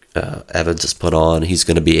that Evans has put on, he's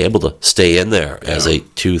going to be able to stay in there as a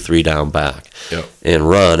 2-3 down back and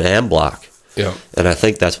run and block. Yeah. And I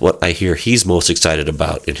think that's what I hear he's most excited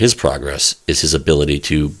about in his progress is his ability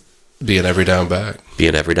to be an every down back.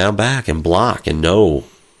 And block and know,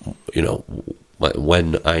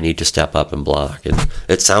 when I need to step up and block. And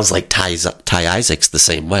it sounds like Ty Isaac's the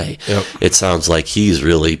same way. Yep. It sounds like he's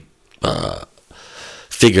really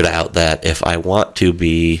figured out that if I want to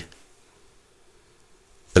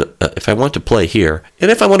play here, and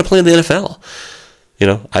if I want to play in the NFL,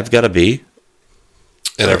 I've got to be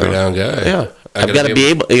an every down guy. Yeah. I've got to be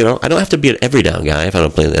able, I don't have to be an every down guy if I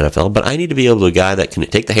don't play in the NFL, but I need to be able to be a guy that can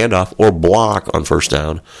take the handoff or block on first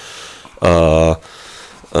down.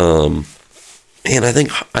 And I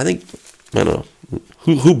think I don't know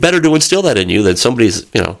who better to instill that in you than somebody's,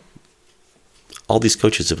 all these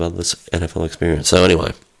coaches have had this NFL experience. So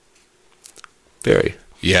anyway, very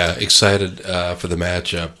excited for the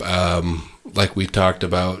matchup. Like we talked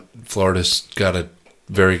about, Florida's got a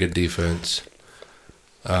very good defense.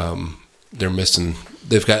 they're missing.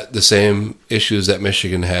 They've got the same issues that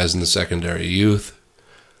Michigan has in the secondary. Youth,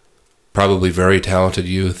 probably very talented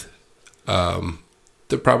youth.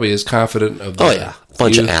 They're probably as confident of a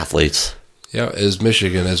bunch of athletes. Yeah, as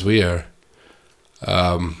Michigan as we are.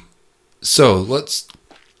 So let's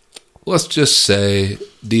just say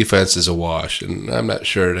defense is a wash, and I'm not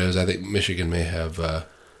sure it is. I think Michigan may have.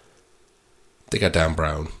 They got Don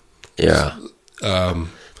Brown. Yeah.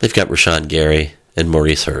 They've got Rashawn Gary and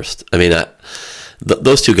Maurice Hurst. I mean,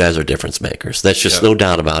 those two guys are difference makers. That's just no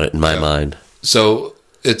doubt about it in my mind. So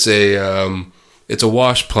it's a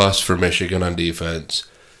wash plus for Michigan on defense.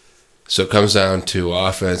 So it comes down to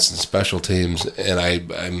offense and special teams, and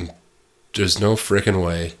I'm there's no freaking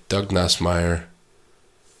way Doug Nussmeier.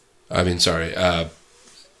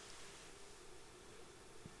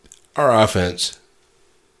 Our offense,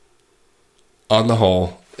 on the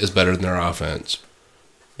whole, is better than their offense.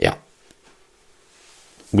 Yeah.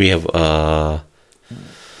 We have. We're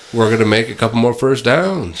going to make a couple more first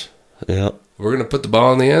downs. Yeah. We're going to put the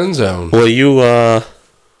ball in the end zone. Well, you are.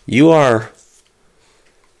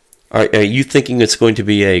 Are you thinking it's going to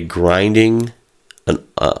be a grinding,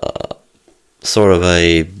 sort of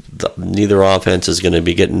neither offense is going to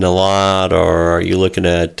be getting a lot, or are you looking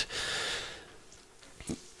at?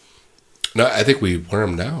 No, I think we wear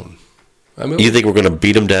them down. You think we're going to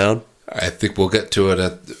beat them down? I think we'll get to it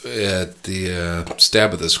at the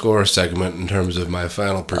stab of the score segment in terms of my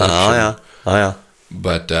final prediction. Oh yeah.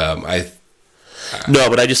 But no,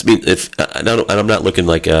 but I just mean I'm not looking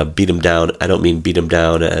like beat them down. I don't mean beat them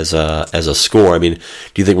down as a score. I mean,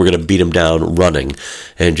 do you think we're going to beat them down running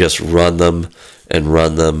and just run them, and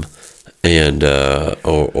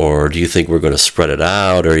or do you think we're going to spread it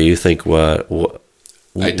out, or do you think what?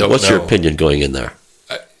 I don't what's know. your opinion going in there?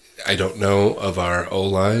 I don't know of our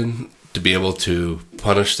O-line to be able to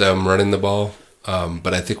punish them running the ball,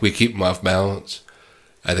 but I think we keep them off balance.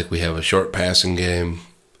 I think we have a short passing game,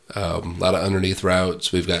 a lot of underneath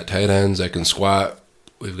routes. We've got tight ends that can squat.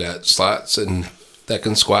 We've got slots that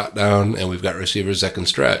can squat down, and we've got receivers that can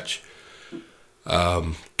stretch.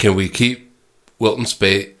 Can we keep Wilton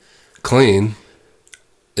Speight clean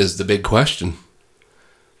is the big question.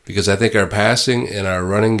 Because I think our passing and our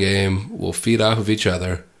running game will feed off of each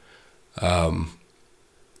other.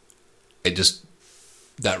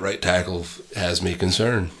 That right tackle has me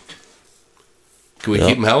concerned. Can we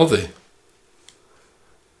keep him healthy?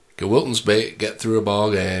 Can Wilton Speight get through a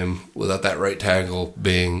ball game without that right tackle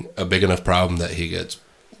being a big enough problem that he gets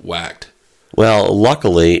whacked? Well,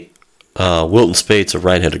 luckily, Wilton Speight's a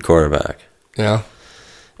right-handed quarterback. Yeah.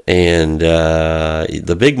 And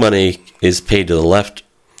the big money is paid to the left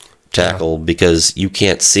tackle because you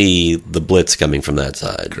can't see the blitz coming from that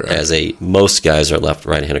side. Correct. Most guys are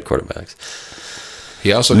right-handed quarterbacks.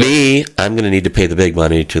 He also I'm going to need to pay the big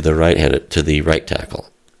money to the right tackle.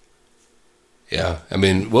 Yeah, I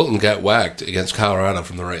mean, Wilton got whacked against Colorado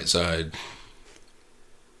from the right side.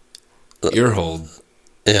 Ear hold.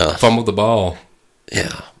 Yeah. Fumbled the ball.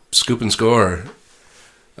 Yeah. Scoop and score.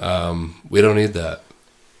 We don't need that.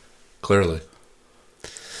 Clearly.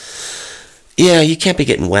 Yeah, you can't be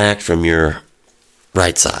getting whacked from your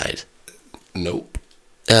right side. Nope.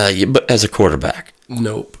 But as a quarterback.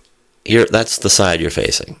 Nope. That's the side you're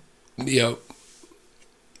facing. Yep.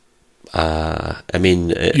 I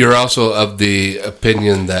mean... You're also of the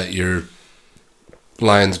opinion that your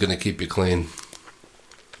line's going to keep you clean.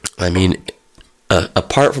 I mean,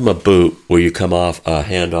 apart from a boot where you come off a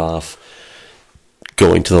handoff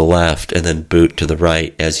going to the left and then boot to the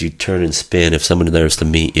right as you turn and spin if someone there's to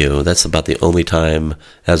meet you, that's about the only time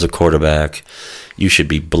as a quarterback you should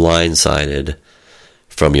be blindsided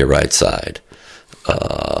from your right side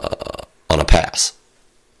on a pass.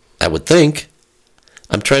 I would think.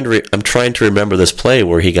 I'm trying to remember this play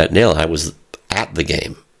where he got nailed. I was at the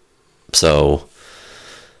game, so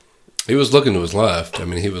he was looking to his left. I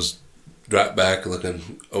mean, he was dropped back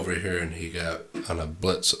looking over here, and he got on a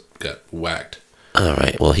blitz, got whacked. All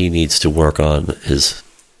right. Well, he needs to work on his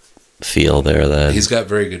feel there. Then he's got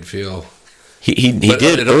very good feel. He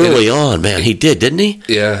did early on, man. He did, didn't he?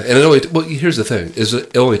 Yeah, and here's the thing: is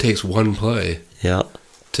it only takes one play. Yeah.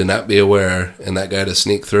 To not be aware and that guy to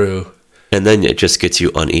sneak through. And then it just gets you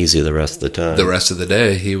uneasy the rest of the time. The rest of the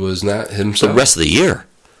day, he was not himself. The rest of the year.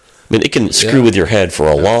 I mean, it can screw with your head for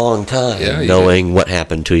a long time, knowing what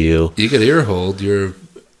happened to you. You get ear hold, your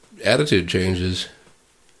attitude changes.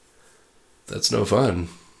 That's no fun.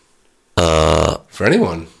 For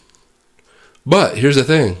anyone. But here's the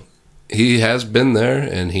thing. he has been there,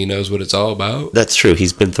 and he knows what it's all about. That's true.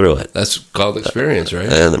 He's been through it. That's called experience,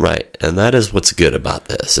 right? And that is what's good about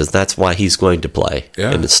this. Is that's why he's going to play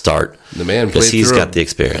and start. The man played because he's got the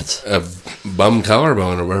experience. A bum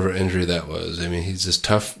collarbone or whatever injury that was. I mean, he's just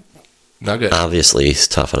tough. Not good. Obviously, he's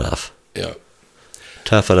tough enough. Yeah,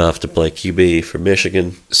 tough enough to play QB for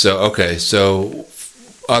Michigan. So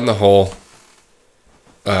on the whole,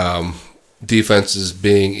 defenses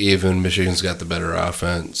being even, Michigan's got the better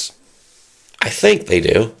offense. I think they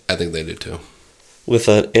do. I think they do too. With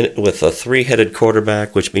a three-headed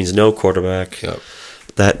quarterback, which means no quarterback. Yep.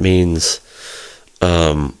 That means,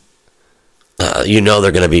 they're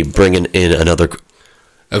going to be bringing in another.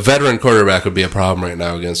 A veteran quarterback would be a problem right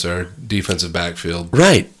now against our defensive backfield.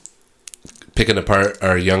 Right. Picking apart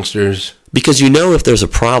our youngsters. Because if there's a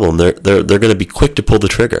problem, they're going to be quick to pull the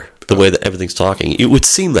trigger. The way that everything's talking, it would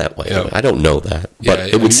seem that way. Yeah. I don't know that, but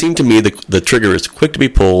it would seem to me the trigger is quick to be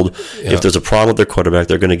pulled. Yeah. If there's a problem with their quarterback,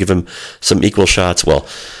 they're going to give him some equal shots. Well,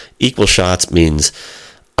 equal shots means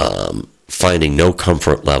finding no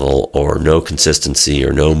comfort level or no consistency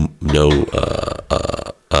or no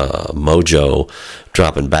mojo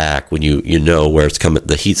dropping back when you know where it's coming.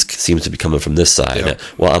 The heat seems to be coming from this side. Yep.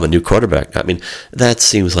 Well, I'm a new quarterback. I mean, that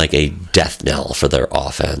seems like a death knell for their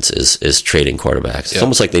offense is trading quarterbacks. It's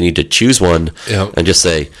almost like they need to choose one and just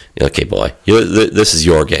say, okay, boy, this is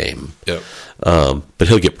your game. Yep. But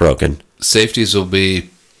he'll get broken. Safeties will be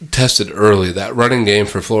tested early. That running game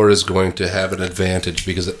for Florida is going to have an advantage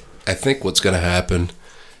because I think what's going to happen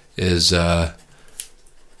is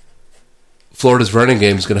Florida's running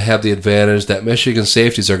game is going to have the advantage that Michigan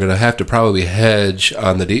safeties are going to have to probably hedge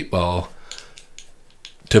on the deep ball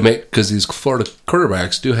because these Florida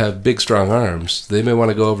quarterbacks do have big, strong arms. They may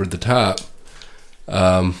want to go over the top,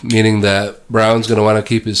 meaning that Brown's going to want to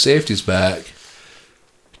keep his safeties back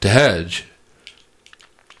to hedge.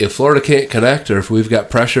 If Florida can't connect, or if we've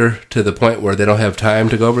got pressure to the point where they don't have time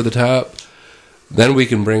to go over the top, then we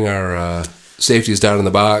can bring our safeties down in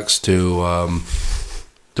the box to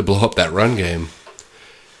blow up that run game.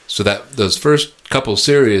 So that those first couple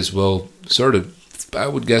series will sort of, I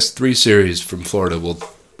would guess 3 series from Florida,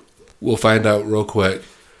 we'll find out real quick.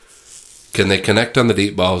 Can they connect on the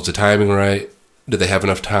deep ball? Is the timing right? Do they have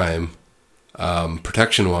enough time,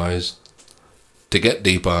 protection-wise, to get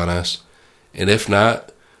deep on us? And if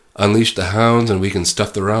not, unleash the hounds and we can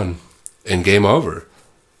stuff the run. And game over.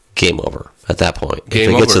 Game over at that point. Game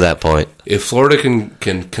if it gets to that point. If Florida can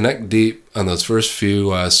connect deep on those first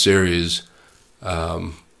few series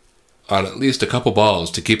on at least a couple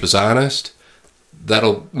balls to keep us honest,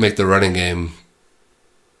 that'll make the running game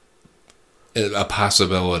a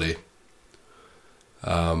possibility.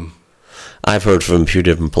 I've heard from a few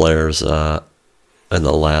different players in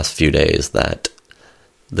the last few days that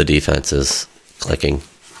the defense is clicking.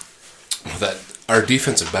 That our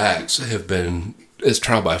defensive backs have been is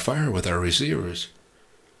trial by fire with our receivers.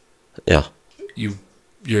 Yeah.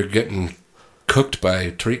 You're getting cooked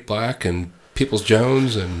by Tariq Black and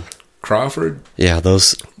Peoples-Jones and Crawford. Yeah,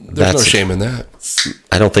 there's no shame in that.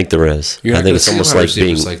 I don't think there is. I think it's almost like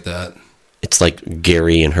being like that. It's like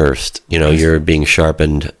Gary and Hurst. You're being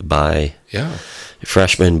sharpened by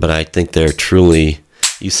freshmen, but I think they're truly.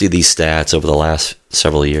 You see these stats over the last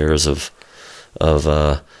several years of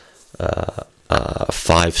 5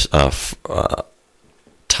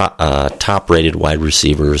 top-rated wide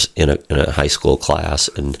receivers in a high school class,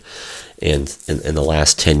 and in the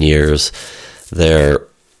last 10 years, their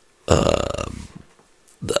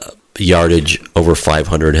the yardage over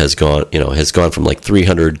 500 has gone from like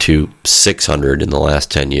 300 to 600 in the last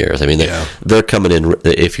 10 years. I mean, they're coming in.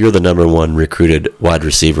 If you're the number 1 recruited wide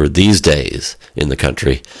receiver these days in the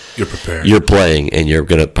country, you're prepared. You're playing, and you're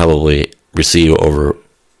going to probably receive over.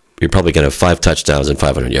 You're probably going to have 5 touchdowns and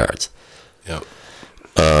 500 yards. Yeah.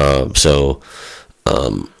 So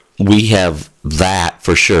we have that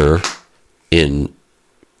for sure in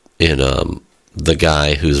the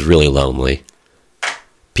guy who's really lonely,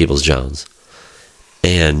 Peoples-Jones,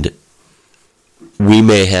 and we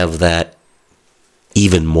may have that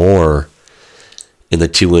even more in the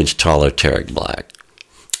 2-inch taller Tariq Black.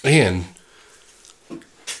 And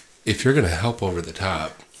if you're going to help over the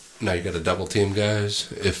top, now you got to double team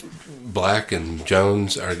guys. If Black and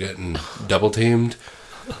Jones are getting double teamed,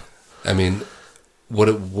 I mean,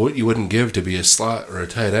 what you wouldn't give to be a slot or a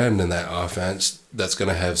tight end in that offense that's going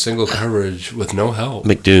to have single coverage with no help.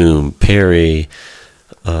 McDoom, Perry,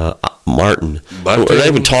 Martin. We're not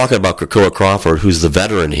even talking about Krakoa Crawford, who's the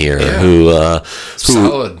veteran here, who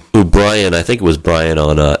Brian, I think it was Brian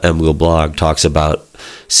on MWheel blog, talks about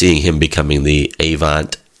seeing him becoming the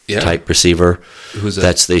Avant type receiver. Who's that?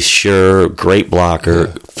 That's the sure, great blocker,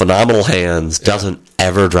 phenomenal hands, doesn't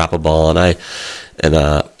ever drop a ball. And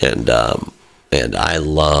I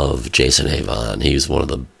love Jason Avon. He's one of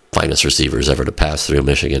the finest receivers ever to pass through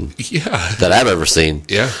Michigan that I've ever seen.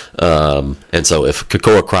 Yeah. And so if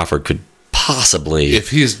Kakoa Crawford could possibly if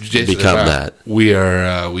he's Jason become Avant, that,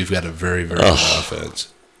 we've got a very, very good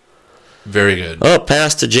offense. Very good. Oh,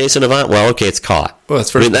 pass to Jason Avant. Well, okay, it's caught. Well,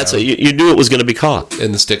 that's first. That's you knew it was going to be caught,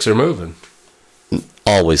 and the sticks are moving.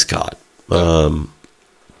 Always caught.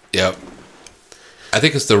 Yep. I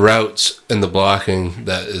think it's the routes and the blocking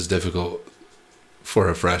that is difficult for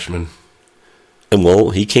a freshman. And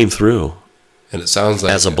well, he came through, and it sounds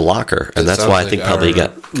like as a blocker, and that's why I think probably he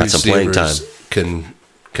got some playing time.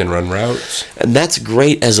 Can run routes, and that's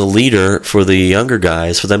great as a leader for the younger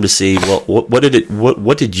guys, for them to see. Well, what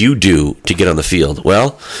did you do to get on the field?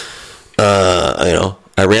 Well, I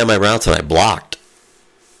ran my routes and I blocked.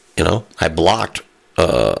 I blocked,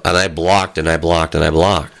 and I blocked and I blocked and I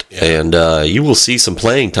blocked, and you will see some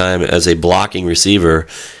playing time as a blocking receiver.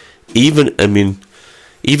 Even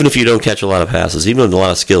if you don't catch a lot of passes, even with a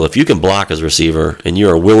lot of skill, if you can block as a receiver and you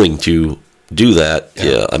are willing to do that,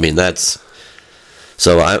 that's.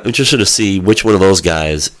 So I'm interested to see which one of those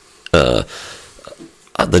guys, the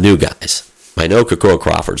new guys. I know Kakoa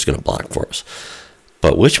Crawford's going to block for us,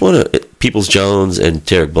 but which one of Peoples-Jones and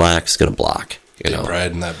Tarek Black's going to block? Take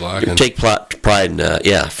pride in that blocking. Take pride in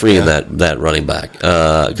freeing that running back,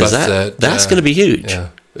 because that's going to be huge.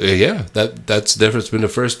 Yeah, that's the difference between a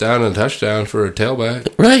first down and a touchdown for a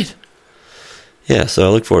tailback. Right. Yeah, so I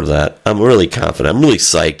look forward to that. I'm really confident. I'm really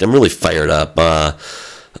psyched. I'm really fired up.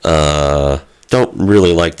 Don't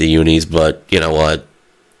really like the unis, but you know what?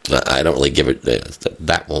 I don't really give it.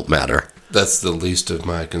 That won't matter. That's the least of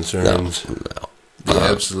my concerns. No. The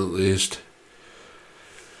absolute least.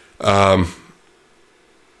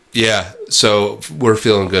 Yeah, so we're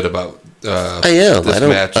feeling good about I am. this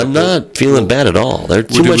matchup. I'm not feeling bad at all. There's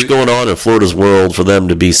too much going on in Florida's world for them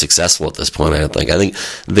to be successful at this point, I don't think. I think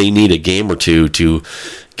they need a game or two to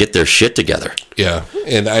get their shit together. Yeah,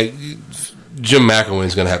 and Jim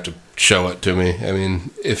McElwain's going to have to show it to me. I mean,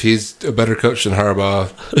 if he's a better coach than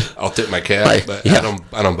Harbaugh, I'll tip my cap, but I don't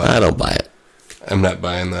buy it. I don't buy it. I'm not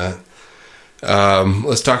buying that.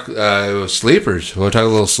 Let's talk sleepers. Want to talk a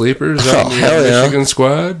little sleepers on the Michigan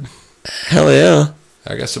squad? Hell yeah.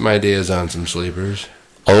 I got some ideas on some sleepers.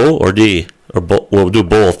 O or D? Or we'll do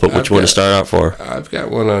both, but which one to start out for? I've got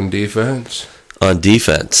one on defense. On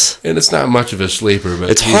defense. And it's not much of a sleeper, but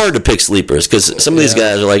it's hard to pick sleepers because some of these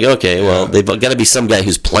guys are like, okay, well, they've got to be some guy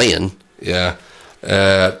who's playing. Yeah.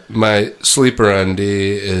 My sleeper on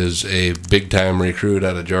D is a big-time recruit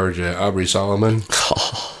out of Georgia, Aubrey Solomon.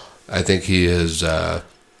 I think he is.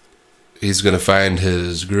 He's going to find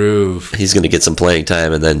his groove. He's going to get some playing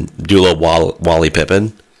time and then do a little Wally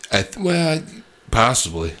Pippen.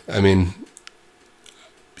 Possibly. I mean,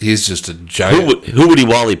 he's just a giant. Who would he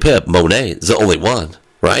Wally Pip? Monet is the only one,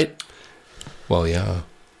 right? Well, yeah.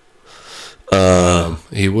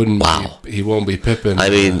 He wouldn't. Wow. He won't be Pippen.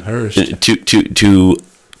 I mean, Hurst.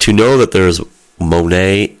 To know that there's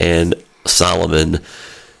Monet and Solomon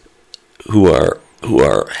who are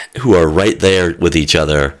right there with each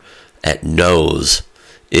other at nose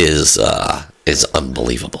is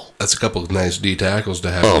unbelievable. That's a couple of nice D tackles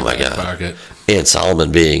to have in my pocket. And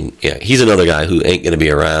Solomon he's another guy who ain't going to be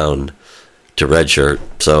around to redshirt,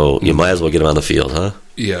 so you might as well get him on the field, huh?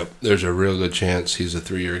 Yeah, there's a real good chance he's a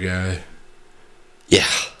 3-year guy. Yeah.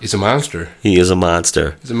 He's a monster. He is a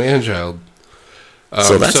monster. He's a man-child.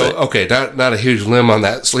 Okay, not a huge limb on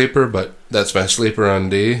that sleeper, but that's my sleeper on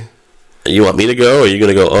D. You want me to go, or are you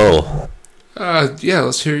going to go O? Yeah,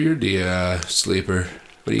 let's hear your D sleeper.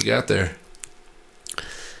 What do you got there?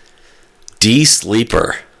 D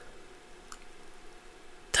sleeper.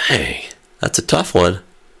 Dang, that's a tough one.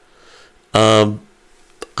 I'm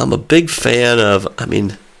a big fan of. I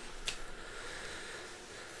mean,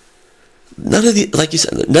 none of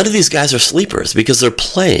these guys are sleepers because they're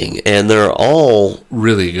playing and they're all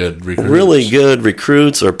really good recruits. Really good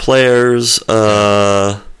recruits or players.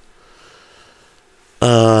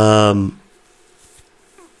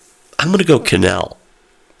 I'm going to go Cannell.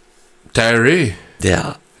 Tyree.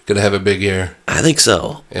 Yeah. Going to have a big year. I think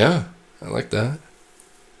so. Yeah, I like that.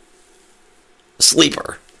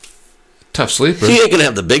 Sleeper. Tough sleeper. He ain't going to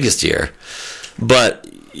have the biggest year. But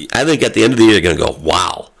I think at the end of the year, you're going to go,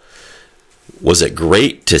 wow. Was it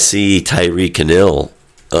great to see Tyree Cannell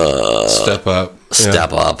step up.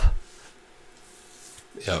 Step up.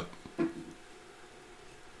 Yep.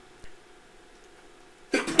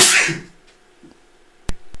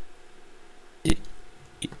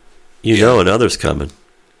 You know another's coming.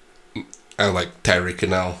 I like Tyreek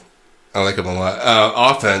Hill. I like him a lot.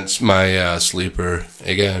 Offense, my sleeper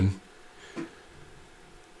again.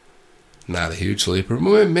 Not a huge sleeper.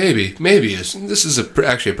 Maybe. This is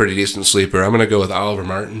actually a pretty decent sleeper. I'm going to go with Oliver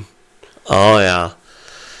Martin. Oh, yeah.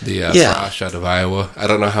 The Frosh out of Iowa. I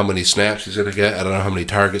don't know how many snaps he's going to get. I don't know how many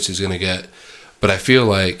targets he's going to get. But I feel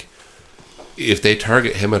like if they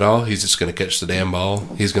target him at all, he's just going to catch the damn ball.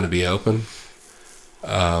 He's going to be open.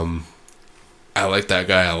 I like that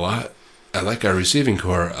guy a lot. I like our receiving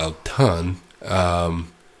core a ton. And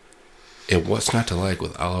what's not to like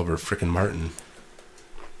with Oliver frickin' Martin?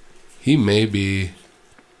 He may be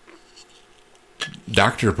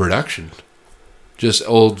Dr. Production. Just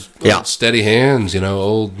old steady hands,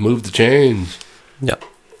 old move the chains. Yeah.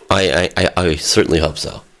 I certainly hope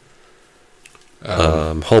so.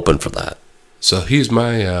 I'm hoping for that. So he's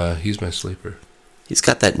my sleeper. He's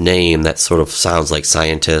got that name that sort of sounds like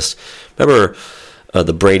scientist. Remember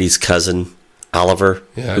the Brady's cousin, Oliver,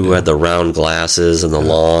 who had the round glasses and the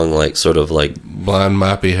long, blonde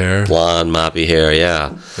moppy hair.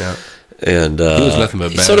 Yeah. Yeah. And he was nothing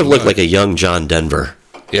but he bad sort of looked luck. like a young John Denver.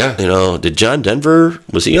 Yeah. Did John Denver,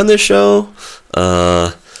 was he on this show?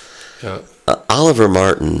 Oliver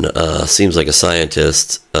Martin seems like a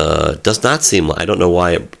scientist. Does not seem like, I don't know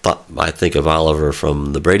why I think of Oliver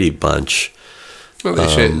from the Brady Bunch. Well,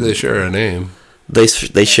 they share a name. They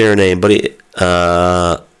share a name, but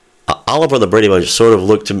Oliver and the Brady Bunch sort of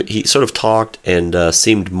looked to me, he sort of talked and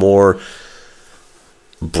seemed more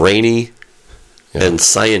brainy and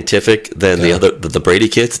scientific than the Brady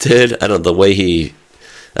kids did. I don't know, the way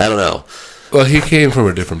I don't know. Well, he came from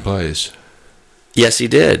a different place. Yes, he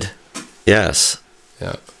did. Yes.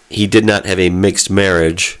 Yeah. He did not have a mixed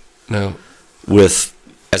marriage. No. With,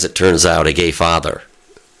 as it turns out, a gay father.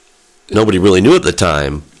 Nobody really knew at the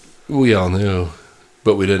time. We all knew,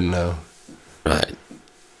 but we didn't know. Right.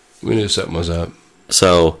 We knew something was up.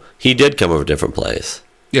 So he did come from a different place.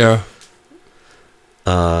 Yeah.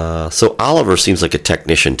 So Oliver seems like a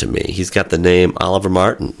technician to me. He's got the name Oliver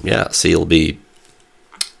Martin. Yeah, so he'll be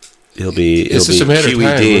It's just a matter of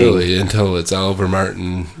time, really, until it's Oliver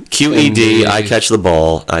Martin. QED, I catch the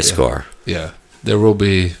ball, I score. Yeah. There will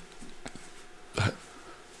be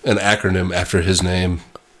an acronym after his name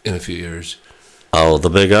in a few years. Oh, the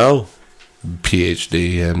big O?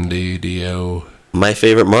 PhD, MD, DO. My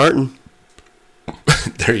favorite Martin.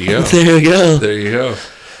 There you go. There you go. There you go.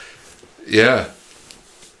 Yeah.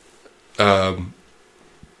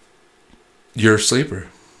 You're a sleeper.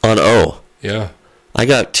 On O. Yeah. I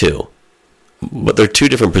got two. But they're two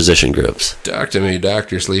different position groups. Talk to me,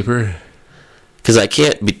 Dr. Sleeper. Because I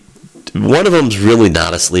can't be... One of them's really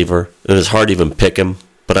not a sleeper. And it's hard to even pick him.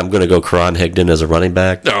 But I'm going to go Karan Higdon as a running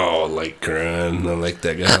back. Oh, I like Karan. I like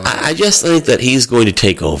that guy. I just think that he's going to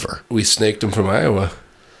take over. We snaked him from Iowa.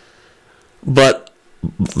 But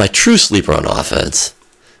my true sleeper on offense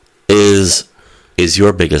is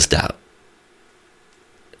your biggest doubt.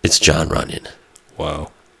 It's Jon Runyan.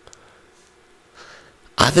 Wow.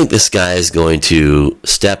 I think this guy is going to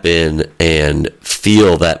step in and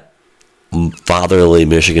feel that fatherly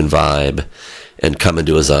Michigan vibe and come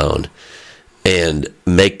into his own and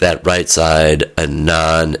make that right side a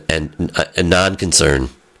non-concern.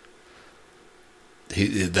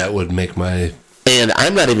 That would make my... And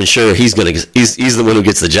I'm not even sure he's the one who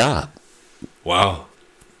gets the job. Wow.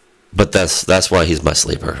 But that's why he's my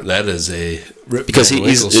sleeper. That is a because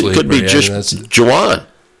it could be just Juwan.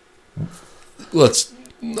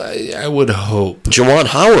 I would hope Juwan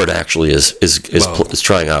Howard actually is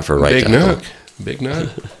trying out for a right tackle. Big knock.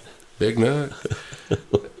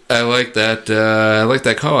 I like that. I like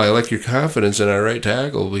that call. I like your confidence in our right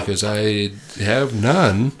tackle because I have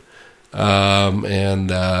none.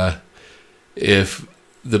 If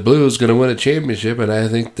the Blues going to win a championship, and I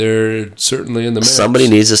think they're certainly in the mix. Somebody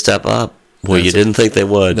needs to step up where you didn't think they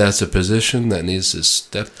would. That's a position that needs to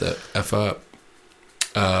step the F up.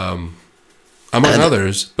 Among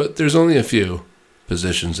others, but there's only a few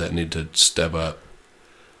positions that need to step up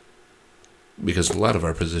because a lot of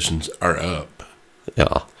our positions are up.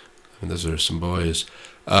 Yeah. And those are some boys.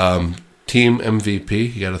 Team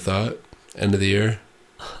MVP, you got a thought? End of the year?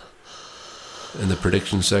 In the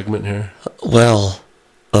prediction segment here? Well,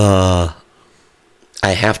 I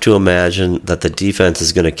have to imagine that the defense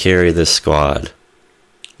is going to carry this squad.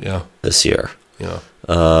 Yeah. This year. Yeah.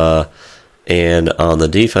 And on the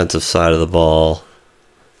defensive side of the ball,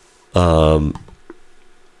 I'm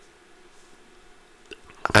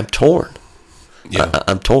torn. Yeah.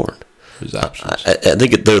 I'm torn. There's options. I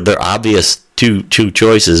think they're obvious two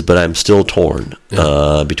choices, but I'm still torn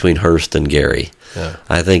between Hurst and Gary. Yeah.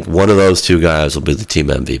 I think one of those two guys will be the team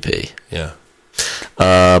MVP. Yeah.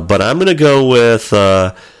 But I'm going to go with,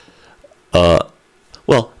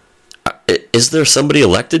 is there somebody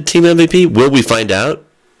elected team MVP? Will we find out?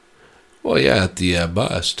 Well, yeah, at the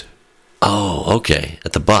bust. Oh, okay.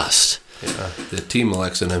 At the bust. Yeah, the team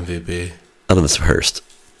elects an MVP. I'm going to Hurst.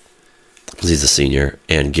 Because he's a senior,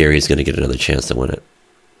 and Gary's going to get another chance to win it.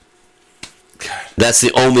 That's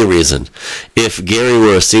the only reason. If Gary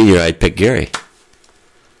were a senior, I'd pick Gary.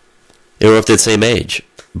 Or if they're the same age.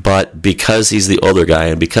 But because he's the older guy,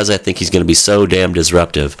 and because I think he's going to be so damn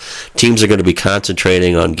disruptive, teams are going to be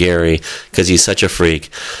concentrating on Gary because he's such a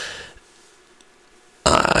freak.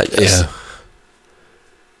 Yeah.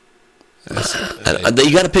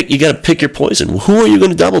 You got to pick your poison. Who are you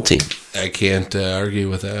going to double team? I can't argue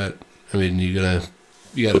with that. I mean, you got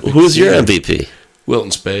to. Who's your MVP?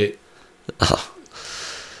 Wilton Spate. Oh.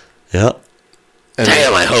 Yeah. And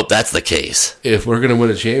damn, I hope that's the case. If we're going to win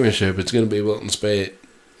a championship, it's going to be Wilton Spate.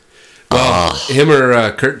 Well, him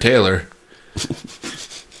or Kurt Taylor.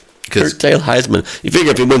 Kurt Taylor, Heisman. You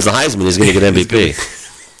figure if he wins the Heisman, he's going to get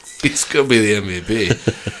MVP. He's going to be the MVP.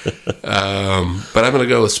 But I'm going to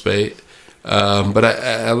go with Spate. But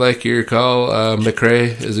I like your call.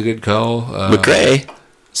 McRae is a good call. McRae?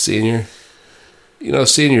 Senior. You know,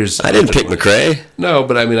 seniors. I didn't pick McRae. No,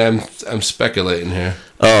 but I mean, I'm speculating here.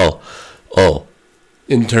 Oh.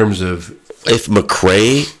 In terms of if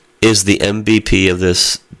McRae is the MVP of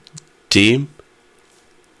this team,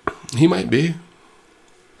 he might be.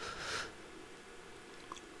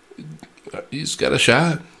 He's got a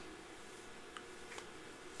shot.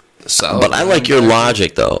 Solid. But I like your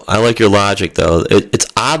logic, though. It's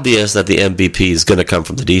obvious that the MVP is going to come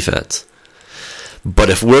from the defense.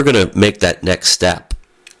 But if we're going to make that next step,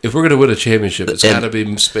 if we're going to win a championship, it's got to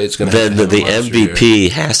be Spade's going to have then the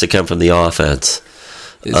MVP has to come from the offense.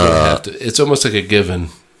 It's almost like a given.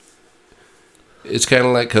 It's kind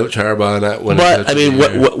of like Coach Harbaugh not winning. But I mean,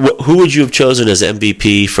 who would you have chosen as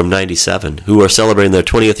MVP from '97, who are celebrating their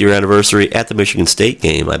 20th year anniversary at the Michigan State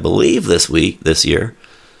game, I believe this year?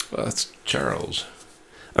 Well, that's Charles.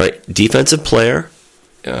 All right, defensive player.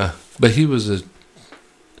 Yeah, but he was a.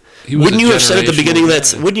 Wouldn't you have said at the beginning of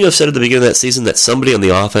that season that somebody on the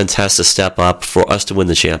offense has to step up for us to win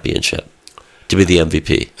the championship, to be the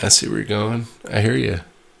MVP? I see where you're going. I hear you.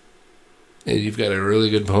 And you've got a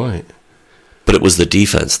really good point. But it was the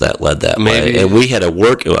defense that led that way. And we had a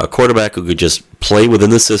quarterback who could just play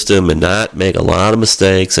within the system and not make a lot of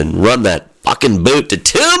mistakes and run that fucking boot to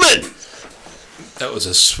Tillman. That was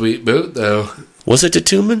a sweet boot, though. Was it to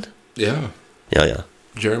Tillman? Yeah. Yeah.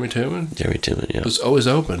 Jeremy Tillman, yeah. It was always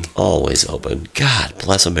open. Always open. God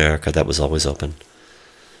bless America, that was always open.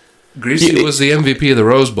 Greasy was the MVP of the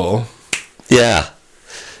Rose Bowl. Yeah.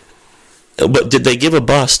 But did they give a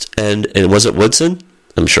bust, and was it Woodson?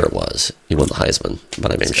 I'm sure it was. He won the Heisman,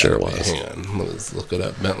 but I'm sure it was. Hang on, let's look it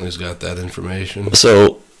up. Bentley's got that information.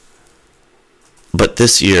 So, but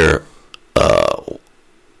this year, I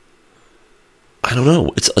don't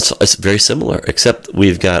know. It's very similar, except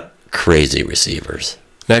we've got crazy receivers.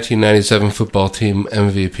 1997 football team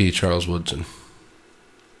MVP Charles Woodson.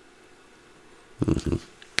 Mm-hmm.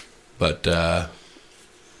 But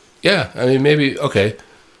yeah, I mean maybe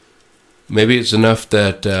it's enough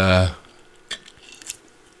that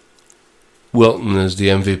Wilton is the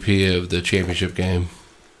MVP of the championship game,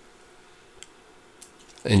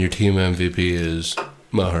 and your team MVP is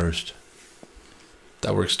Mo Hurst.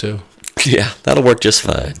 That works too. Yeah, that'll work just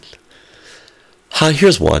fine.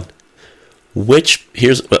 Here's one.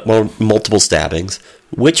 Here's multiple stabbings.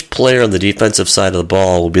 Which player on the defensive side of the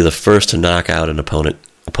ball will be the first to knock out an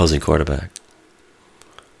opposing quarterback?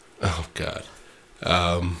 Oh God.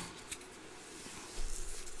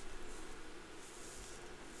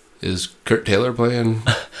 Is Kurt Taylor playing?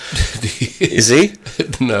 Is he?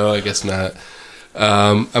 No, I guess not.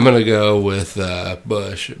 I'm going to go with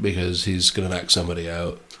Bush because he's going to knock somebody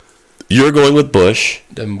out. You're going with Bush.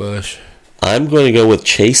 Devin Bush. I'm going to go with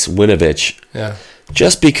Chase Winovich. Yeah.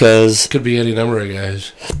 Just because... Could be any number of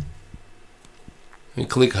guys. I mean,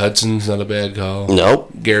 Kalik Hudson's not a bad call.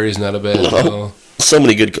 Nope. Gary's not a bad call. So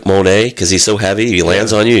many good... Monet, because he's so heavy, he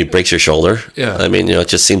lands on you, he breaks your shoulder. Yeah. I mean, it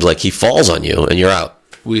just seems like he falls on you, and you're out.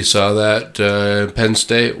 We saw that Penn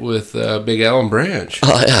State with Big Alan Branch.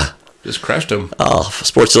 Oh, yeah. Just crushed him. Oh,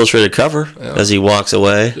 Sports Illustrated cover as he walks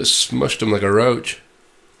away. Just smushed him like a roach.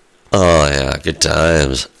 Oh, yeah. Good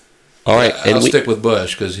times. All right. I'll stick with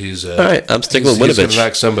Bush because he's... all right. I'm sticking with Winovich. He's going to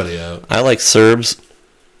knock somebody out. I like Serbs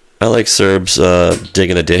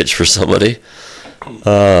digging a ditch for somebody.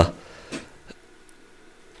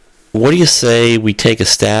 What do you say we take a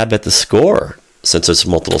stab at the score since there's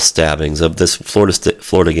multiple stabbings of this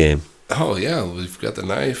Florida game? Oh, yeah. We've got the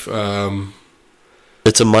knife.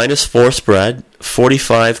 It's a -4 spread,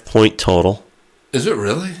 45-point total. Is it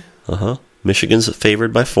really? Uh-huh. Michigan's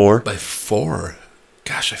favored by 4. By 4?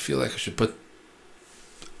 Gosh, I feel like I should put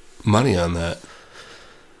money on that.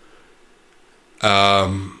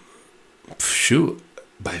 Shoot,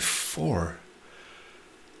 by 4.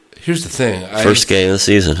 Here's the thing. First game of the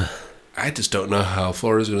season. I just don't know how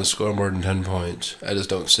Florida's going to score more than 10 points. I just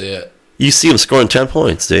don't see it. You see them scoring 10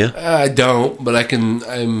 points, do you? I don't, but I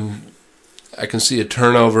can see a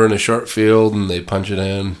turnover in a short field, and they punch it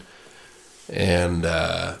in, and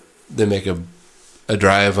they make a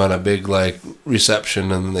drive on a big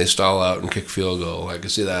reception, and then they stall out and kick field goal. I can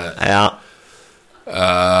see that. Yeah.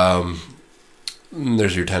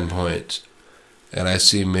 There's your 10 points. And I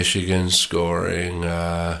see Michigan scoring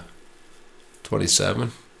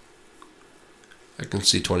 27. I can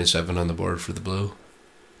see 27 on the board for the Blue.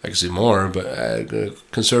 I can see more, but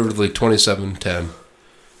conservatively 27-10.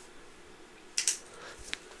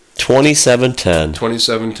 27-10.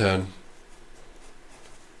 27-10.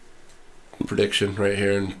 Prediction right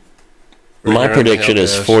here. My prediction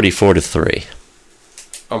is 44-3.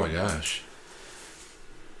 Oh my gosh.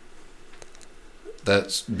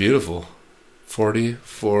 That's beautiful.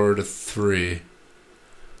 44-3.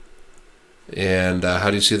 And how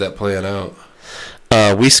do you see that playing out?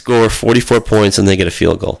 We score 44 points and they get a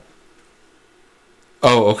field goal.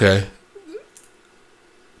 Oh, okay.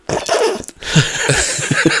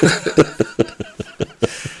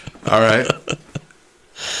 All right.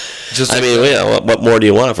 What more do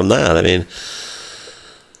you want from that? I mean,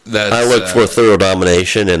 I look for thorough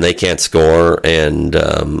domination, and they can't score, and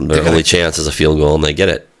their only chance is a field goal, and they get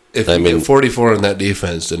it. If we get 44 in that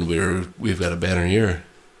defense, then we've got a banner year.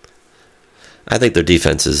 I think their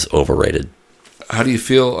defense is overrated. How do you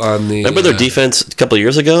feel on the... Remember their defense a couple of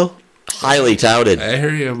years ago? Highly touted. I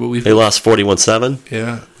hear you, but they lost 41-7.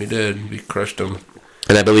 Yeah, we did. We crushed them.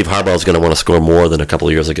 And I believe Harbaugh's going to want to score more than a couple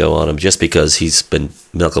of years ago on him, just because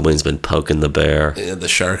Malcolm Wayne's been poking the bear. Yeah, the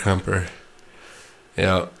shark humper.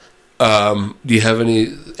 Yeah. Do you have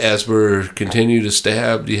any, as we're continue to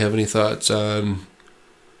stab, do you have any thoughts on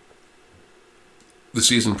the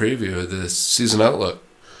season preview, the season outlook?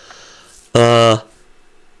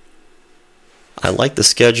 I like the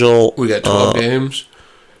schedule. We got 12 games.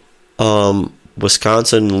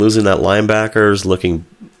 Wisconsin losing that linebacker is looking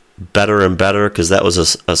better and better, because that was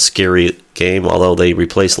a scary game, although they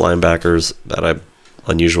replaced linebackers at an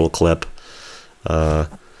unusual clip. Ohio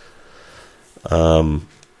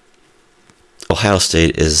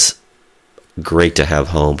State is great to have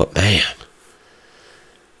home, but man,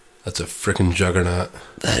 that's a freaking juggernaut.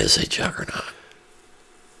 That is a juggernaut.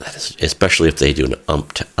 That is, especially if they do an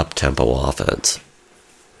up-tempo offense.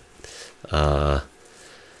 But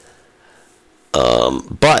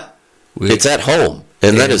it's at home,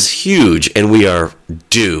 and that is huge, and we are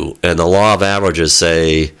due, and the law of averages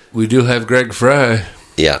say... We do have Greg Fry.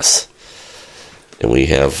 Yes. And we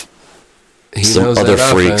have some other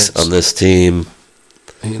freaks on this team.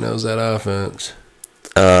 He knows that offense.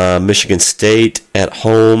 Michigan State at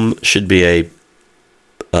home should be a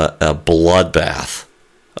bloodbath.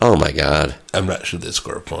 Oh my God! I'm not sure they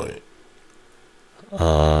score a point.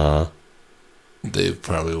 They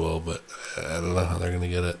probably will, but I don't know how they're going to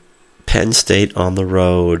get it. Penn State on the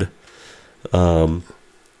road. God,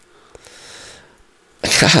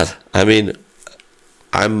 I mean,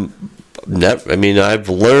 I've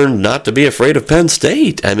learned not to be afraid of Penn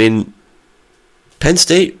State. I mean, Penn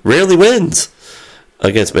State rarely wins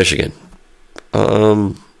against Michigan.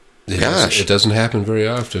 It doesn't happen very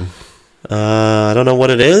often. I don't know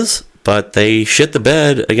what it is, but they shit the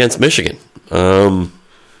bed against Michigan.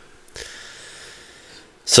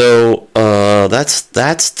 So that's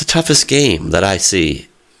the toughest game that I see.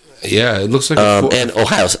 Yeah, it looks like and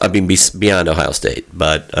beyond Ohio State,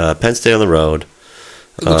 but Penn State on the road.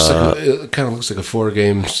 It kind of looks like a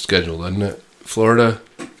 4-game schedule, doesn't it? Florida,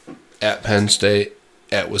 at Penn State,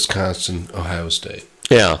 at Wisconsin, Ohio State.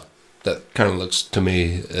 Yeah, that kind of looks to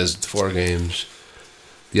me as 4 games.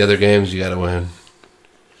 The other games you got to win.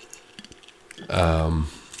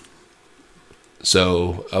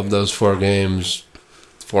 So of those 4 games,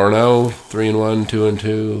 4-0, 3-1,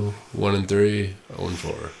 2-2, 1-3,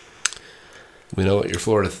 0-4. We know what your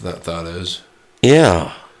Florida thought is.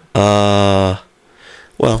 Yeah. Well.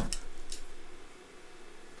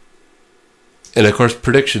 And of course,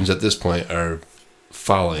 predictions at this point are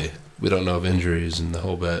folly. We don't know of injuries and the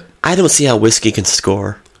whole bit. I don't see how Whiskey can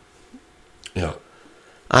score. Yeah.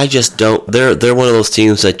 I just don't. They're one of those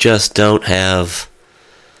teams that just don't have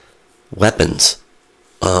weapons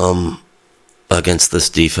against this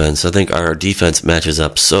defense. I think our defense matches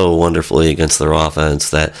up so wonderfully against their offense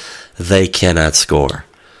that they cannot score.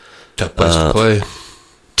 Tough place to play.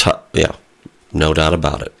 Yeah, no doubt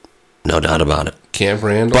about it. No doubt about it. Camp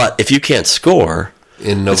Randall. But if you can't score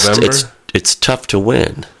in November, it's tough to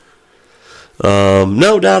win.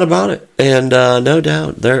 No doubt about it, and no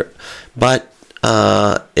doubt there. But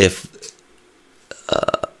if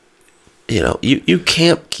you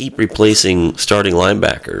can't keep replacing starting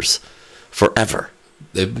linebackers forever.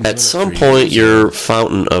 At some point, your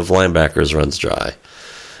fountain of linebackers runs dry,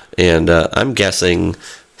 and I'm guessing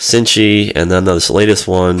Cincy and then this latest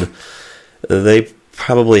one, they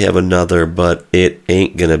probably have another, but it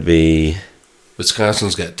ain't gonna be.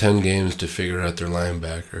 Wisconsin's got 10 games to figure out their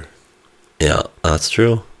linebacker. Yeah, that's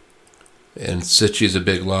true. And Cincy's a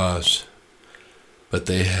big loss, but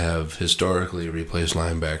they have historically replaced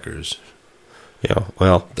linebackers. Yeah,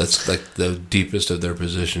 well, that's like the deepest of their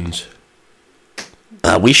positions.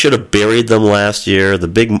 We should have buried them last year. The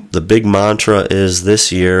big mantra is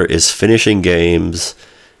this year is finishing games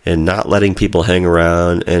and not letting people hang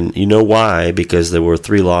around. And you know why? Because there were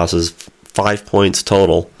 3 losses, 5 points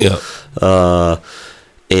total. Yeah.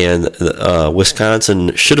 And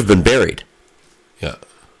Wisconsin should have been buried. Yeah.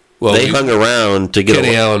 Well, they hung around to get.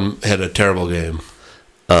 Kenny Allen had a terrible game.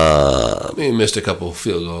 He missed a couple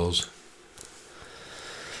field goals.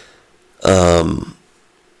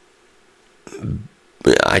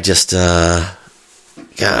 I just,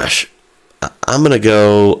 gosh, I'm gonna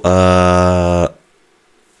go.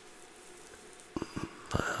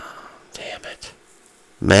 Damn it,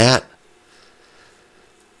 Matt.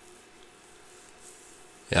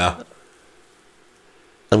 Yeah,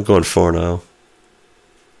 I'm going 4-0.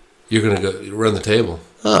 You're gonna go run the table.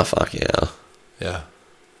 Oh fuck yeah! Yeah.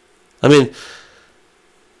 I mean,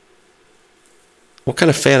 what kind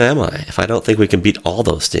of fan am I if I don't think we can beat all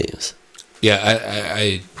those teams?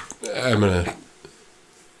 Yeah,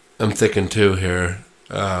 I'm thinking too here.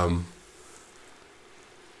 Yeah,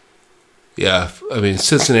 I mean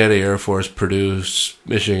Cincinnati Air Force, Purdue,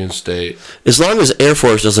 Michigan State. As long as Air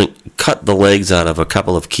Force doesn't cut the legs out of a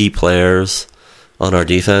couple of key players on our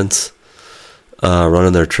defense,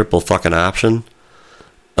 running their triple fucking option,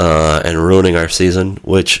 and ruining our season,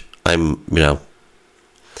 which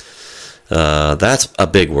that's a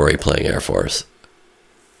big worry playing Air Force.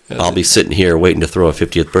 I'll be sitting here waiting to throw a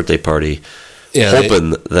 50th birthday party,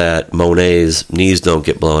 hoping that Monet's knees don't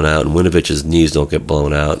get blown out and Winovich's knees don't get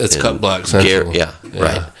blown out. It's cut block central. Yeah,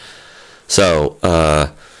 right. So,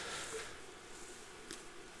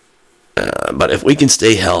 but if we can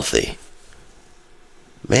stay healthy,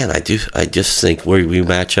 man, I just think we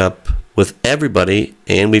match up with everybody,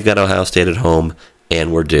 and we've got Ohio State at home,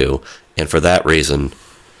 and we're due. And for that reason,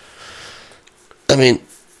 I mean,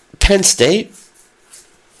 Penn State.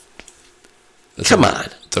 Come on.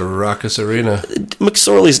 The Ruckus Arena.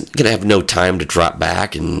 McSorley's going to have no time to drop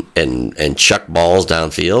back and chuck balls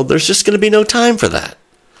downfield. There's just going to be no time for that.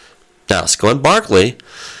 Now, Saquon Barkley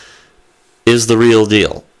is the real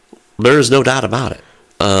deal. There is no doubt about it.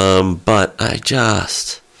 But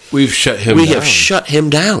we've shut him down. We have shut him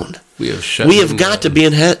down. We have got to be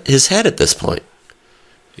in his head at this point.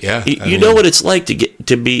 Yeah. You know what it's like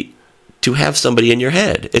to have somebody in your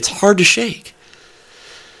head. It's hard to shake.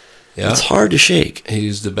 Yeah. It's hard to shake.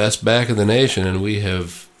 He's the best back in the nation, and we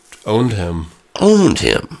have owned him.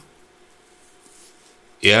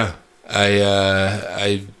 Yeah.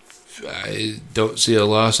 I don't see a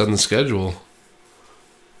loss on the schedule.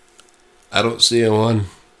 I don't see a one.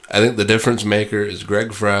 I think the difference maker is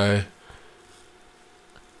Greg Fry.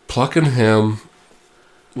 Plucking him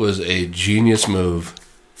was a genius move.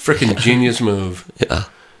 Freaking genius move. Yeah.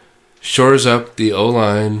 Shores up the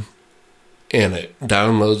O-line, and it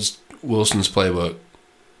downloads Wilson's playbook.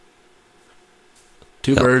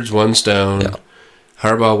 Two birds, one stone. Yeah.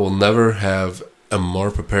 Harbaugh will never have a more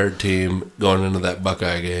prepared team going into that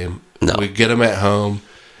Buckeye game. No. We get him at home,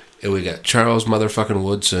 and we got Charles motherfucking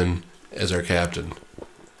Woodson as our captain.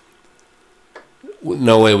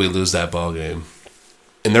 No way we lose that ball game.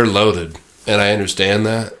 And they're loaded, and I understand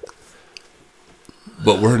that.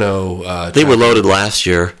 But we're no... they were loaded last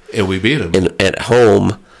year. And we beat them. At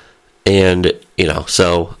home. And,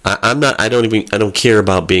 so I don't care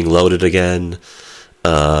about being loaded again.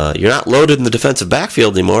 You're not loaded in the defensive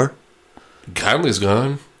backfield anymore. Conley's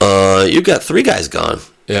gone. You've got 3 guys gone.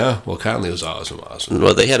 Yeah, well, Conley was awesome.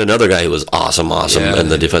 Well, they had another guy who was awesome in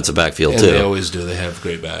the defensive backfield, too. They always do. They have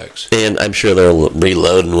great backs. And I'm sure they're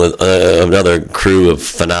reloading with another crew of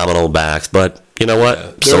phenomenal backs. But you know what?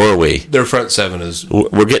 Yeah, so are we. Their front seven is...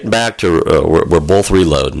 We're getting back to... we're both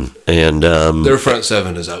reloading. And their front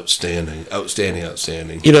seven is outstanding.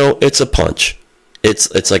 Outstanding. It's a punch.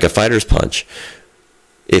 It's like a fighter's punch.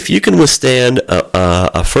 if you can withstand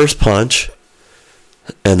a first punch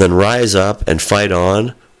and then rise up and fight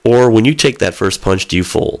on, or when you take that first punch, do you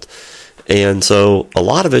fold? And so a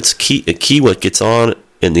lot of it's key what gets on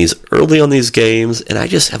in these early on these games, and I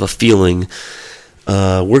just have a feeling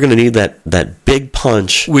we're going to need that big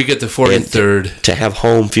punch. We get the 43rd. To have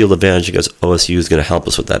home field advantage because OSU is going to help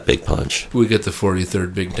us with that big punch. We get the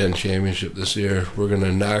 43rd Big Ten championship this year. We're going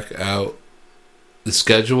to knock out the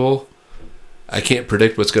schedule. I can't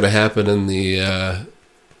predict what's going to happen in the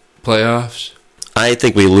playoffs. I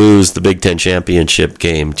think we lose the Big Ten championship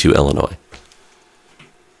game to Illinois.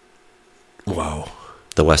 Wow.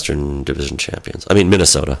 The Western Division champions. I mean,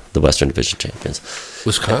 Minnesota, the Western Division champions.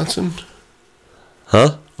 Wisconsin?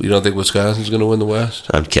 Huh? You don't think Wisconsin's going to win the West?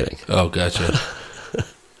 I'm kidding. Oh, gotcha.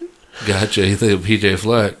 Gotcha. You think of PJ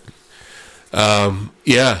Fleck.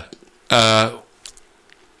 Yeah.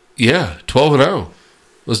 12-0.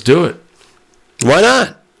 Let's do it. Why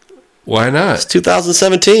not? Why not? It's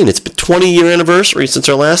 2017. It's been 20-year anniversary since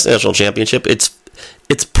our last national championship. It's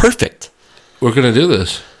perfect. We're going to do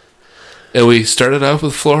this. And we started off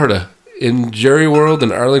with Florida in Jerry World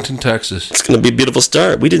in Arlington, Texas. It's going to be a beautiful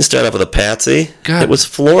start. We didn't start off with a patsy. God, it was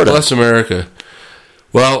Florida. Bless America.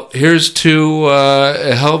 Well, here's to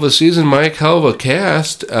a hell of a season, Mike. Hell of a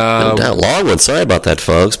cast. No doubt. Long one. Sorry about that,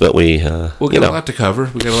 folks, but we'll get a lot to cover.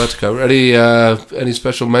 Any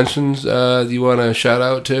special mentions you want to shout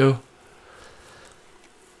out to?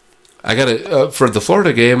 I got for the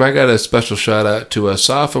Florida game. I got a special shout out to a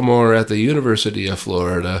sophomore at the University of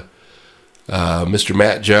Florida, Mr.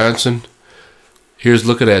 Matt Johnson. Here's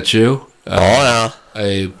looking at you.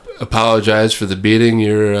 I apologize for the beating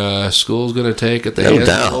your school's going to take at the hands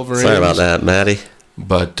of the Wolverines. Sorry about that, Matty.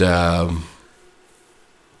 But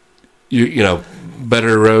you know,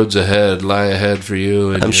 better roads ahead lie ahead for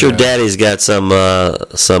you. And I'm sure Daddy's got some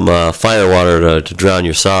fire water to drown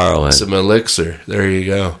your sorrow in. Some elixir. There you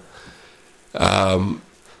go. And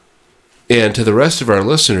to the rest of our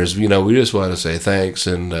listeners, you know, we just want to say thanks,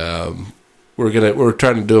 and we're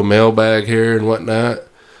trying to do a mailbag here and whatnot.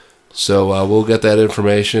 So we'll get that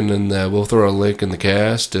information, and we'll throw a link in the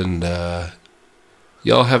cast, and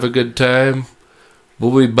y'all have a good time.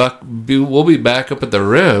 We'll be back up at the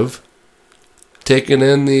Riv, taking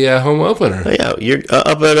in the home opener. Oh, yeah, you're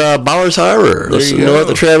up at Bowers Harbor, north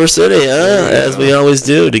of Traverse City, as we always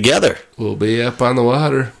do together. We'll be up on the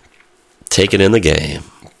water, taking in the game,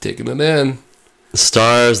 taking it in. The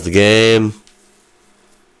Stars, the game,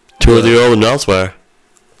 tour of the old and elsewhere.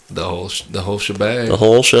 The whole shebang. The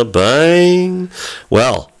whole shebang.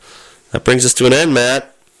 Well, that brings us to an end,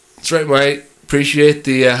 Matt. That's right, Mike. Appreciate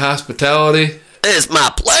the hospitality. It's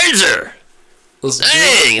my pleasure.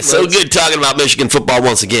 Dang, it's so good talking about Michigan football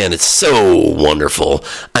once again. It's so wonderful.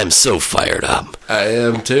 I'm so fired up. I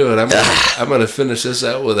am too, and I'm gonna finish this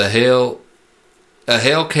out with a hail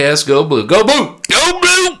cast, go blue, go blue, go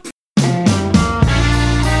blue.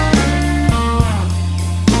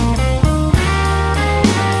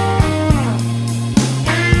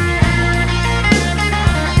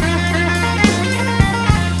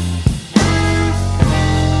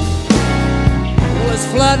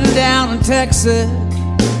 Flooding down in Texas,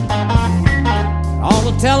 all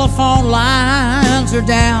the telephone lines are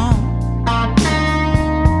down.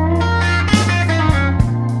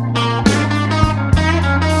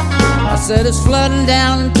 I said it's flooding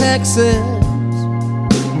down in Texas,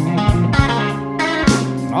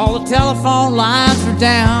 all the telephone lines are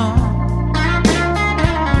down.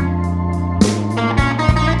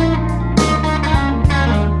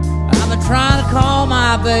 I've been trying to call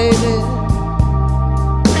my baby,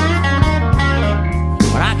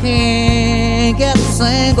 I can't get a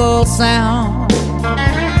single sound.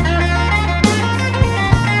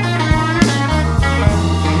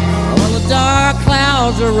 Well, the dark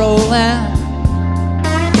clouds are rolling,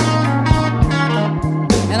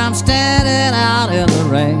 and I'm standing out in the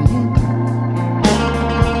rain.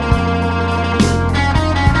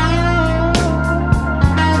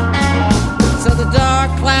 So the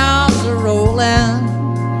dark clouds are rolling,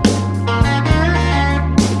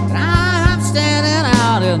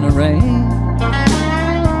 in the rain.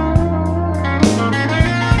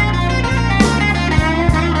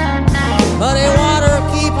 Muddy water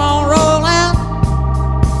keep on rolling,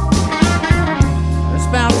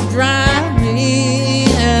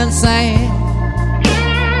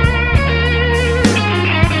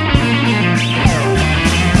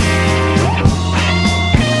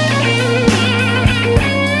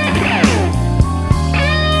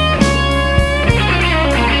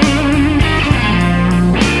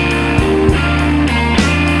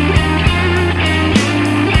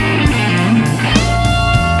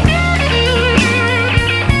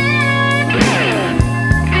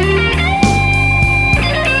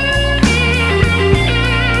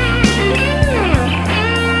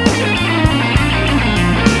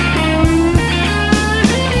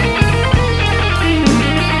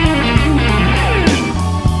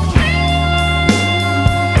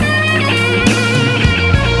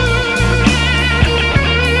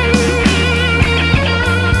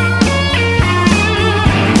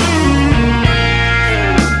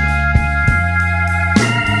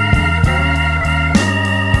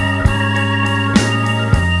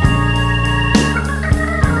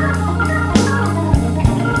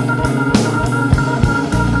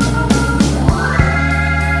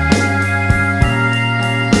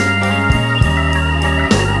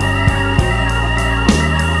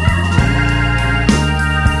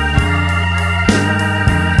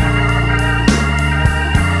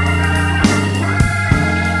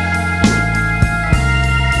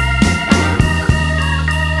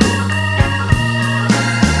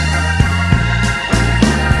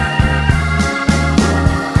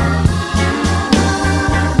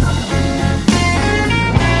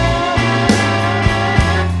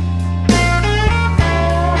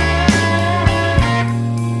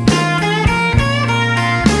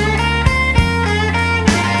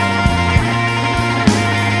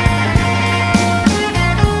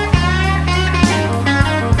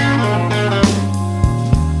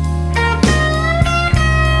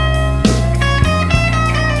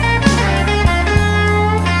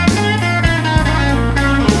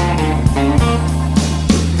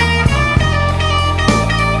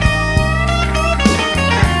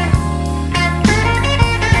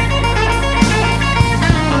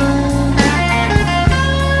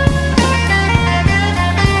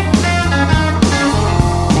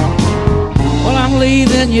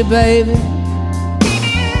 leaving you, baby,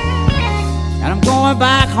 and I'm going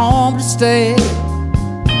back home to stay.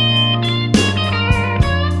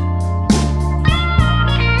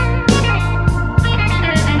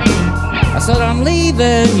 I said I'm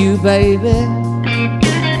leaving you, baby, and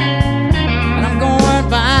I'm going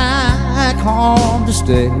back home to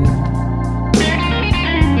stay.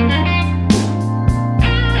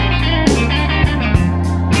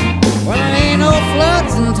 Well, there ain't no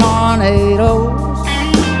floods and tornadoes,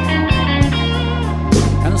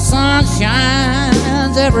 and the sun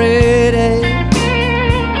shines every day.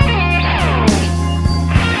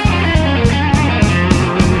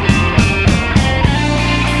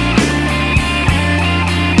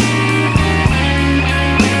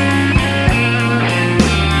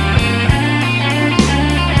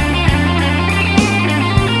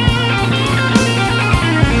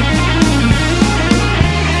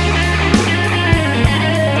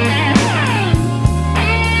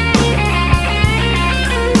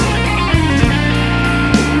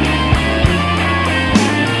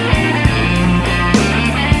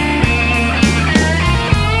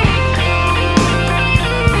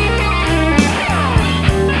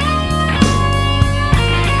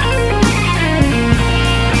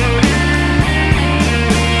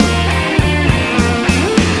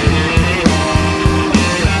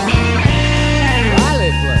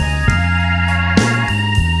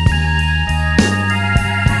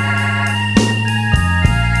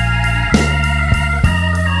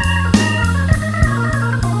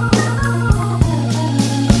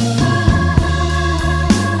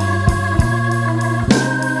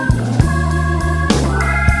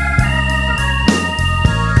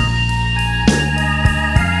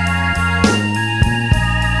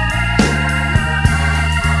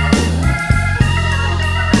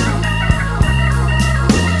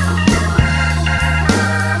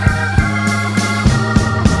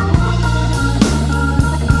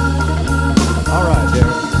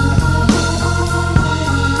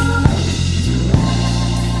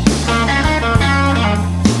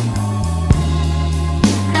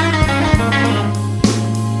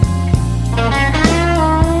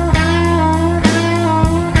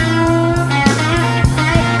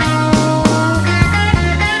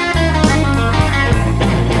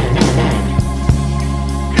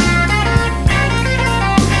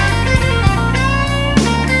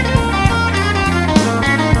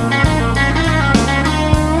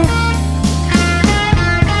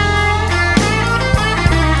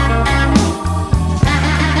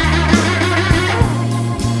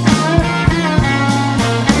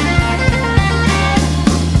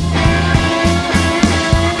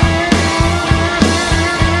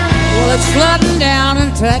 Flooding down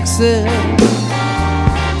in Texas,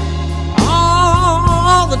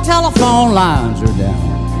 all the telephone lines are down.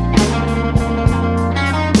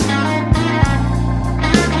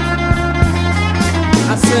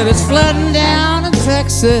 I said it's flooding down in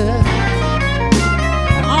Texas,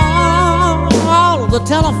 and all of the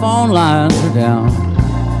telephone lines are down.